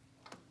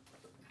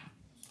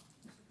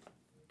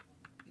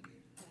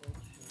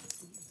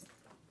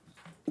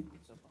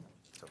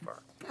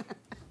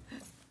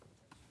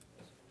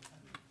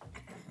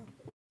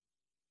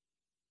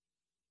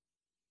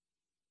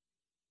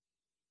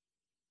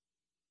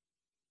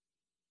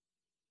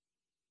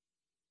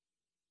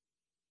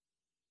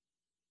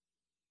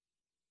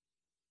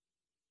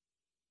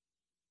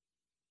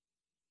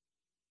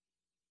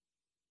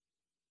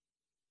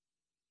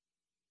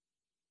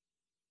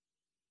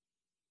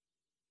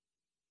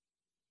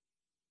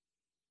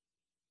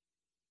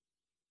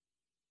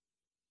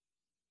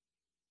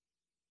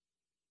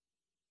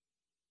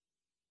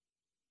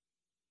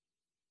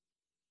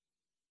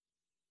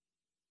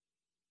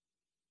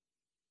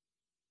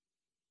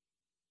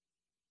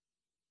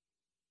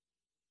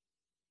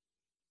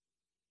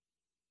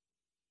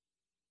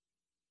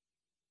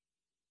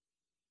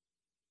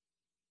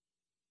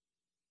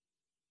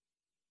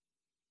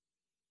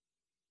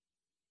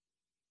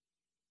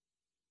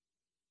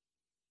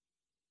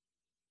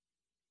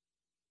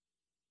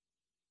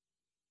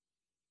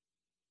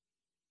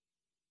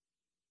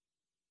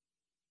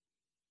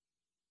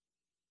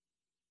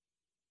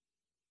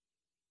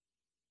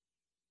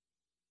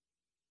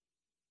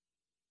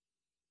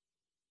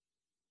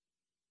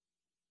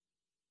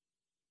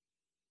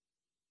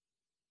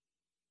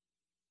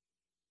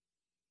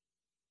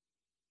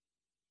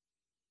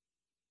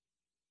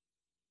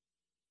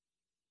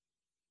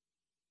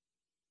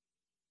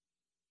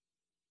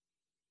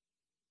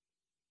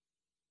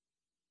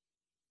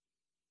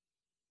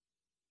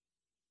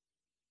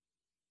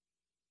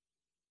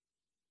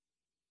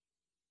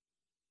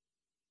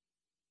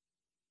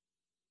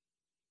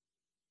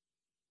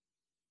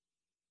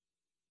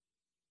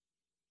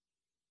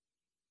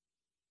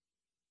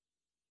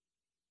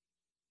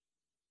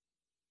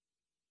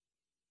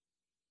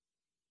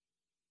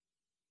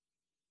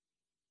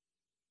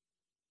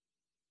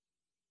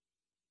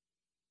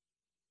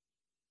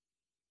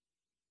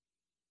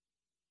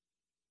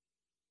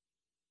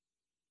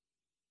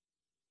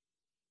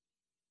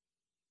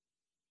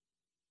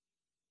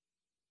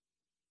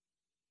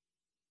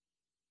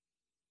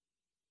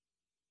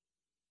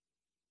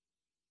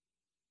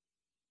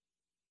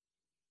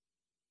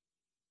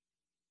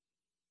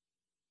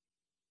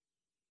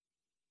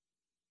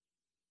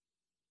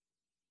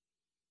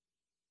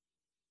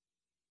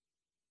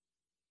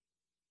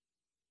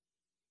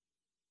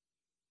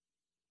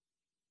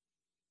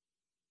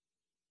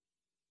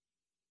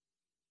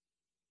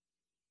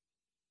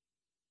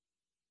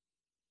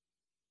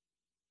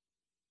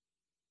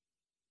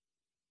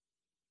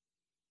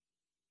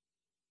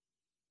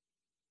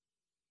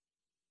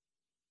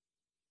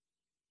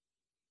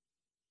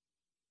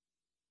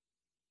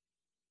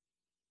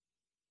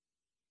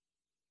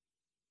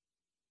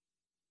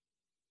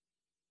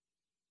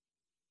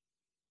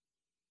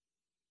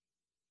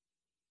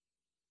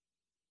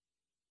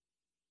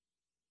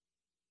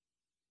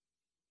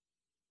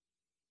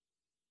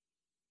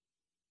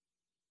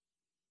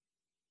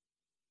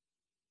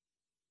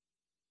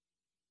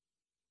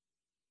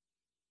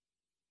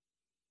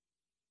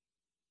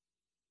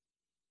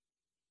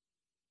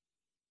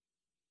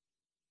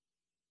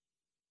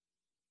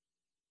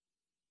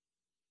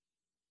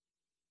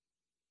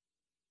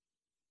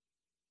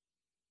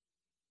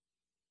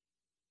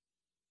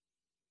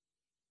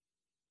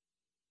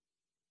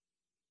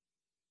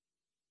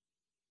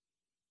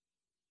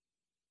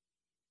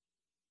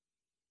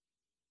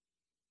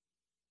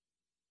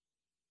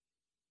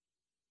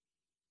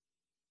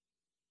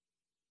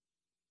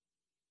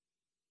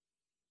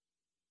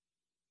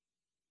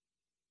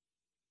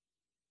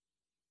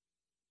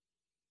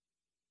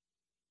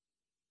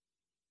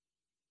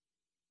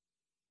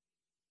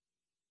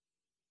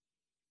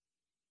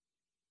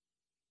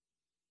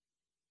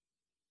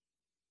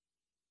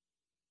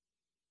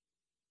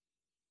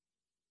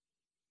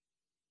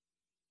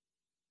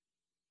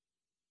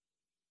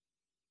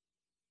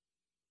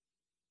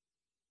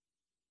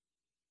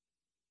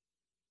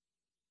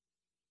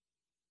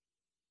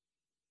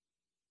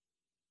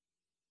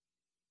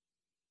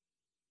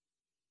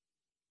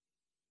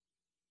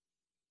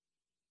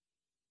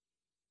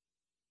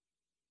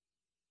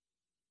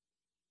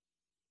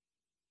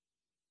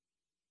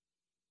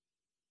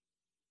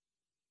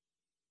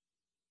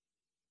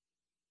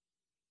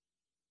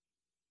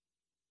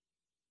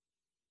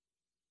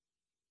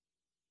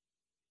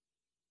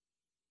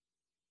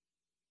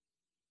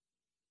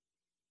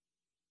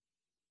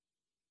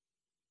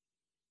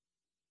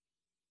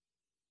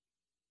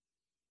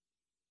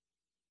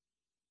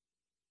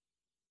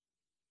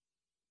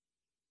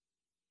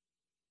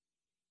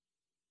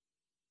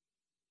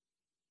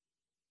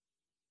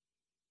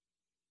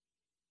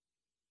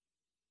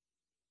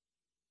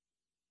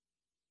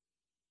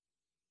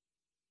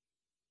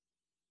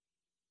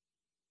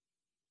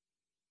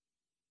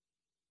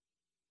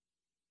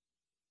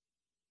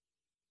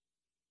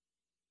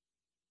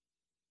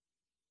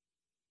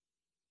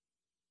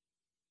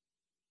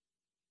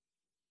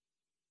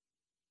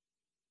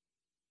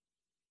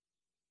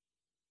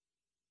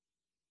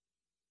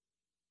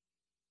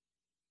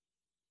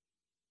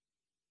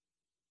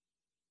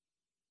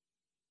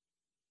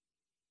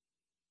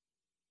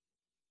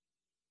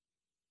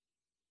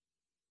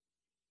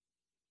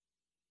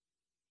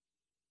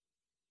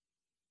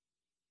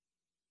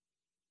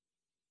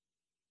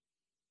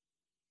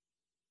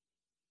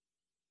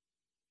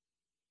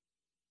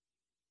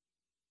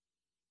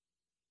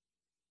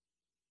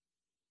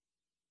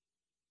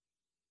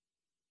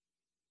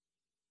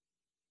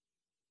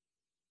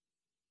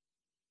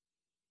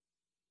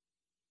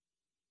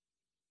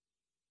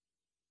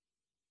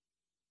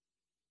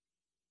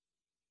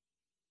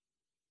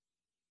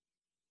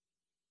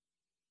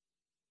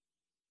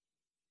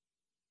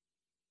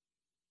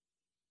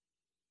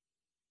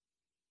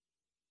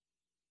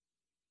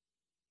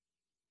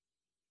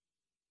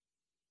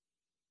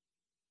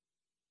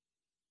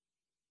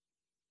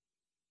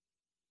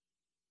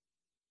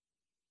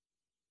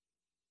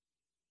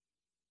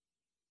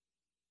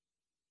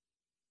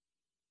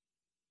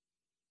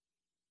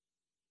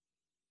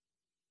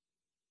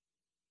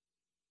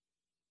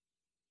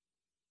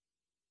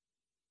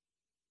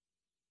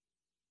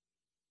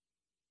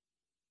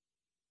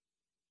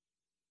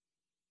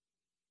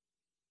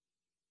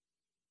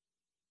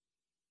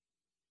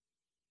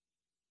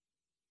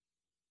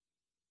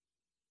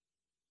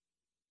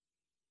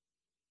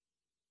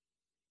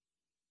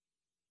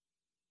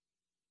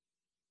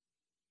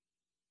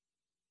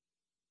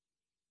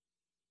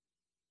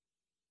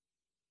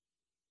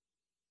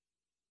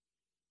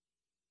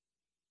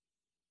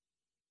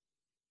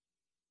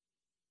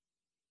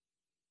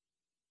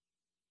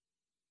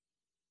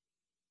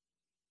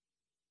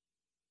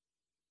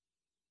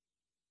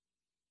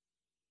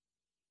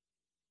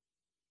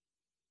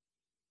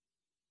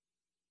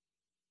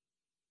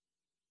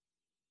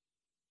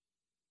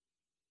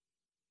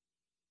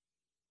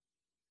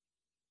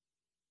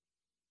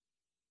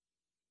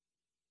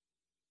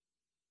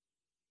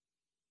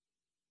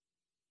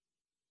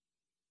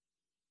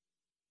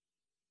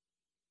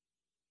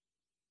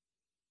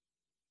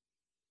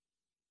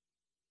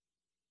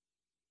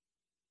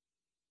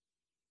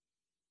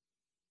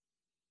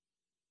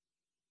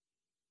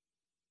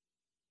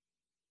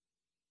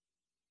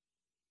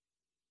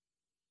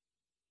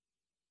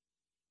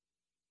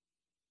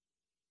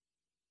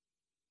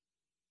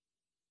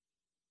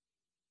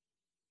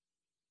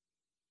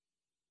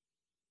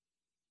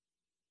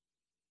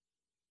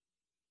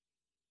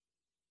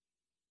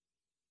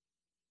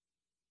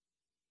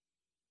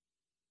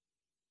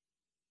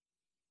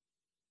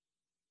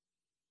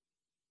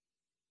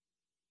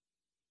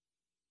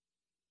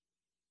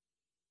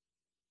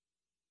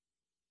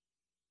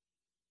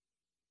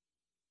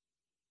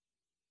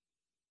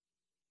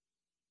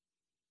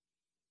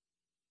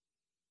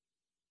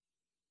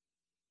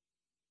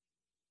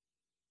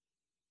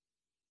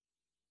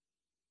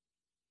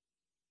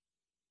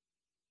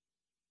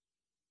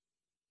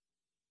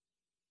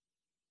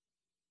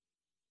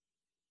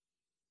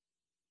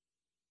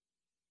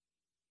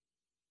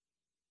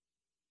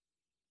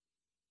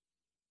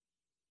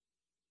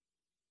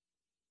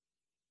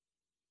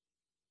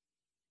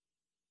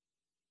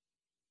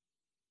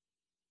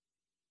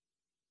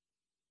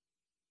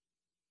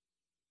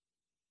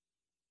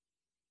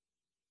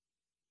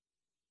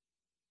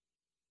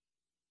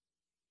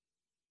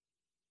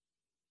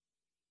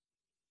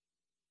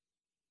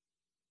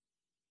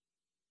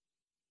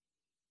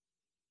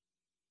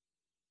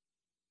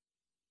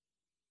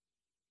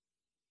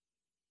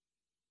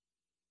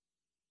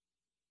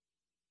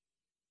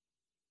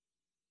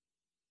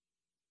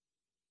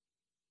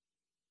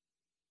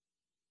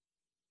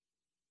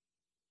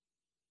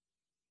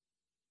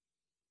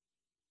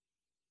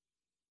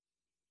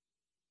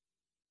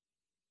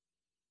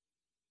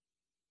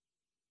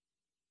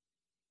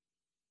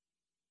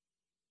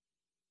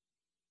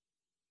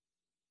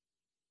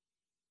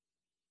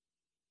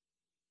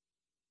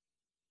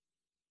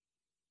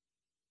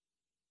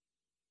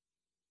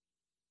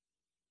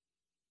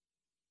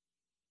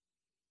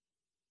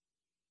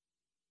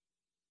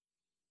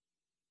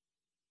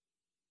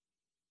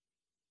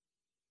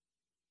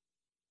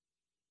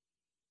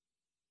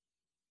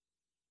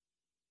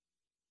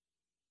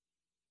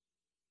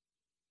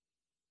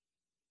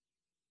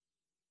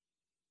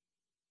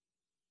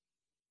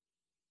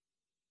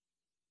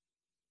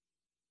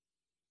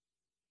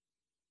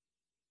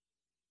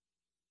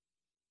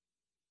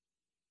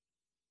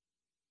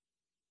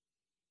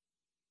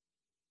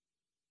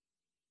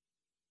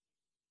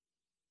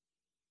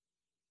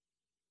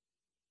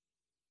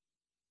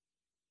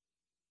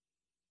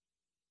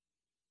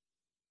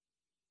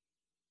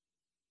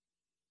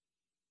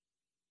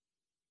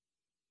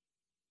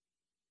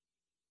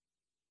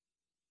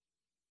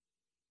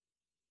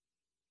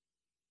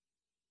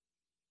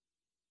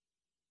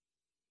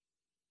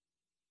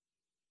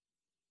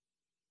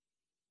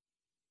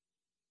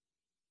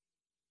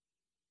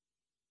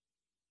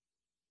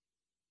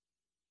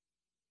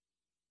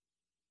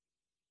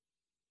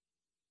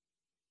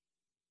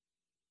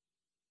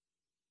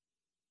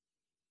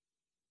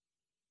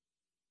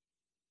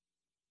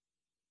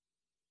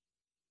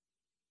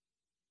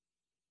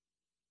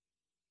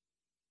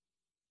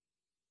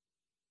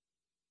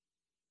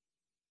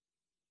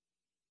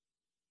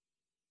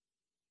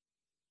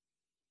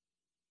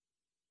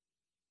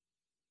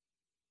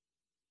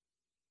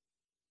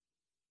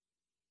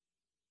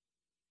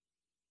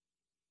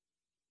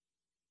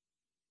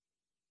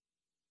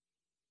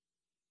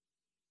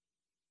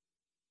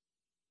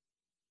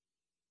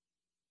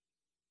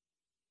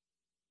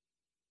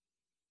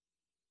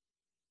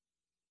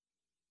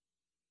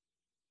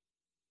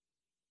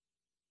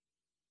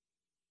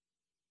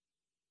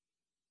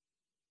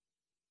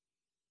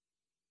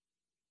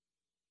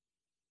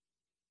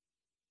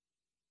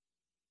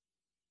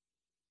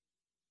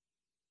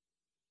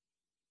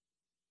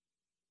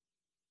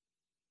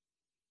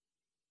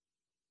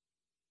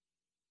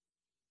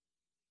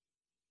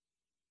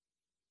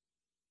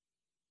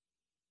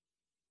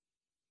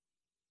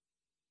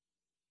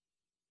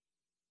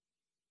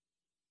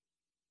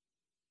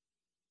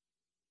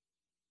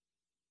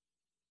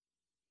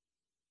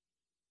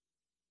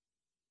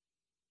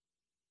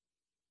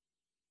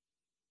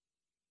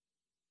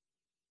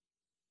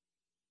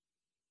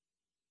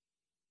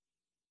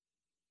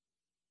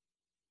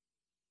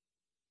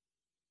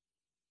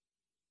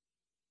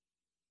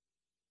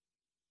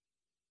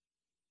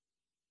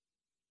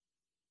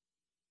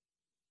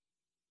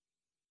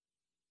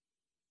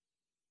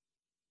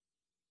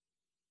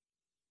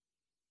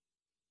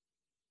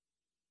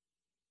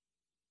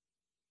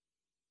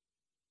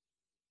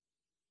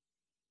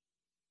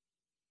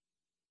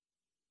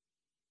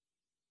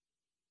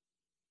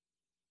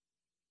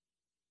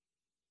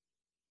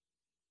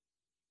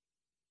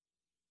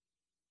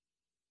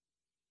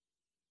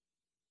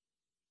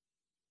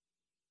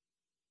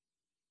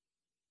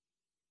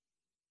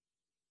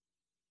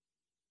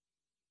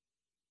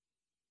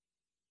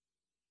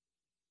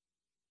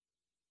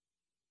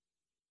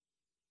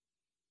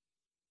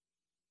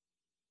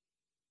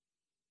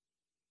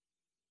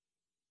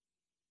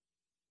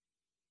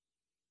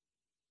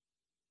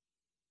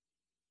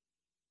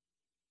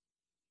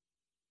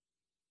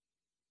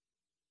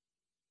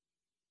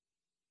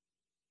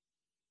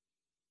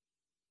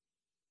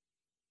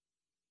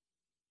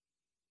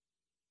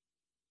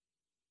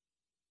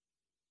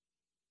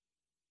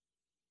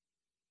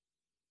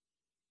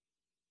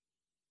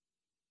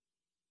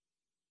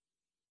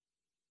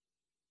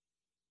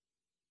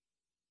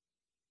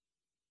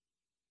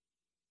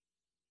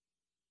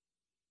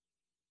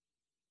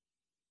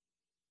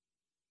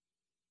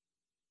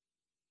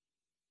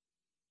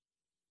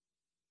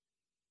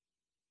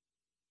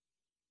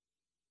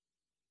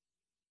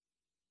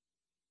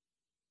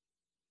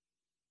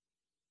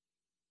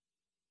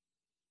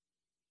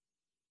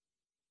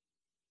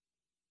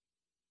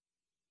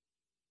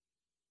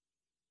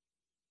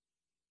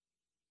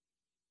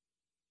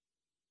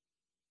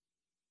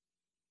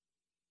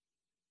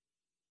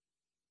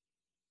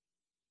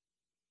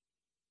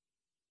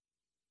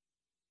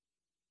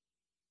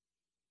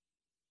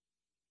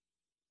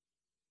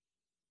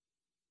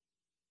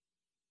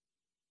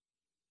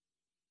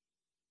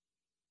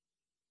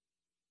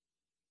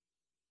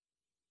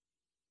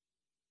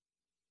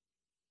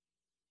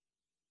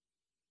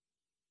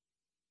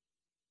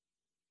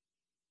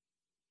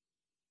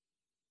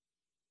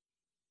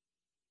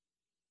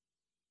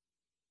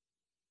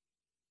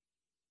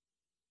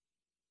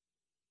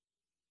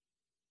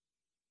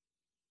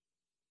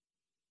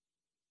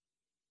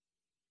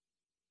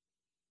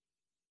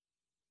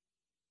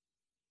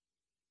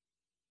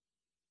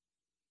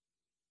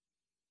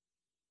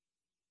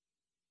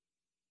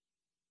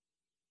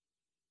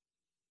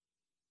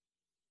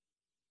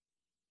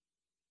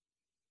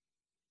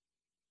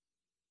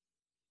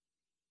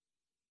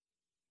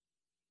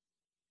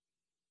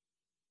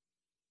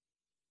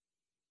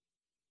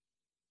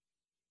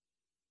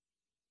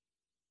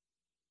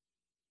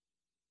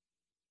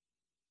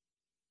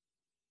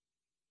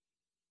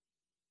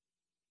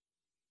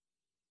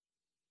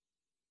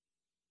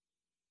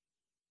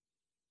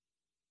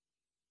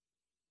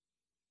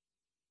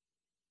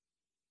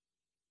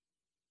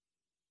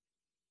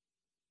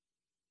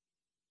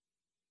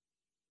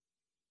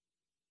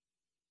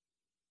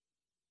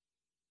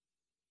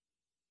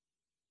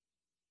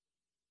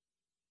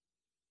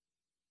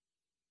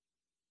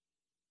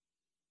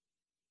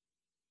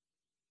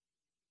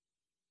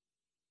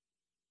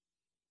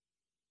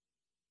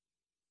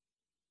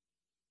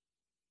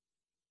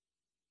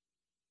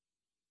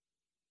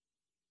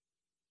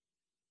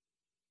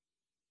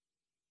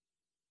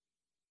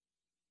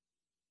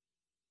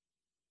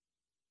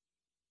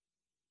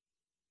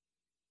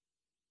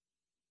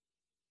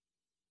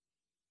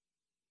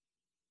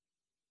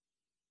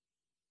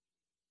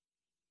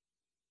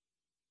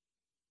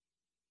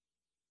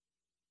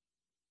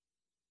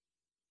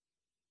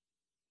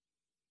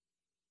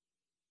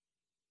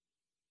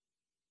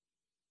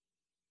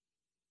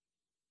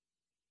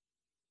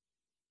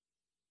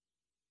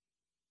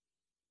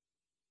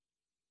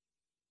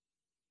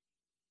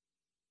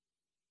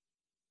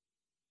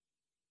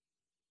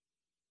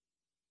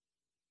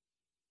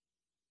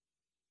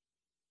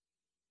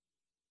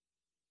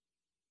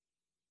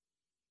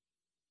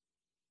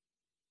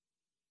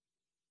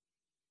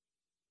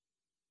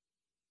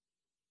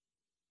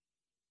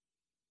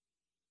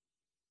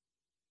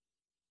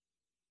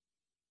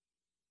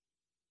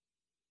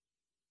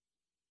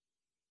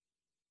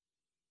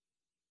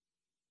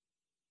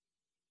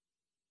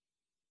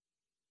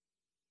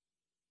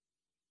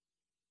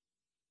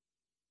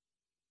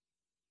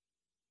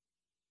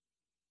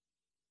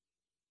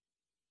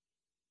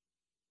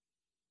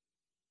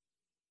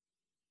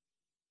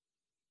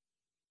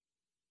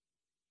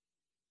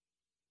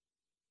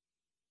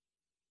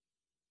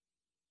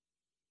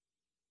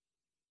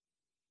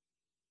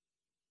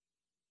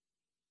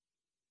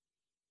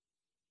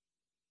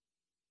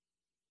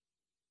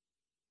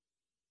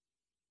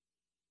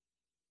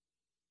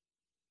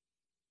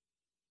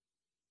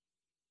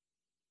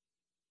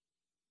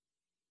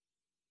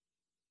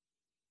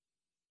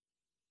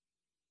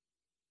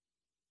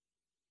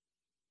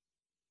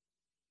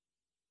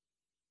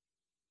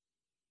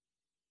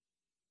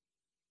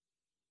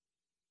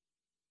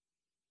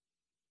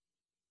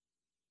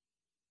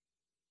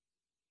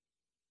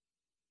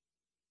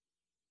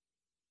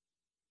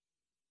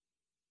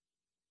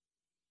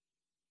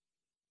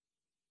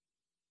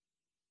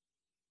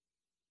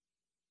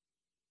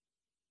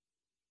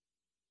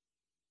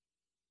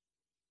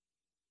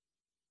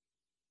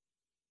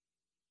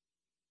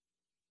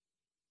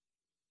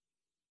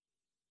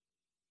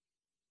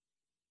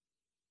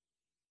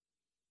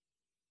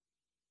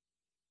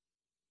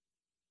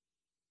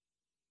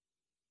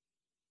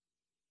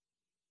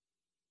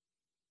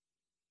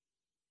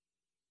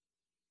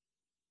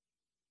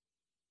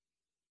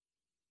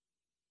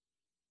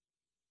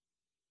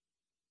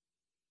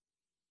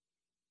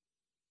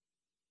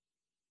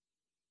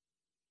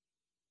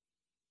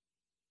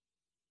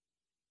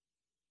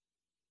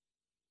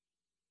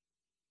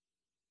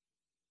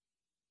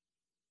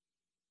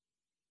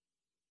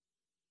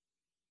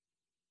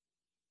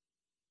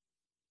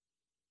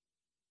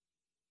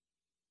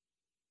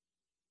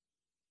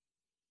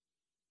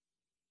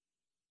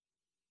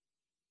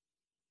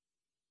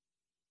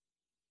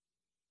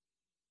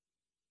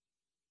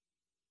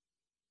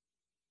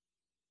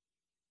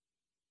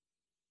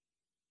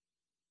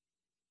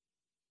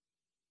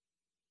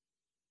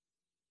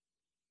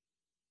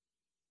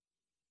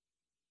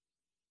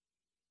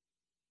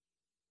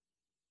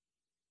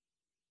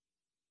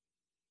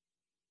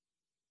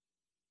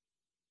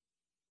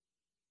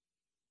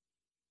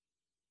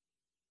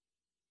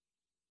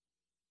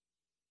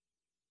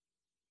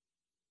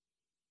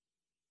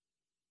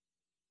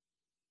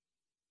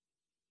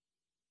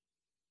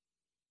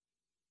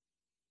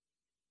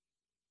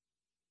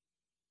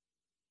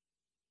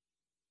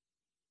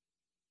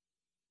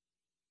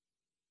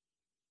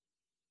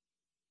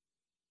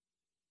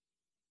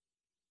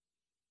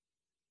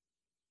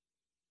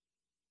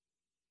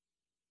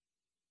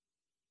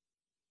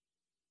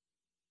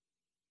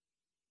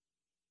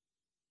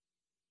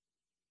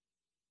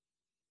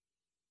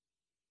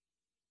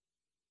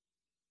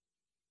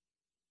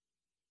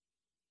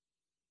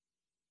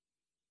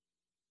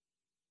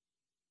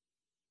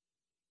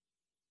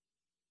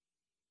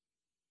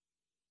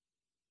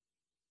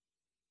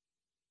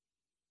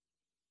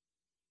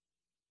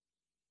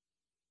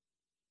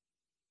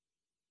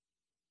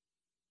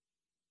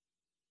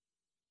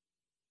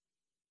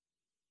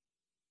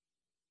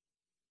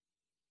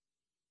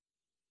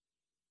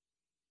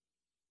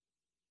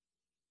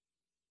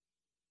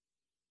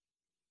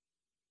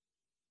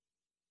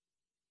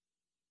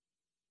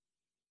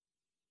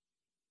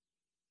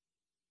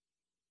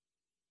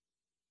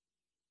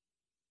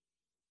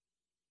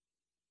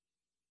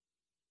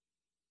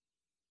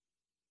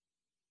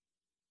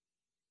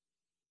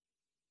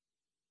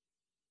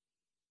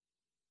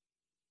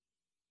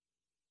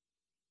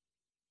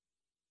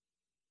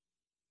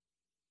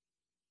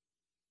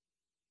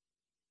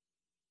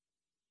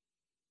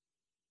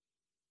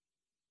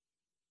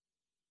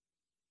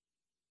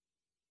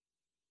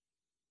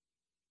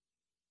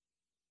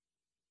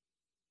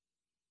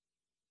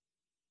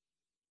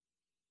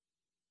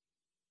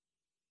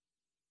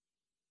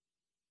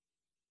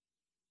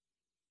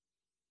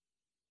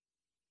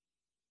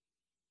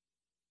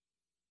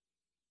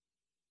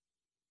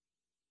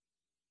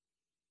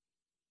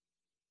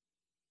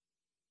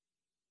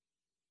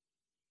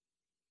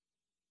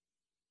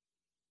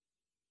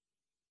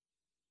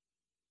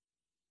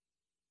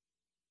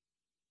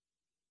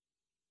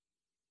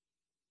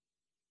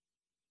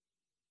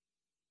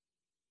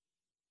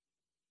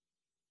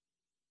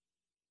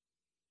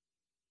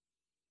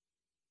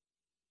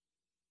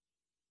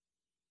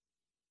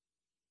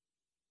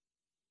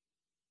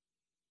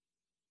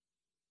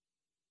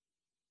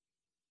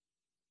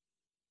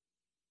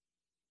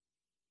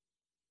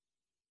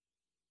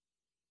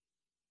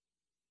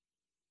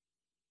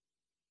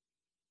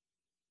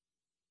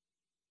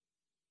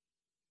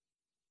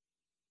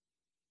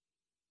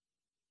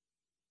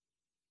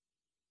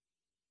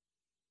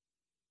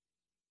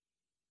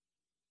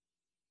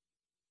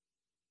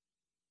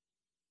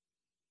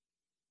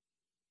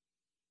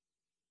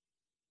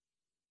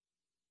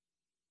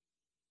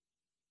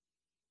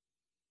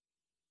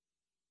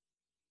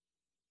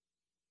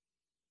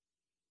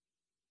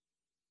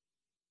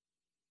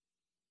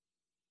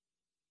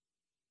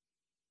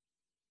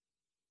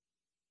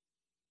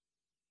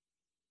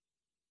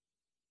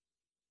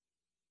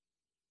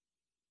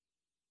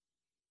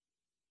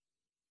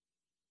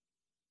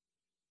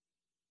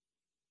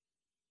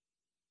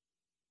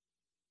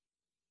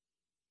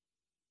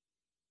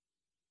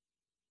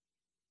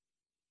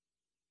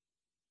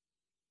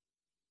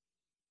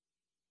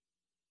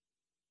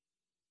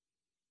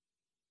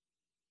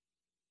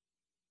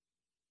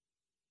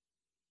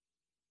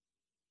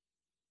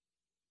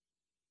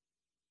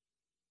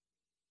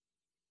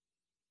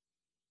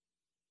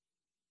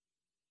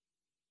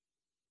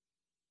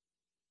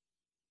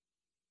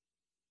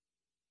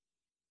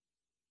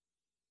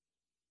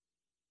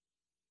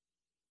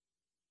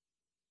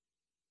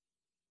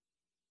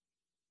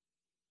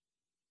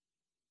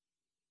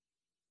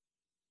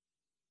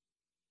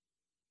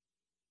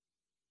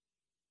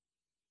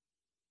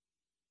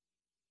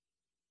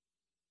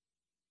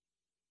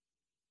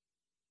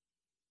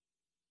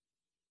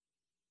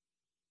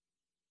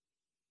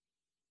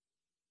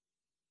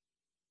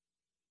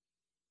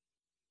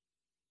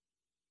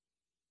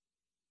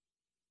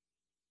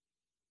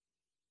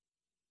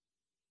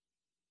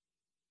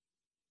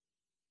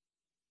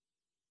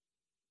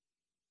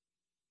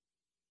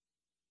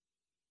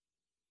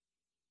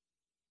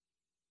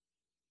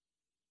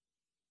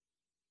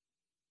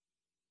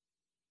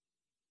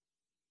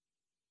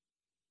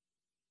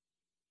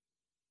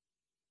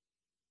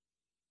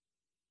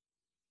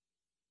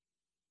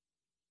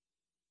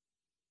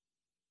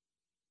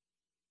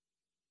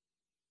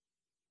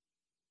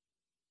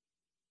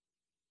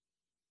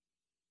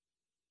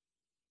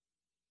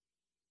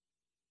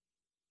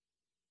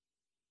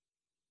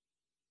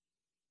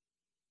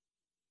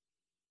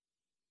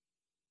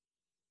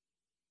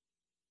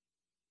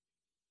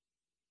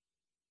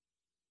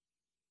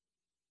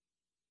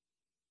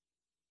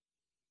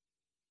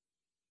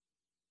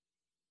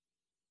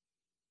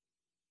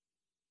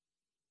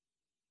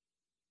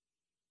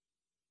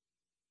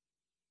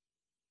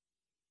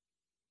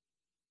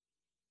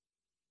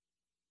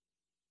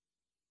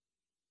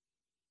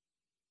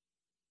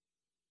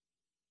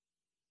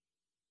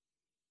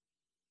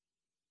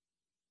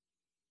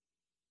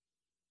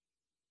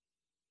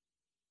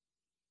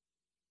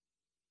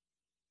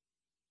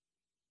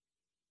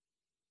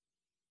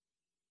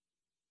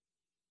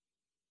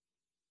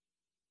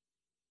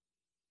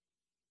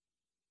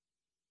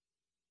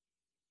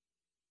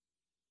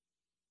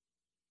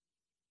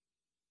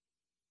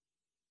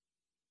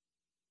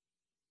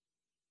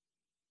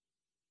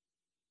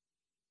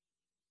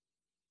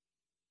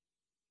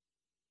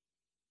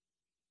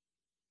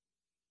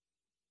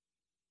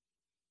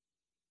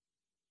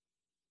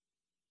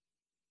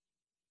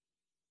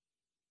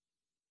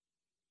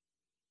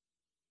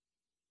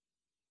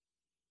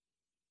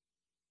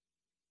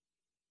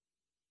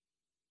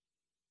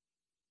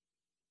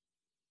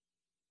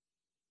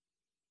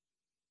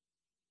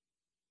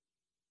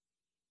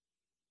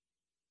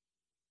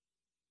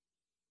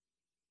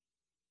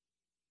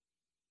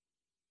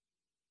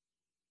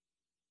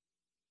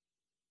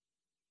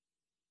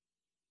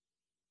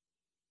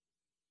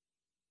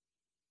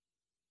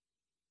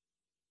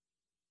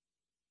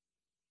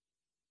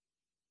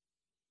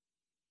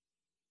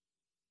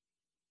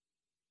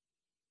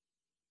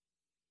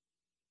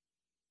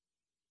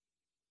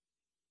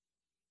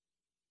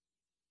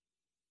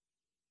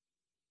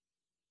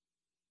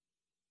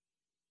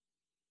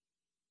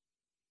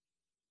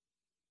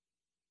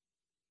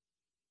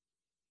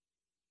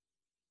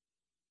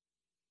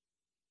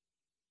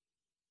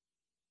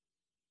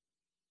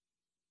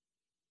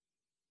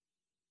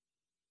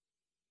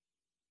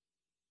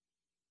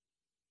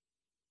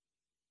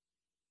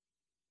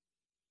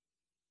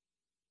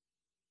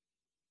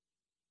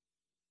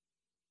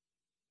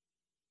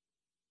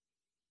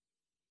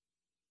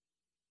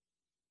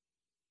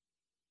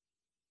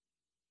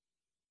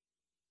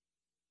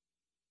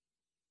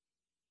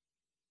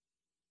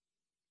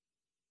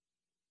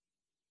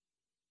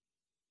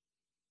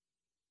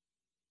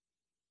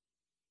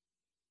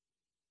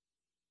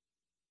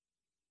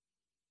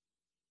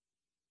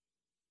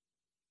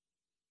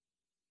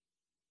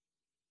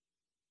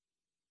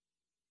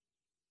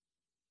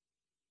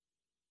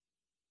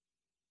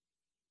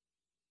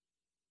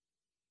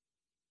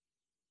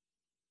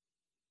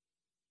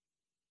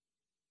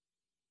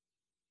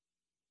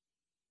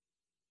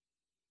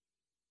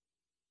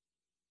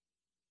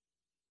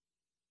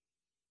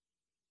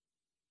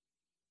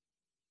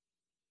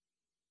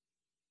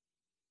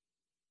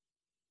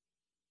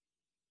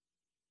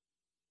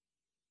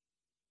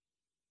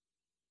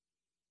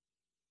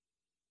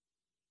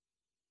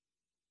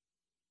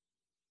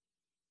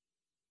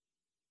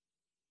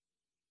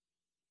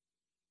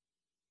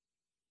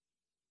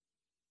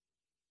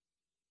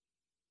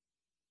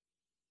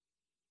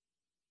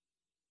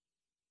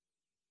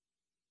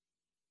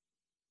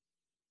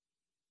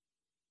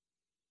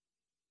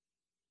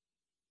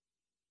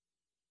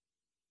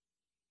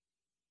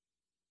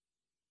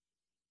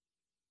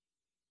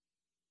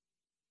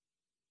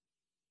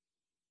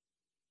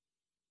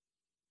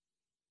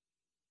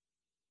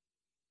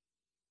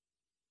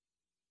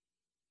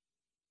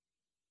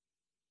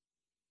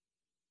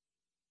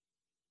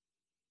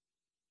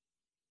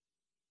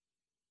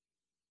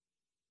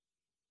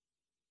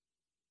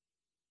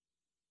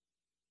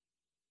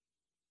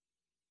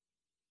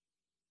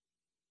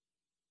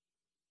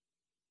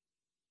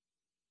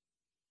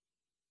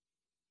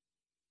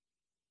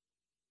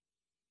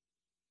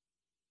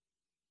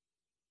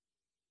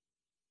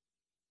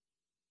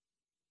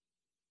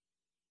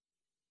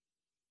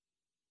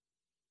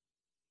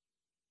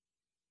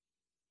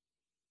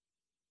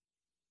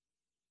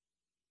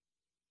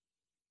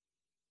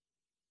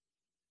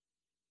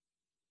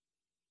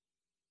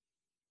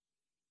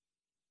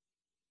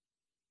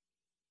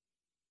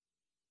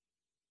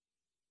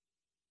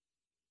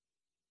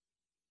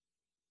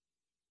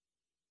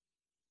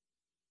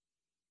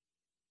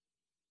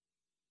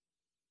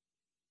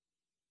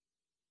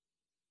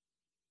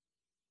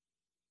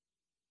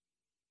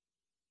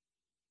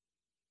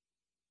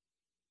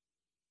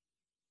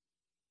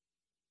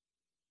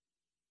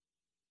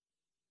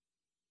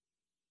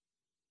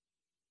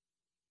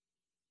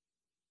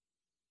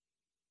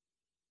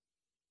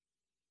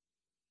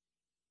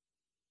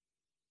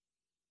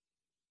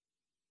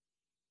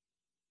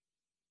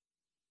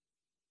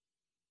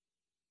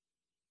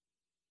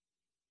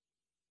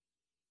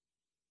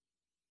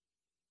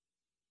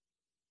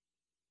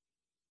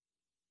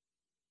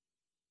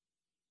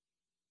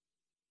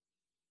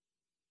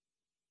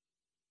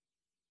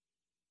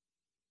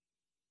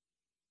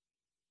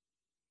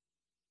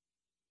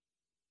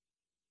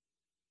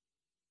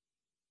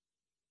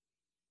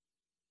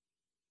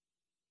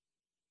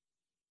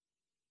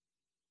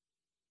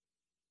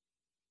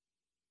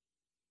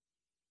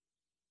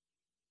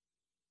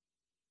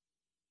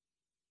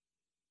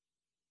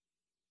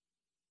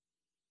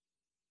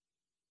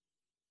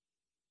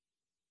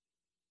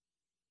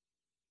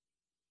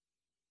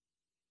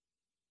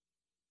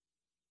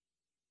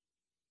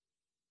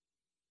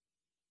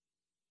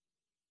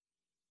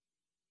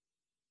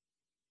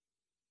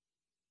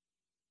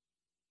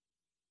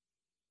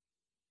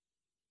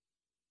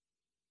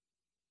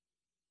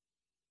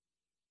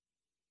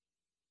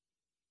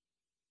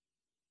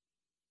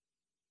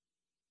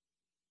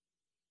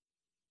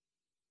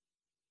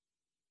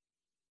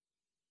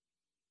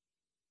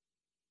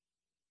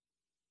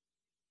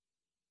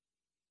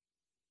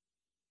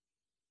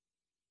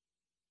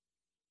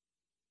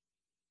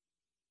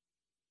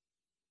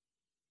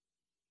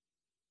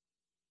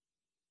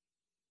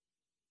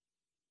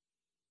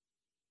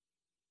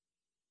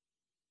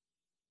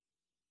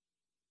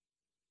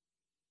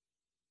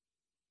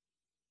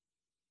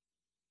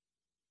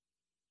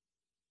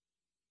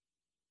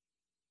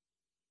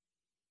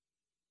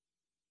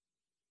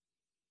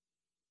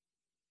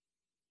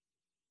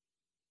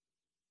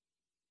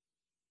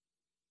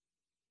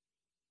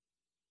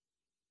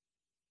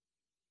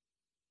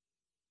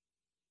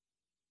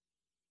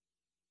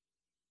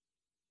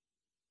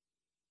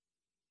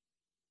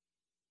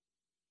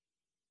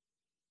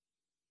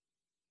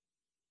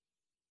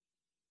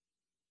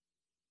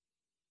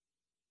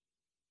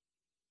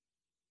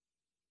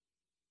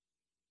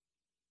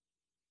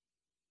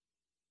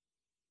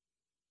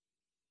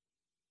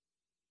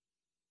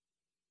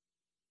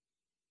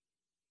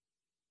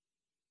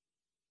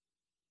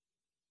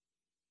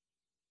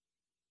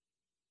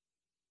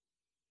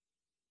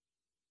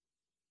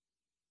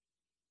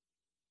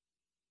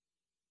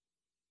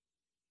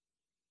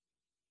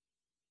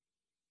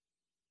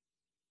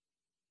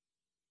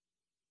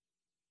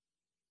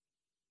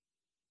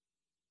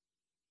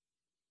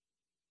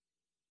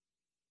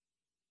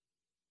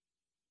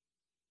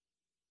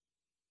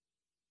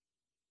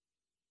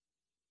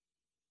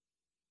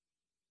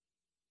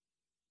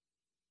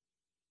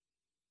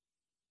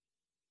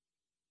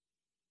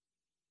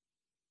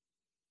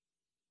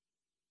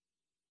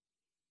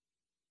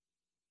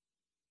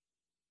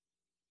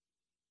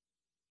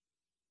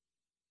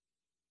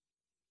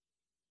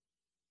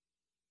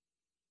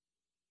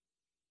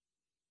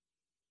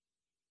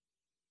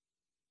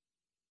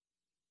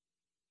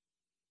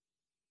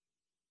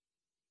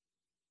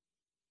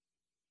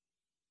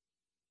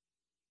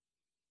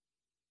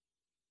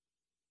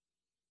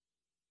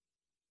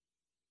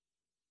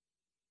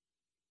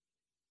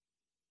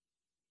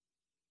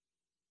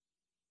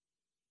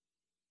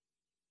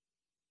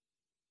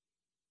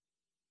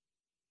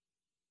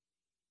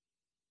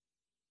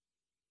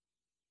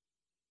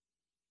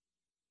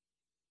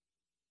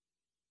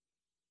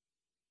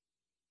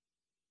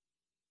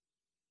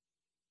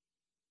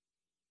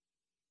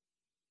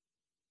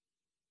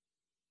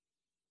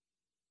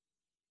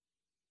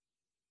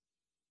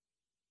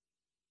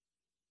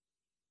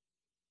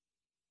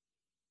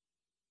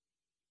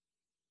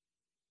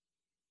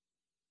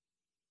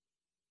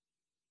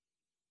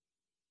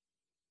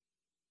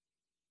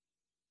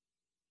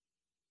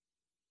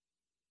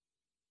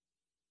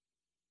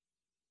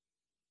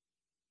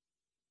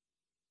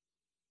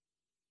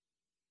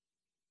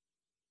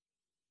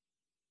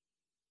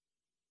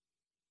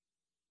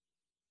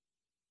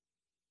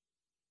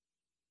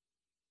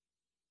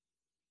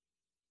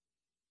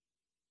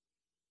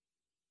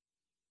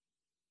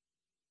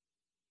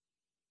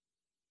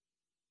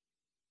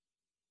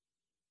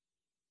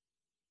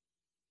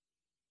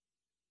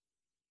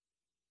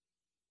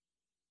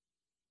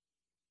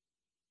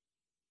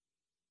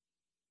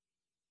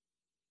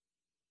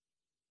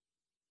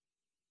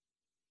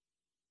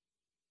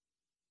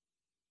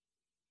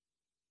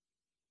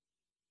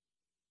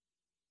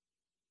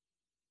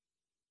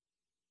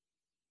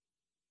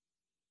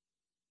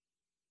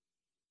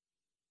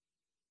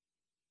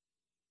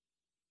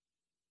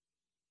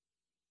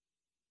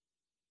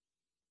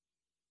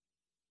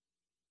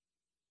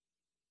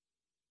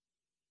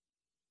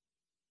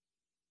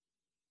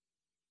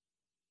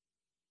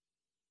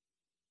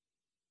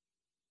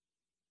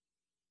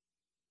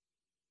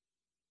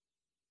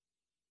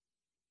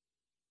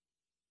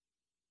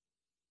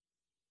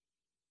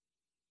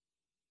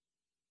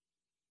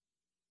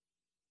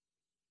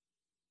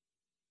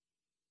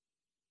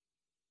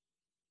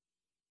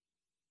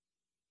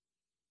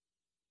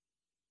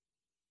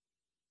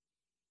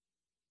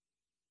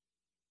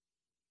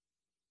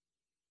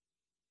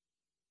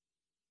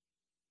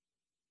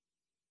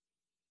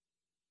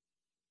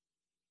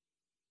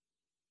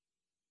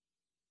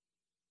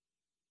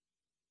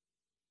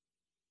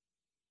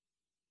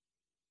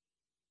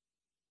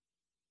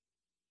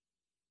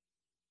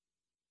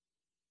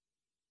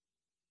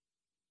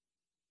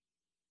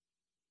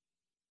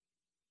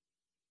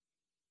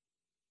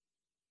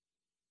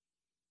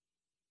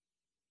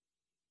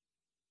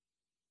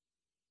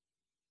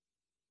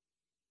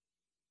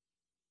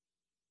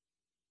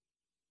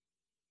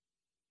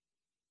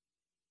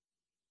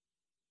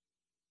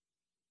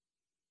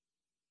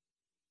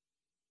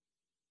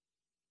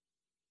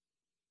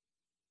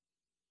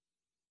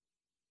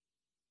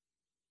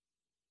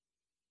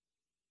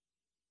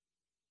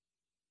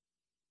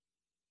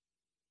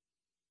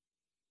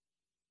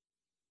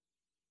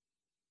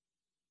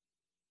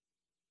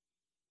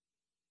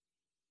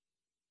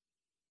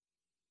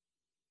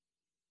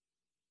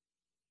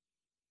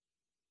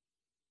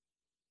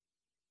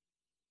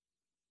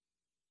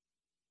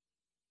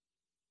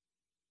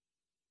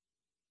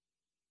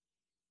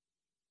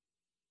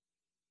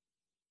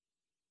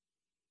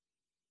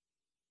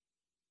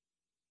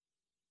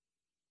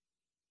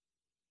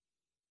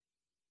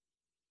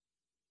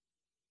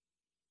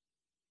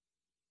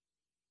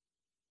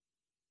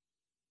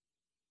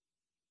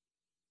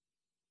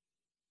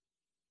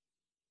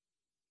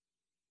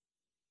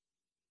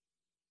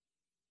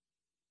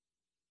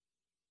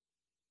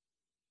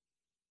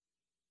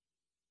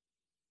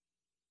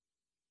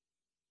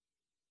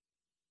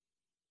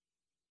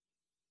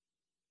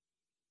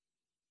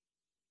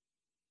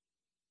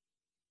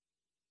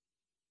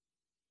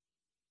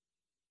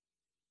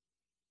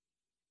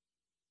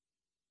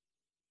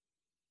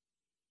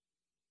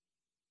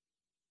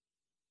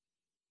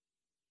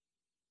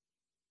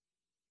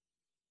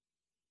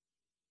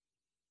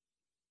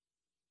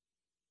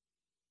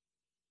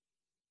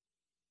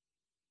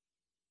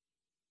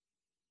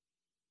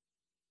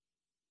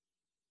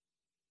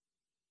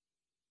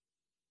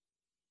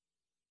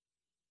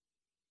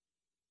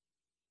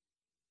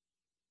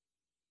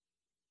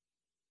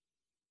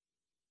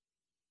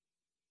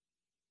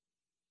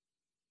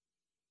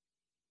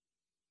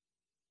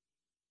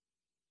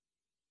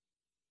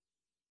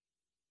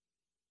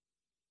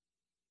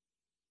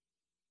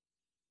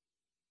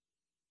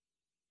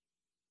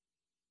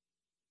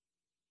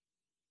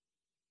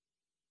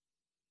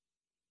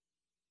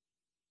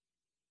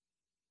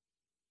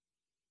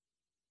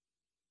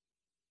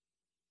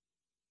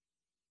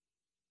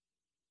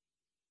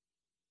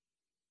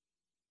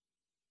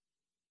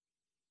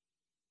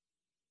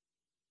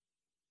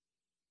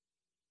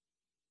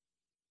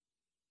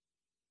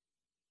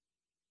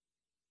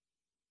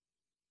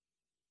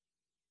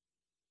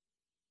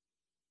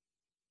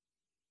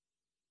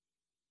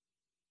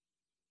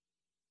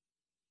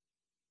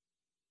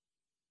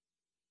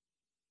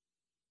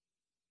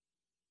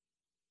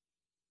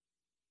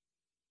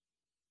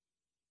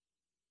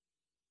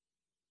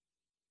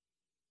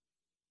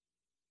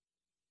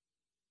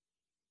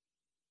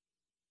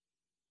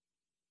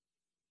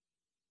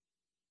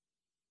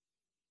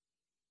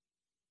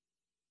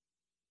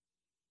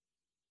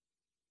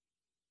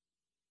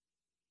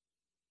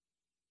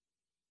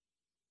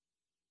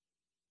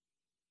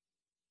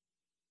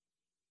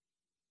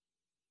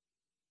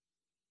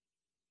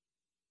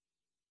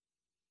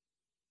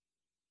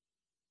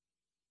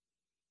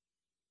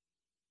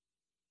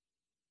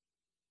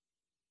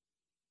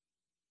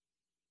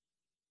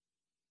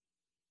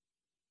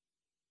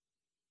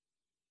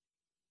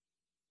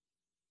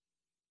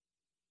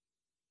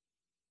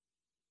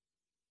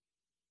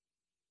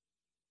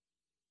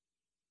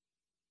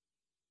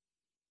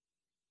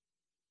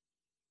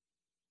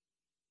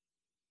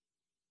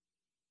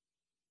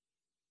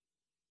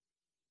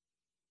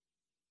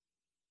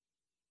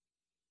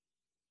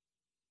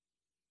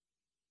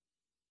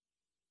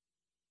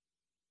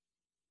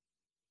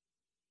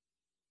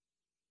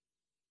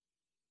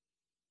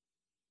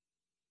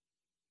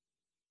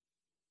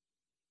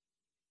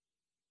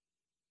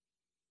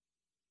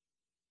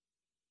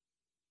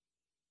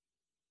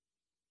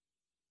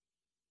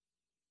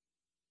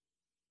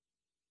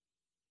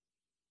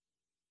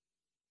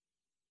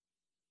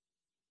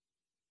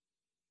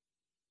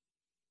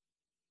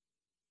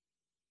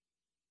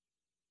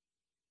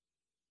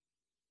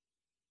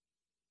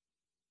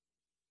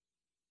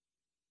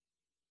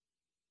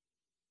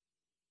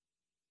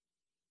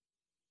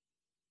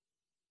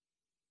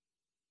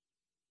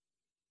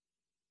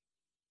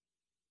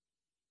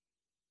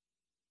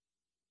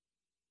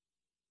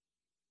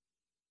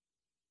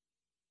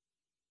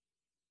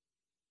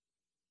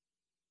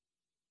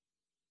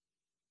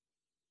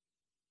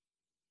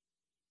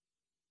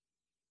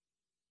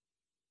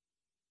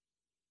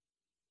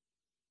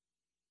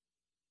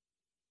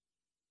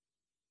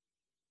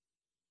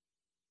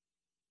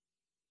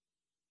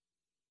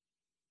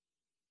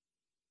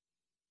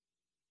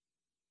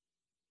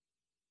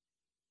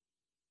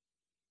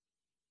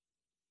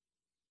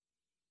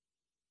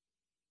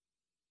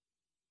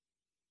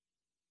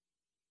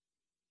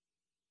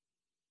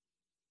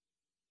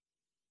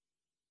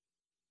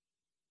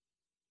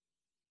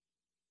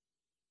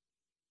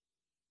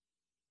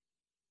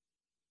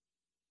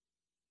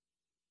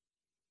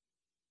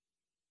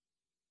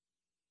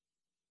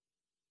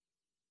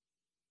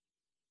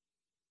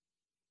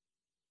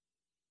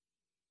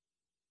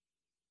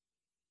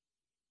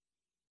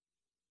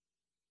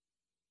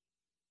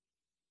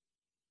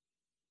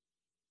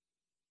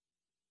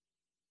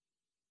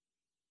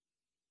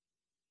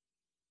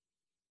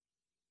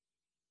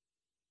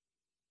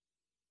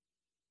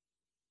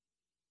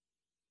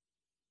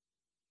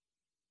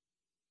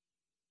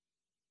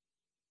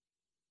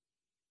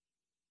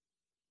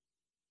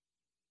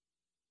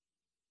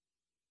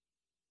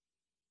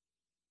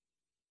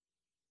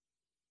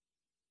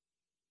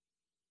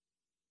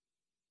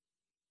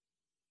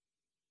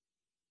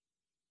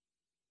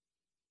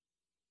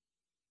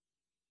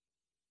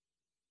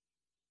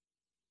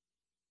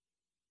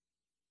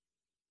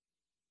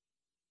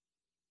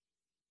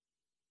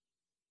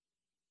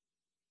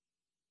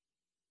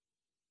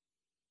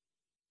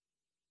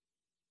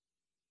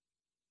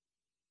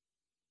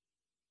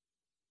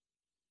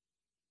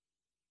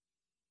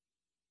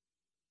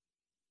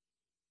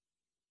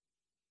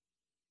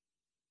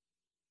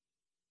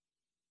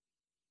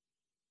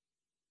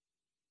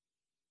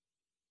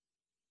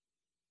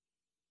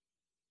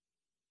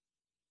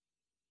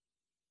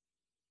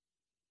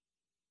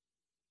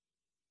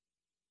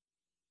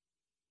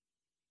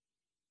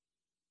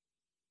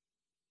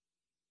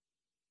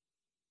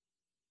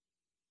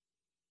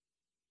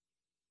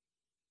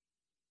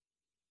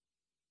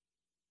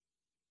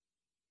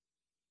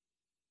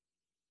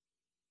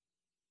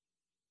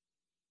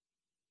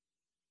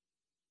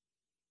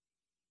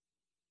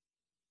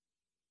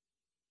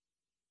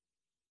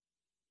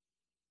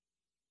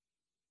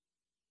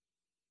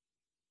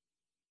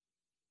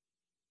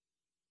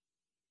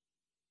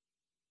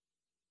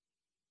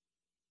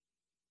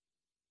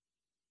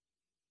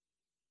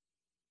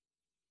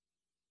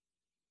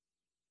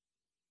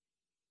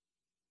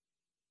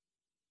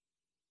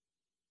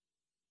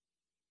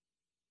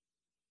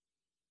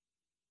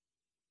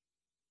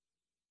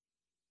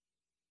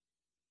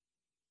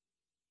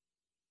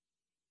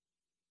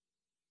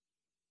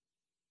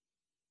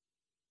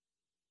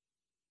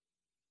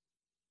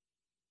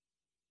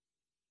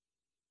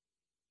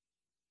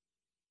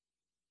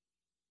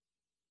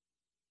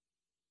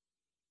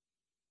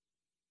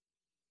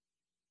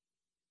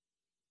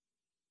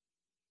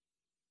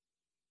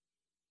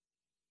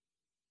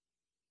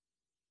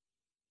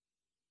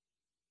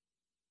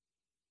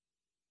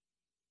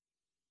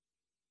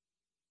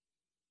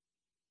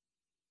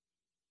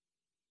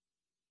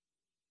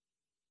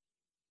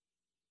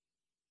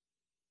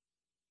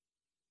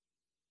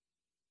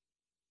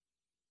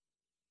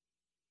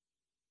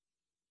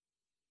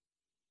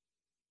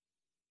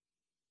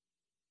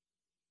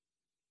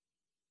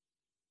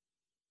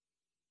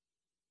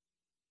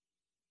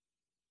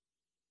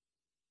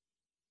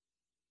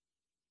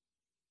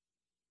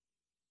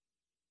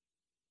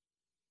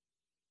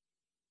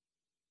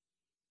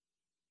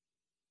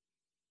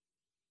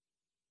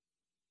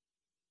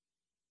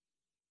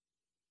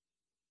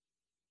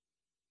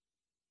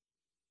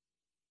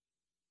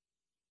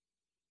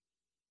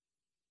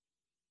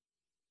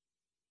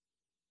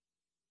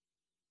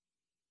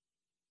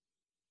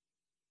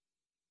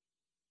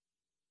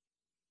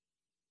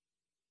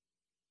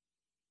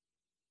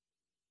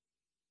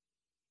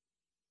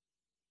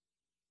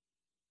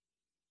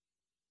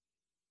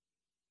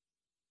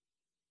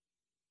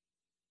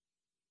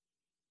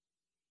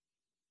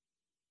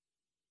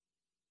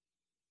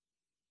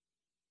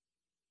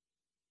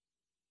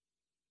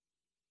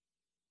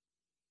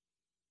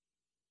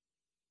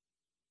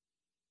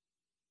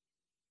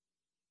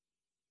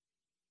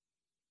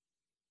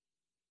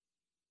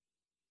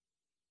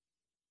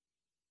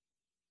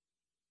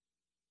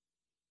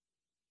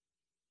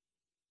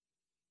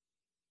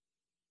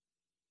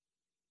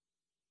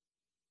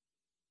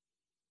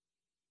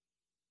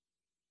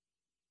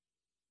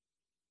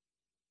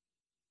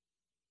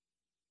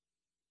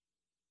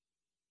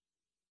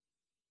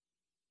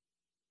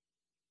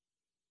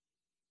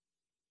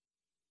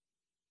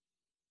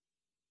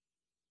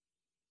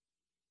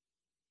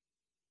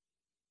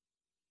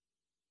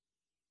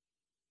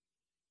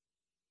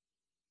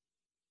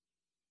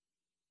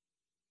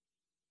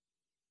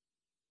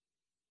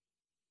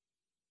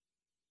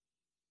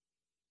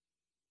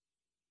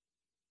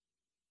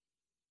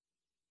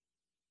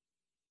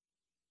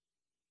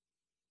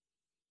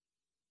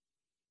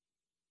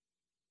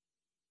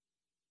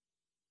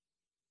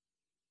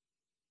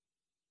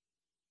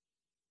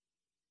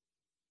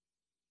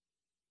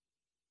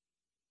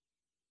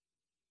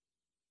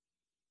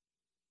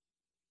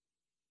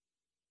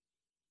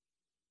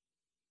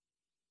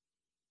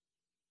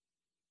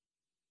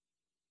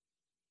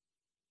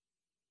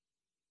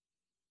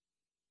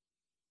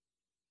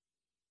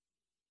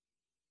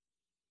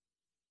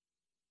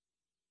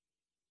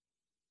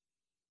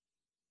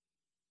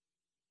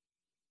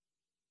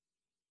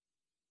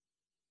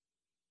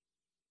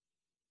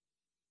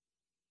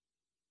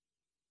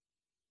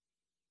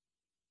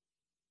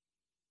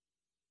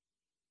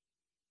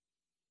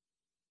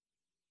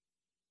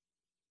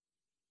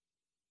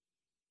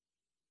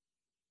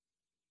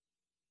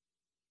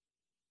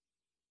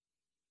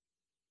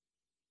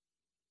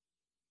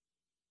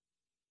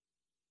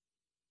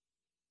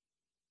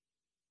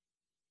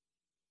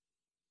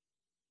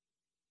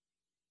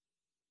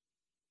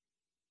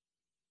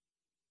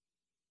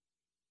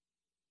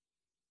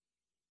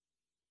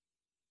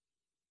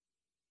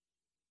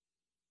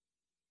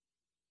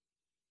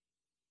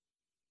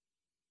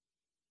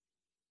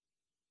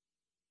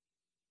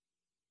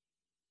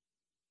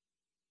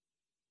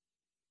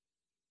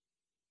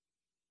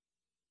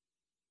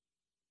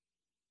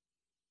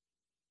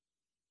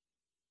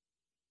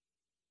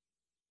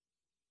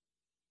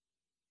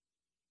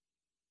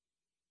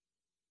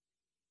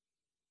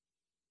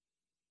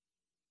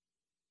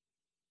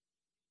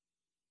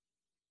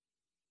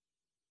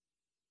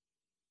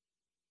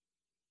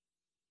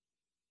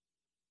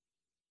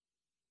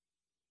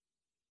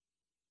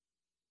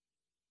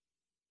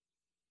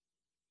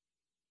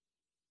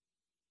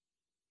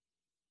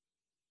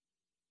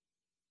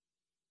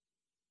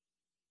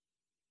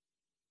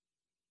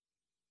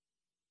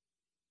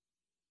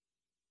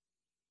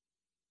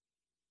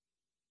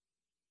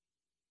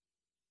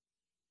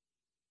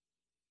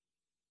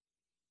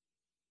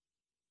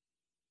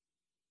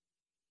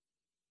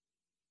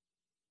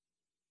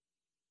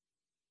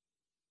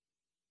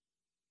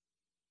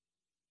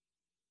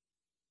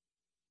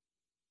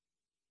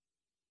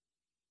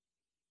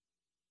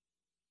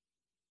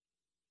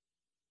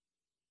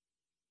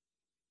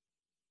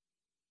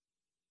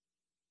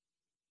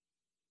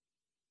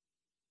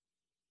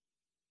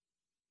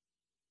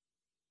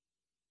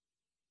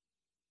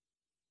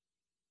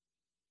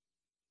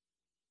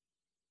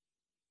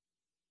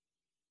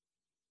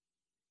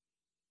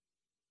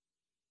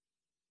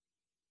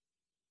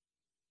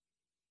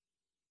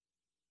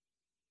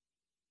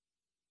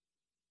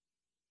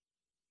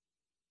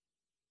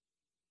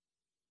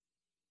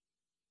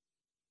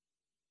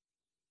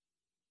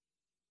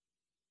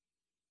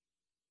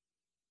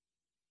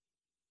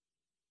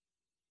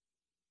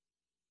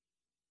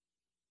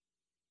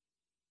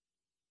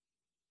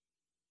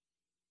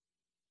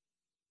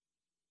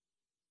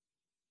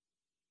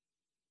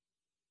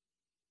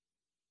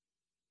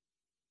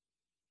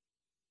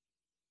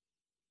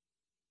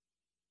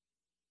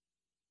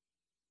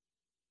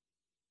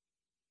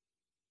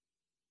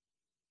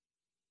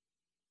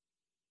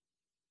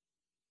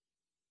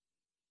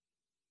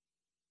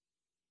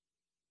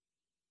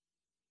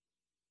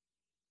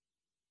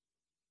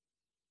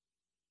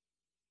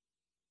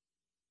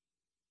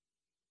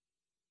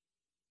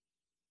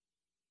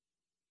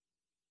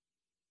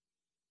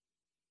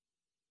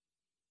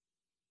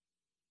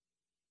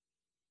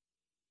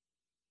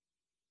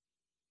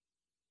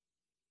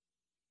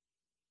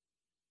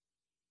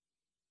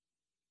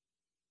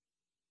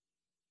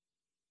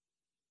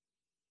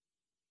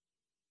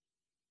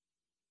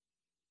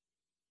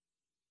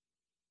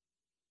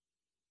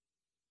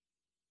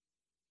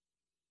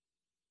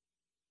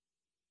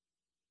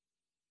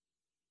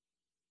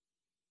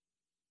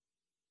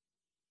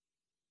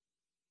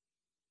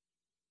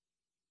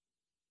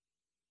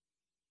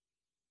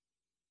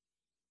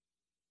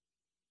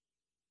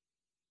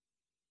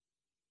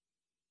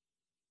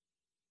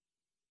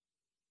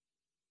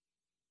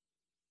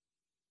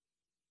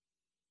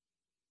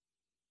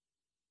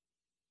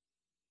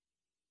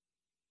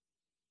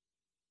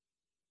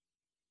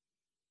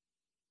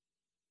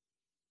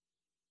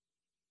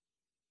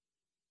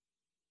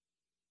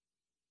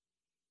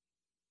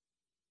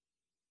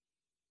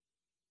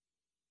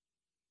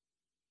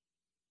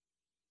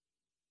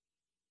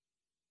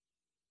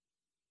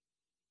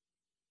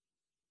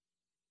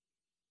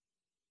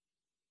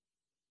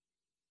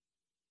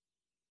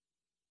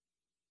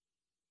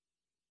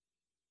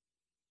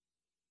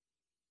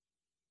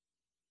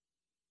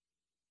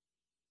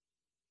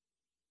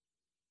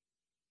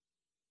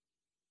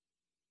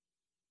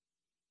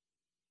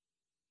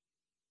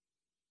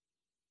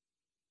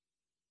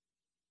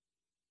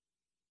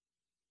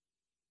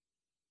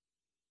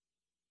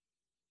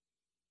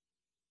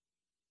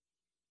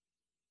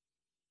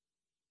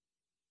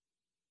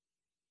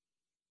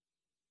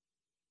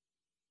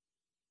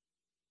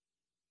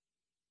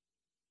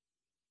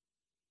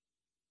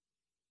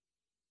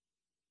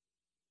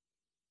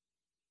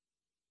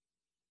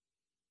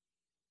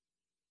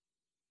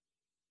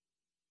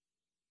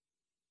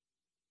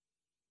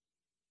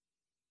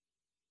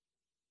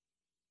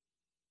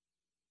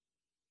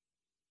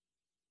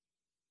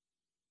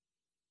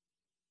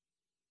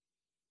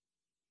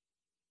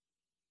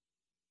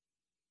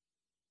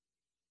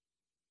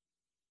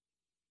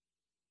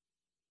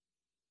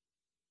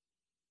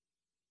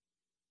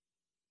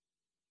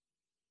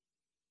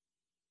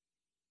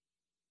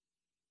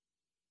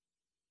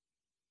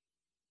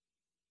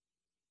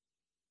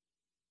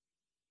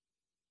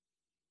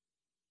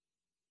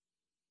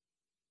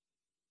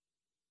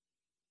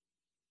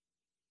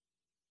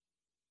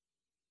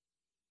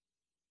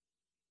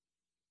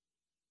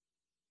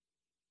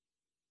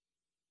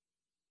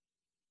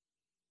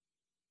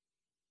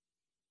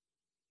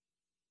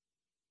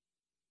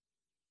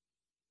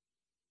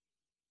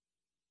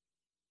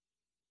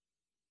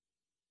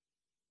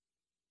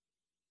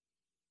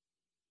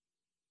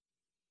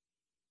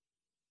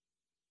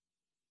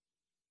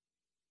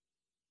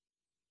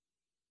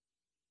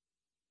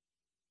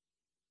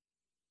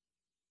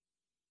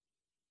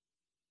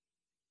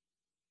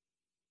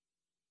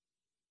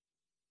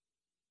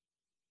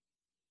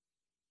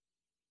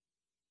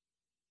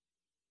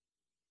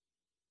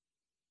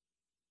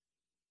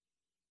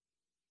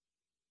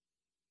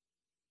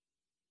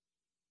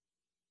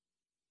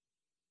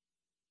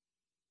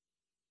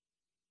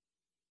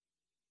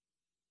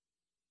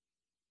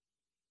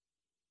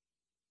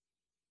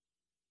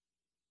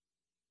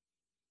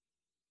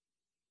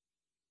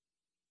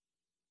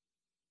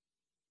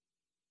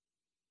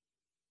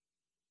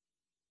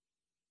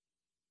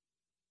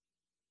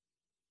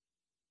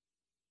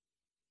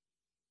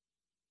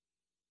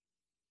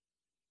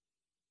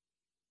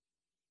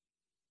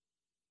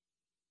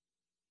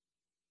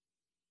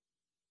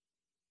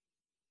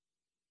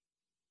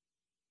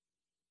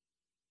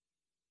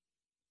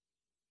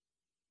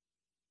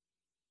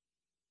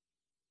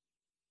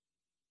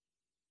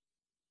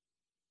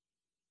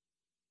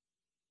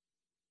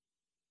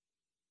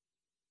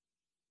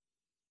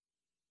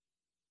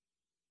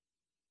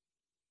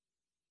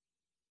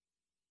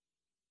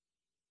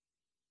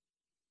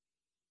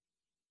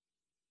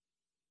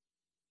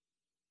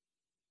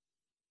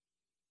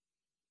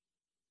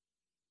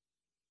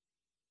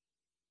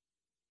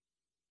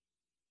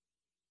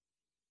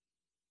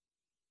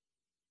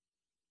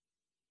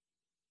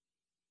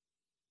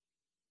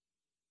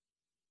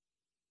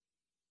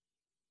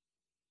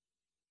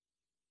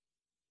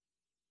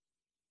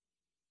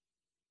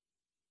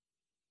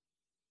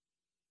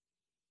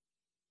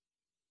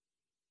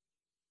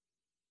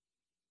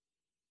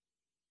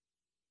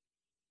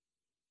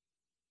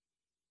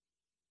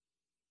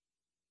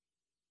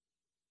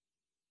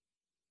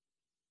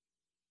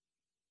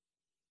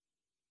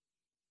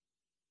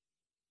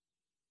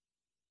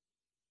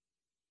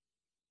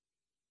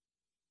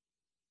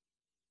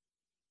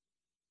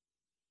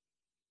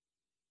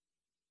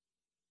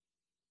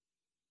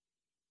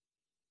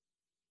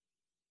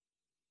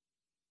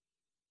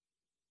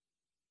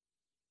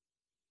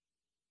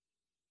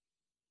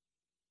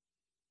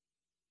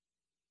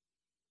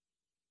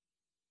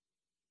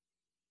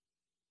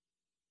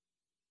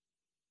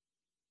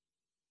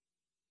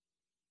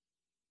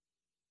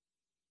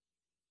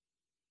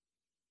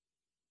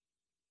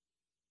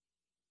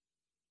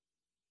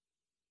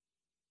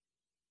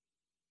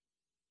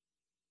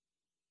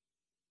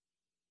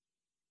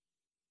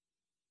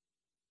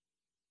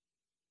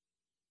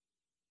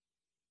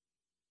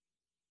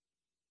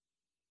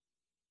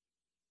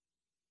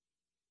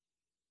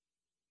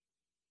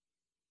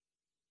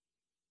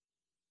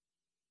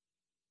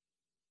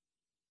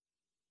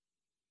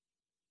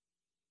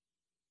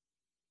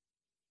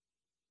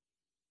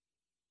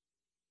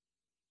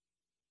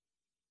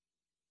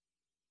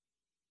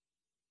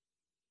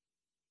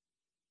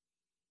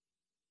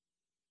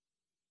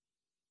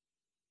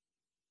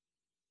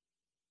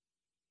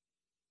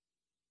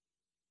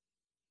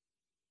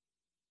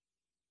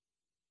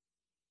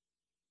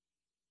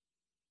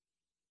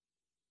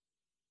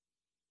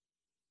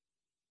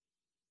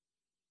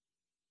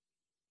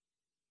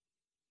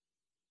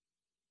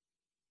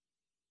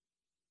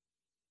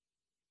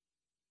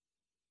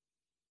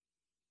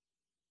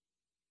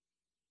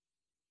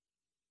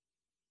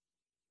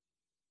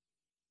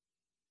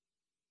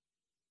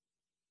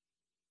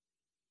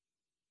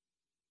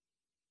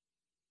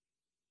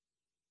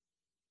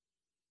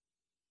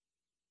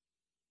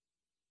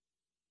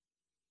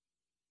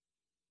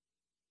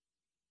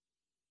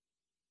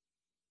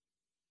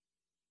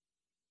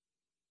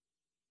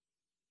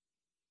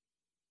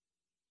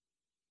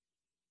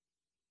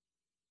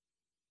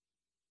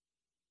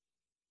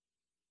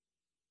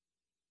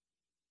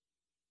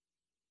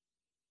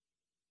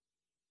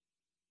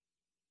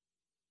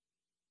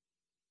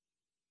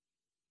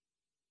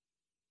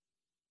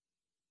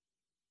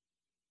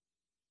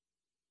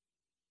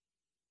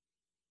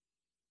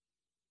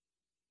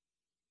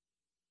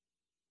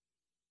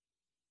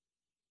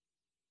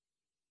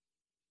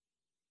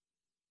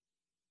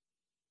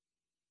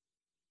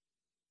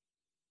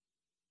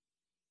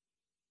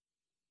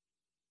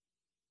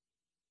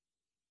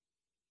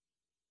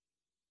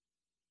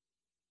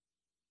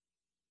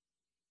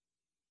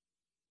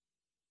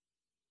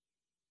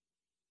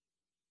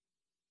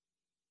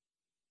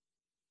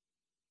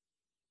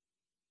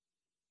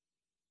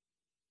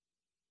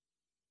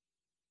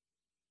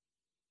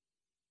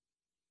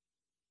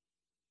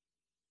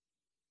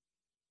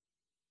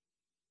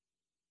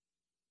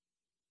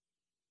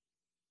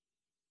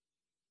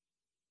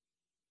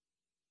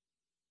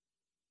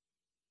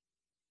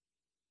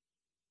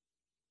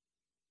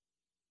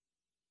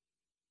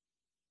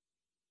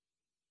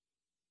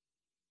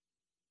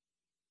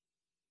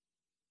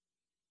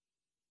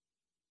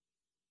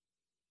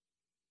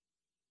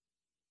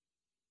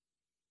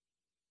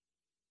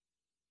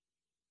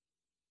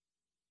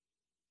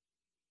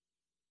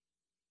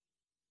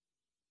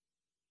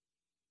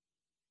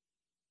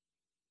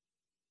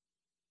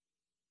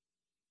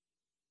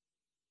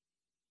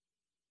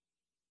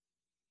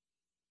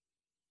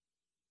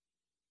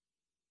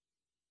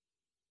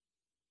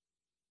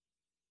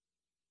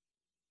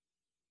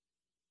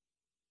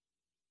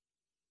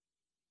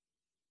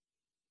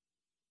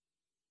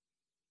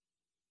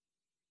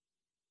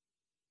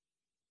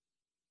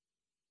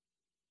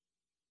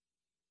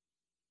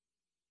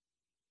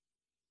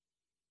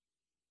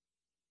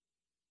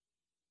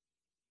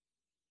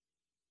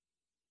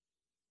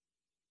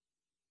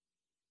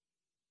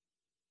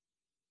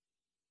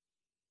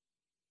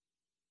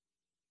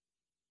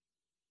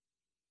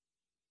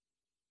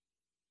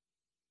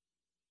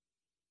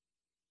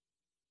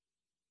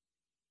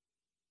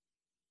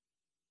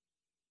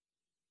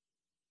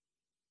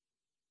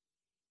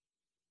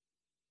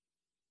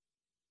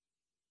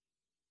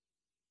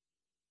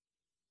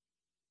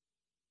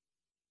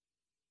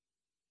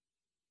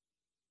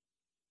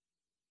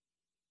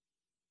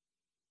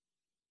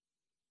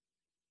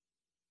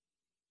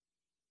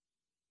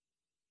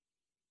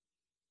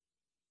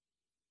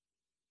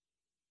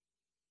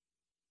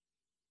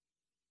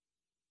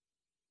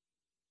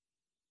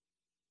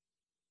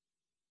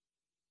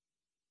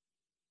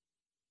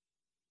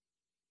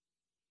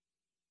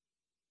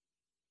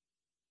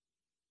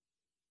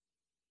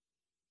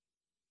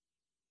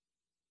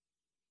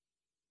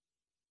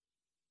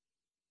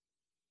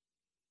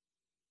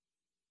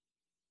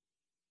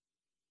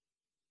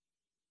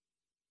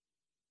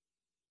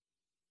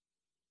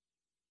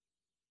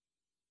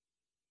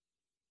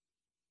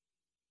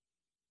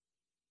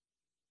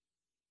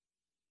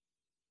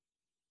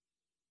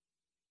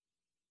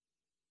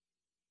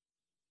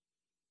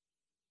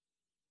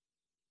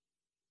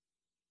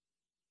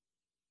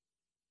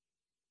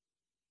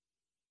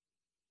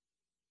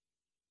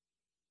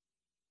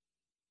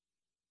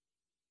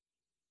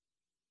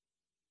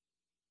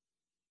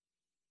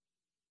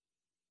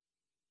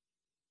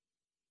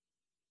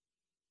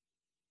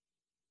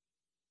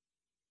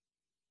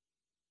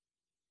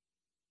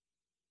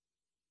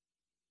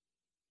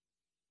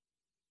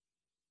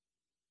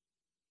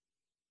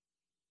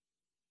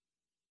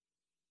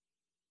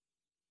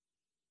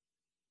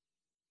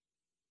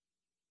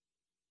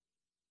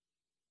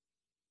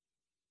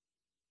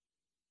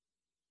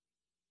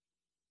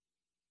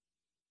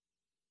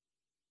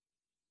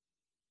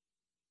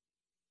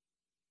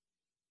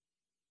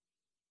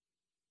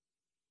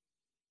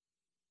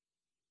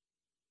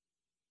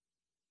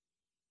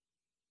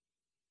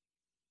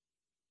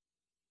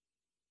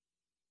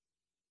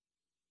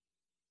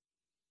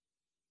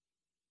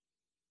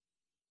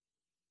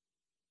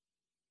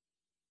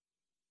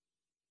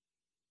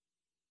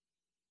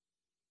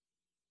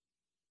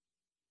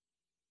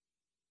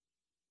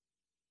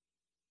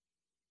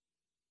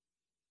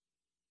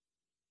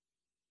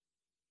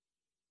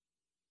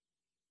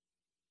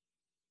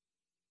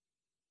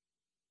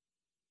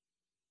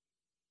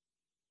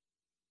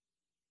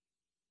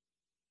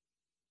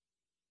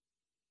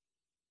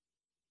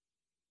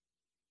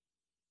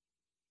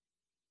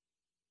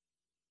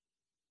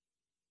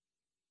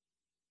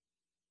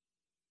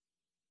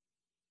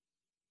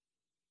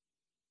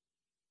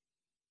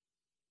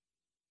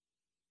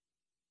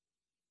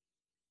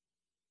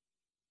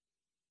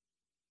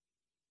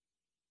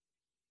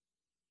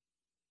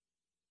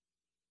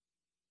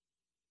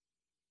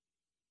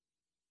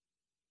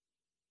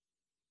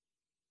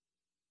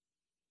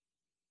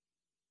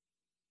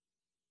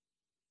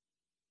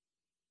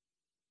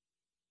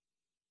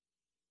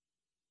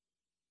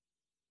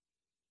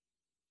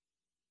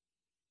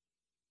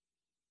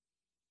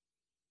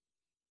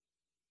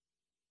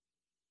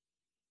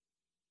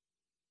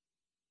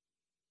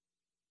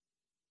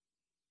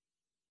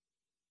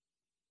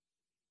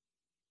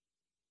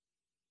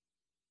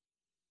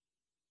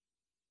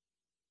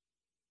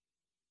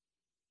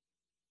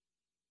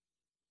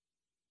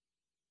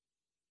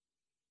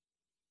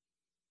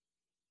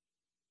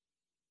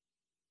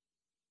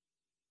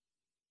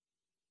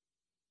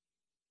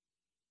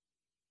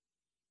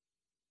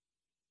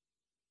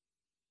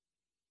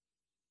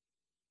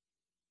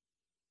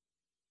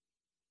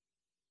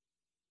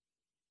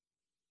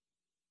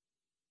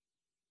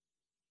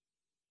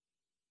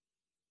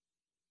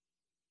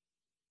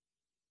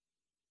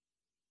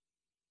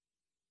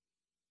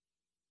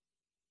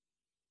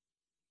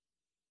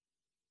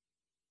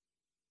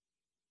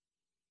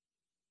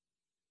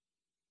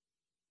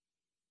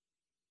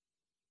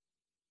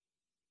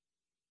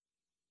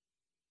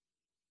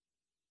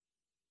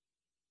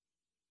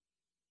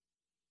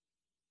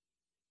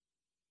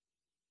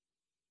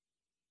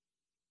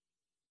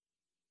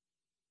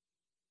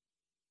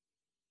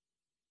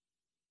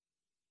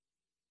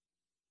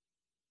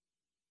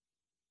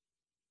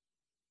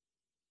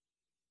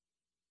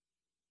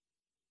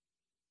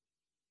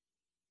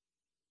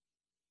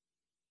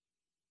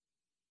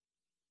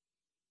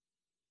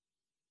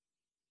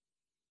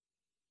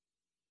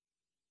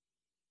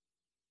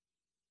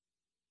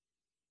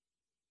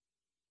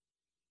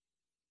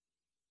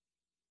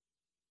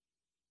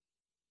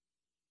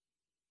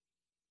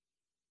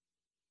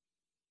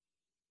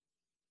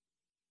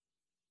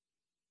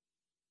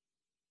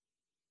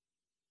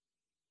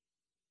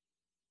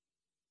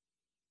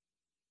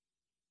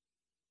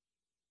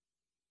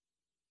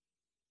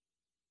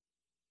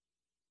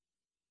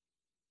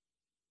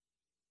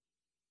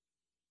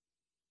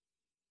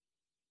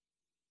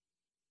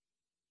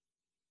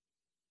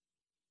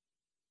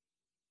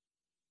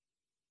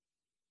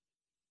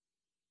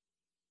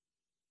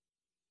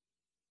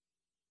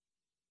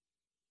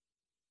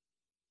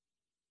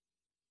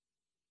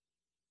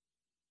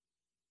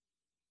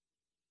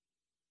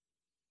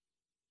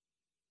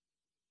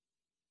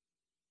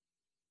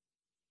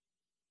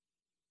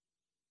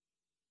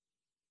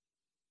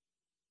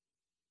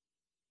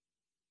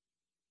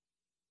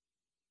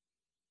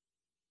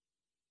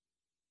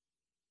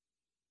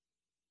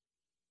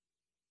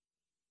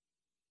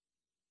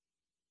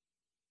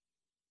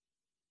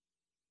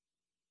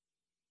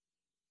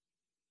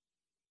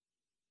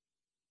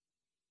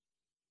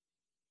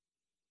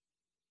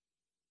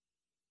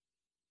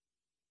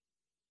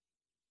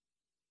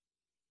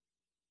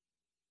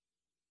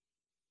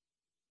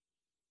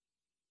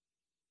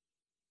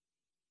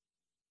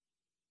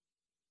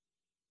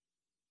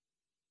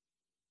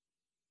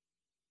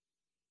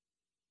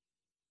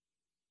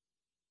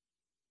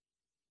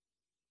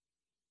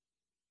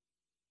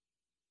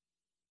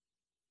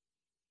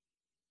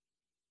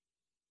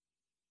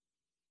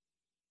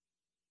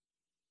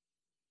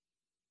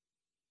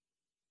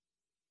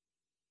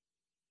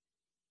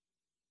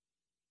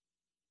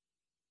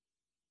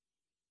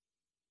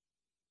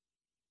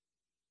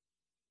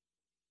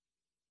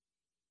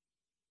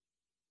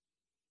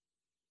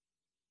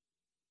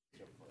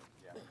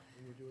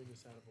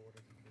 this out of order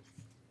because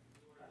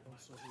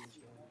also he was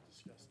going to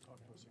discuss, talk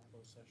to us in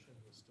closed session,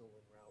 was still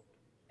en route.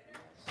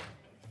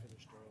 We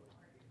finished early.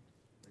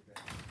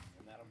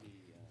 And that'll be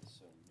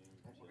so noon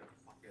to 4.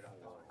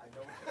 I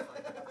know.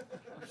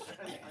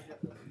 I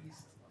get the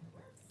least.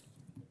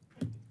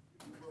 Did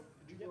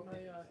you get my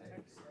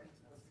text?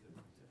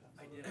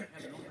 I did. I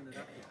haven't opened it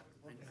up yet.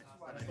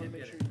 But I wanna did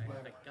make get sure it. you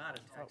I got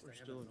a text. We're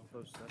still in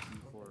closed session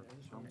for I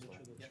just want to make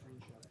sure that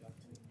screenshot got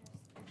to me.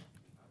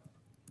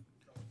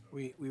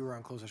 We were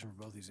on closed session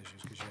for both these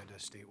issues because you had to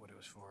state what it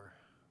was for.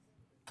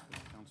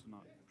 council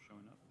not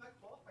showing up.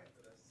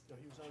 No,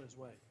 he was on his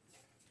way.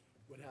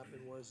 What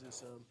happened was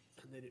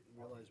they didn't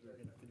realize we were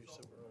going to finish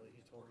so early.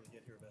 He told me to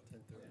get here about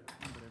 10:30.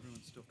 But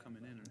everyone's still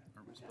coming in.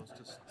 Aren't we supposed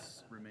to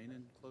remain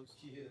in closed?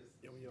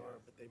 Yeah, we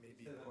are, but they may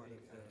be part of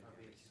the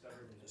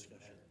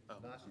discussion.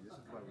 Honestly, this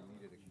is why we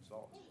needed a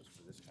consultant, was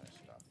for this kind of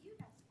stuff.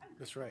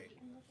 That's right.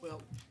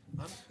 Well,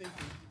 I'm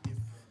thinking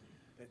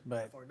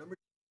But if our number.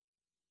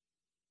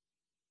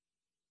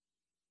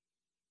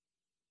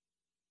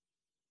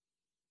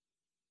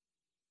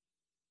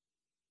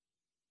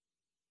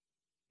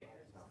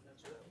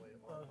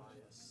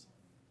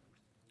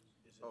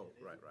 Oh,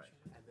 right.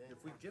 If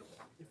we get one.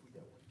 If we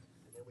get one,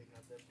 and then we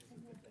have them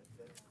do that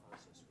vetting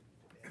process with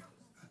the demands.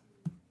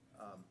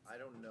 I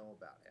don't know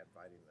about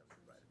inviting them to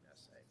write an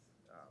essay,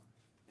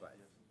 but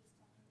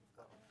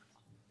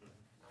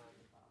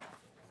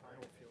My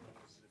whole feeling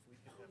is if we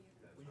can have,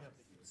 we have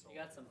the consultant.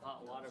 You got some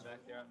hot water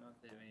back there. I don't know if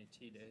they have any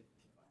tea, Dave.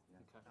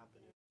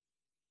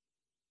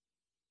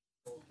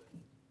 Okay.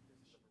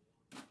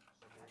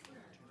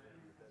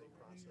 Vetting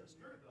process,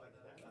 and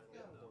then actually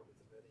on board with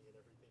the vetting and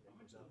everything that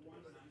goes out to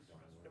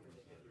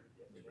everything that you're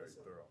getting. be very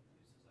thorough.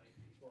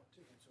 well,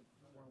 so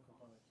one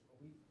component. Are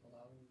we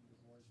allowing the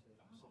board to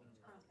sit in?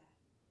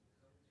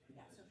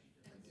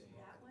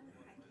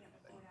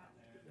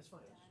 That's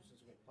fine.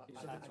 Since we-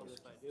 That's what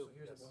if I do. So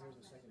here's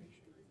the second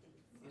issue.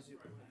 Is it,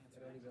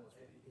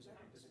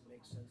 does it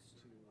make sense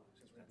to,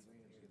 since we're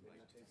doing it,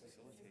 videotape it?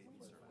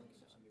 For the final,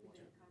 if somebody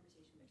wants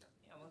to-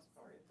 Yeah, let's.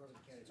 for the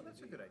candidates So that's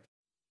a review. good idea.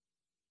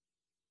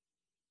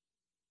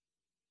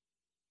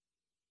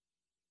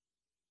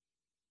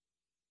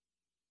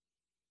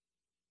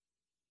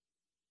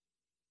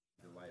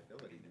 The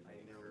liability.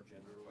 I know.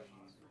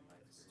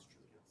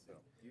 So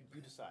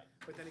you decide.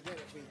 But then again,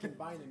 if we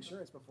combine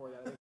insurance before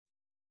that, I think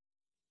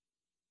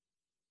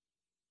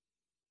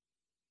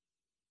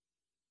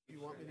You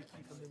want me to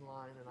keep them in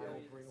line, and I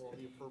will bring all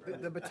the appropriate.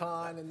 the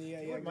baton and the,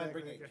 yeah, Wouldn't mind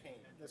exactly. bringing a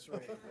cane. That's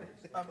right.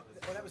 Well,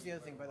 that was the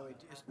other thing, by the way.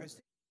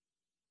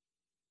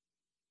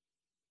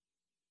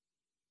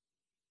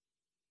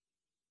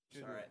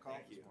 Sorry,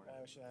 thank you.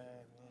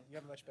 You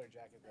have a much better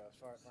jacket though, as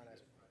far as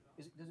nice.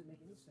 Does it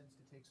make any sense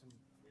to take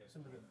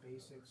some of the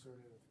basic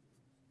sort of,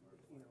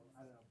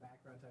 I don't know,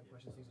 background type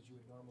questions, things that you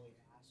would normally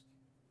ask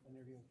an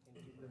interview and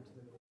give them to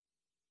them?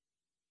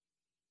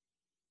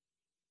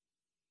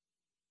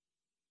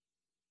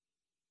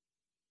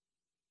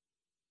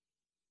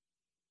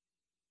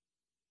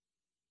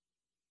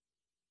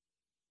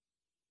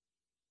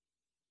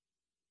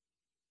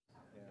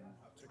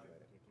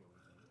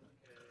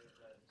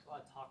 A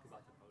lot of talk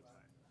about the bow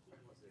tie.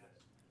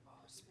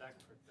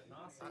 Respect for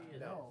Benassi.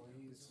 No,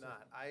 it's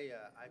not. I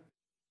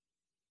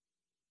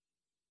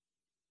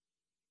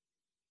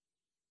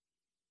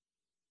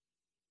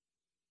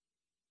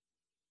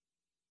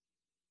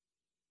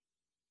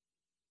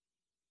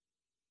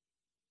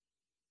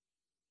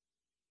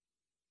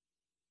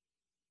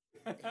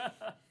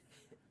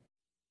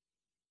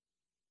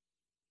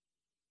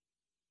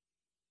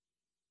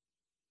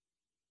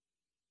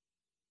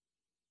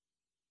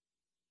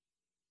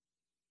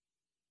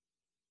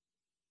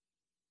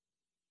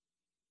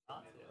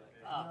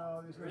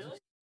No, there's Really?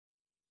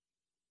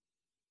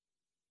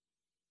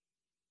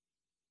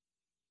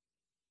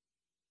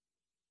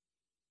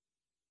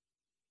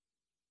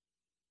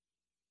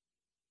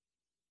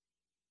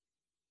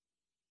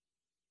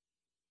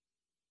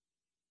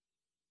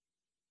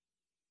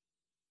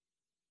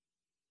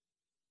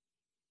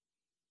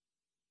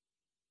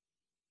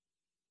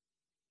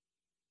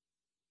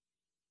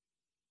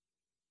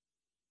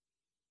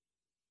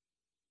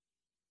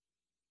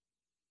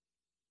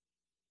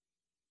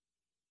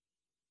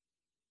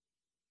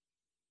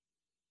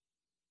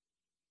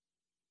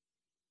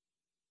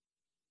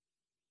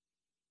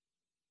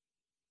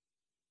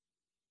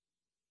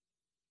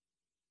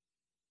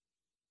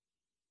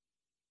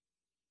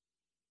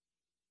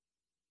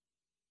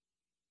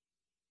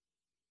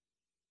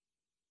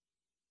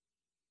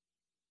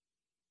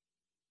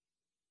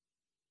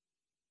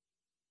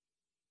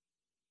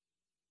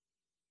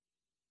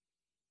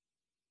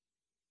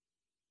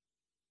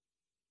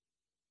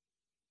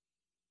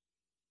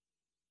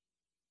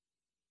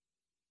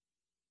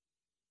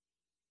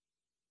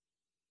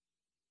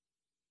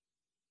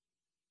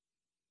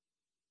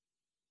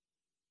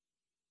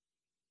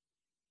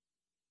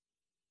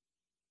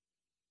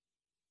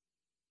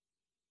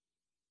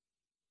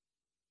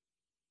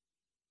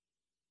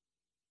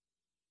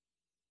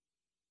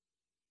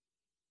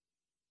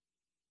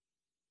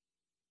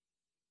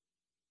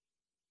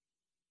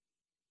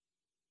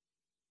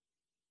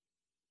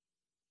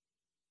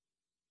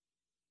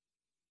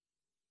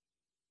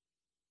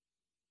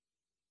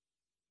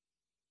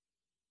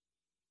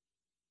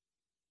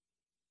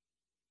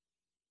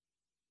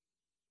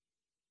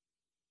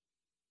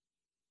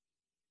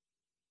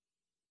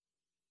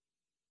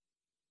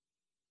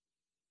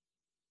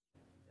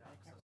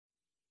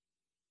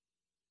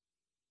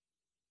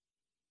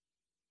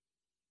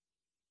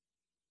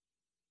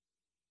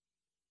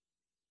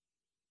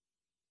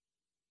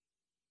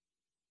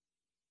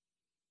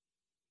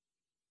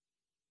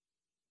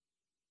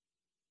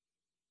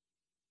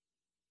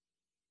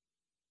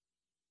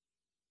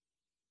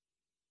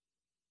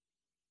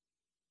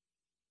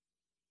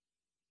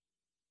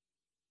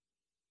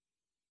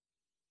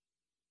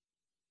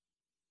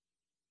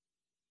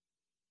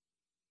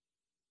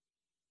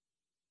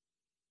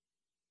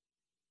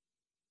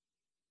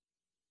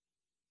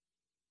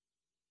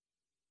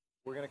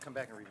 We're going to come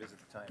back and revisit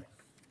the timing.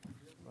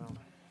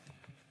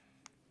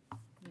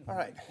 All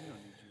right.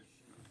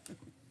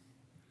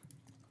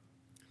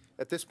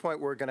 At this point,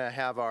 we're going to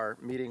have our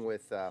meeting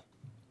with.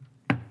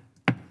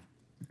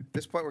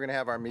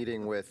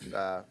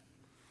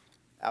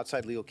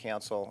 Outside legal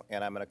counsel,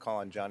 and I'm going to call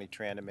on Johnny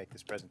Tran to make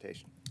this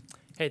presentation.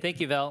 Hey,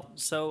 thank you, Val.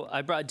 So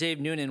I brought Dave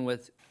Noonan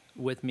with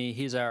me.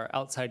 He's our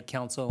outside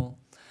counsel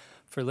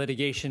for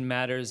litigation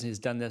matters. He's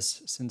done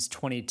this since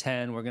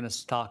 2010. We're going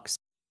to talk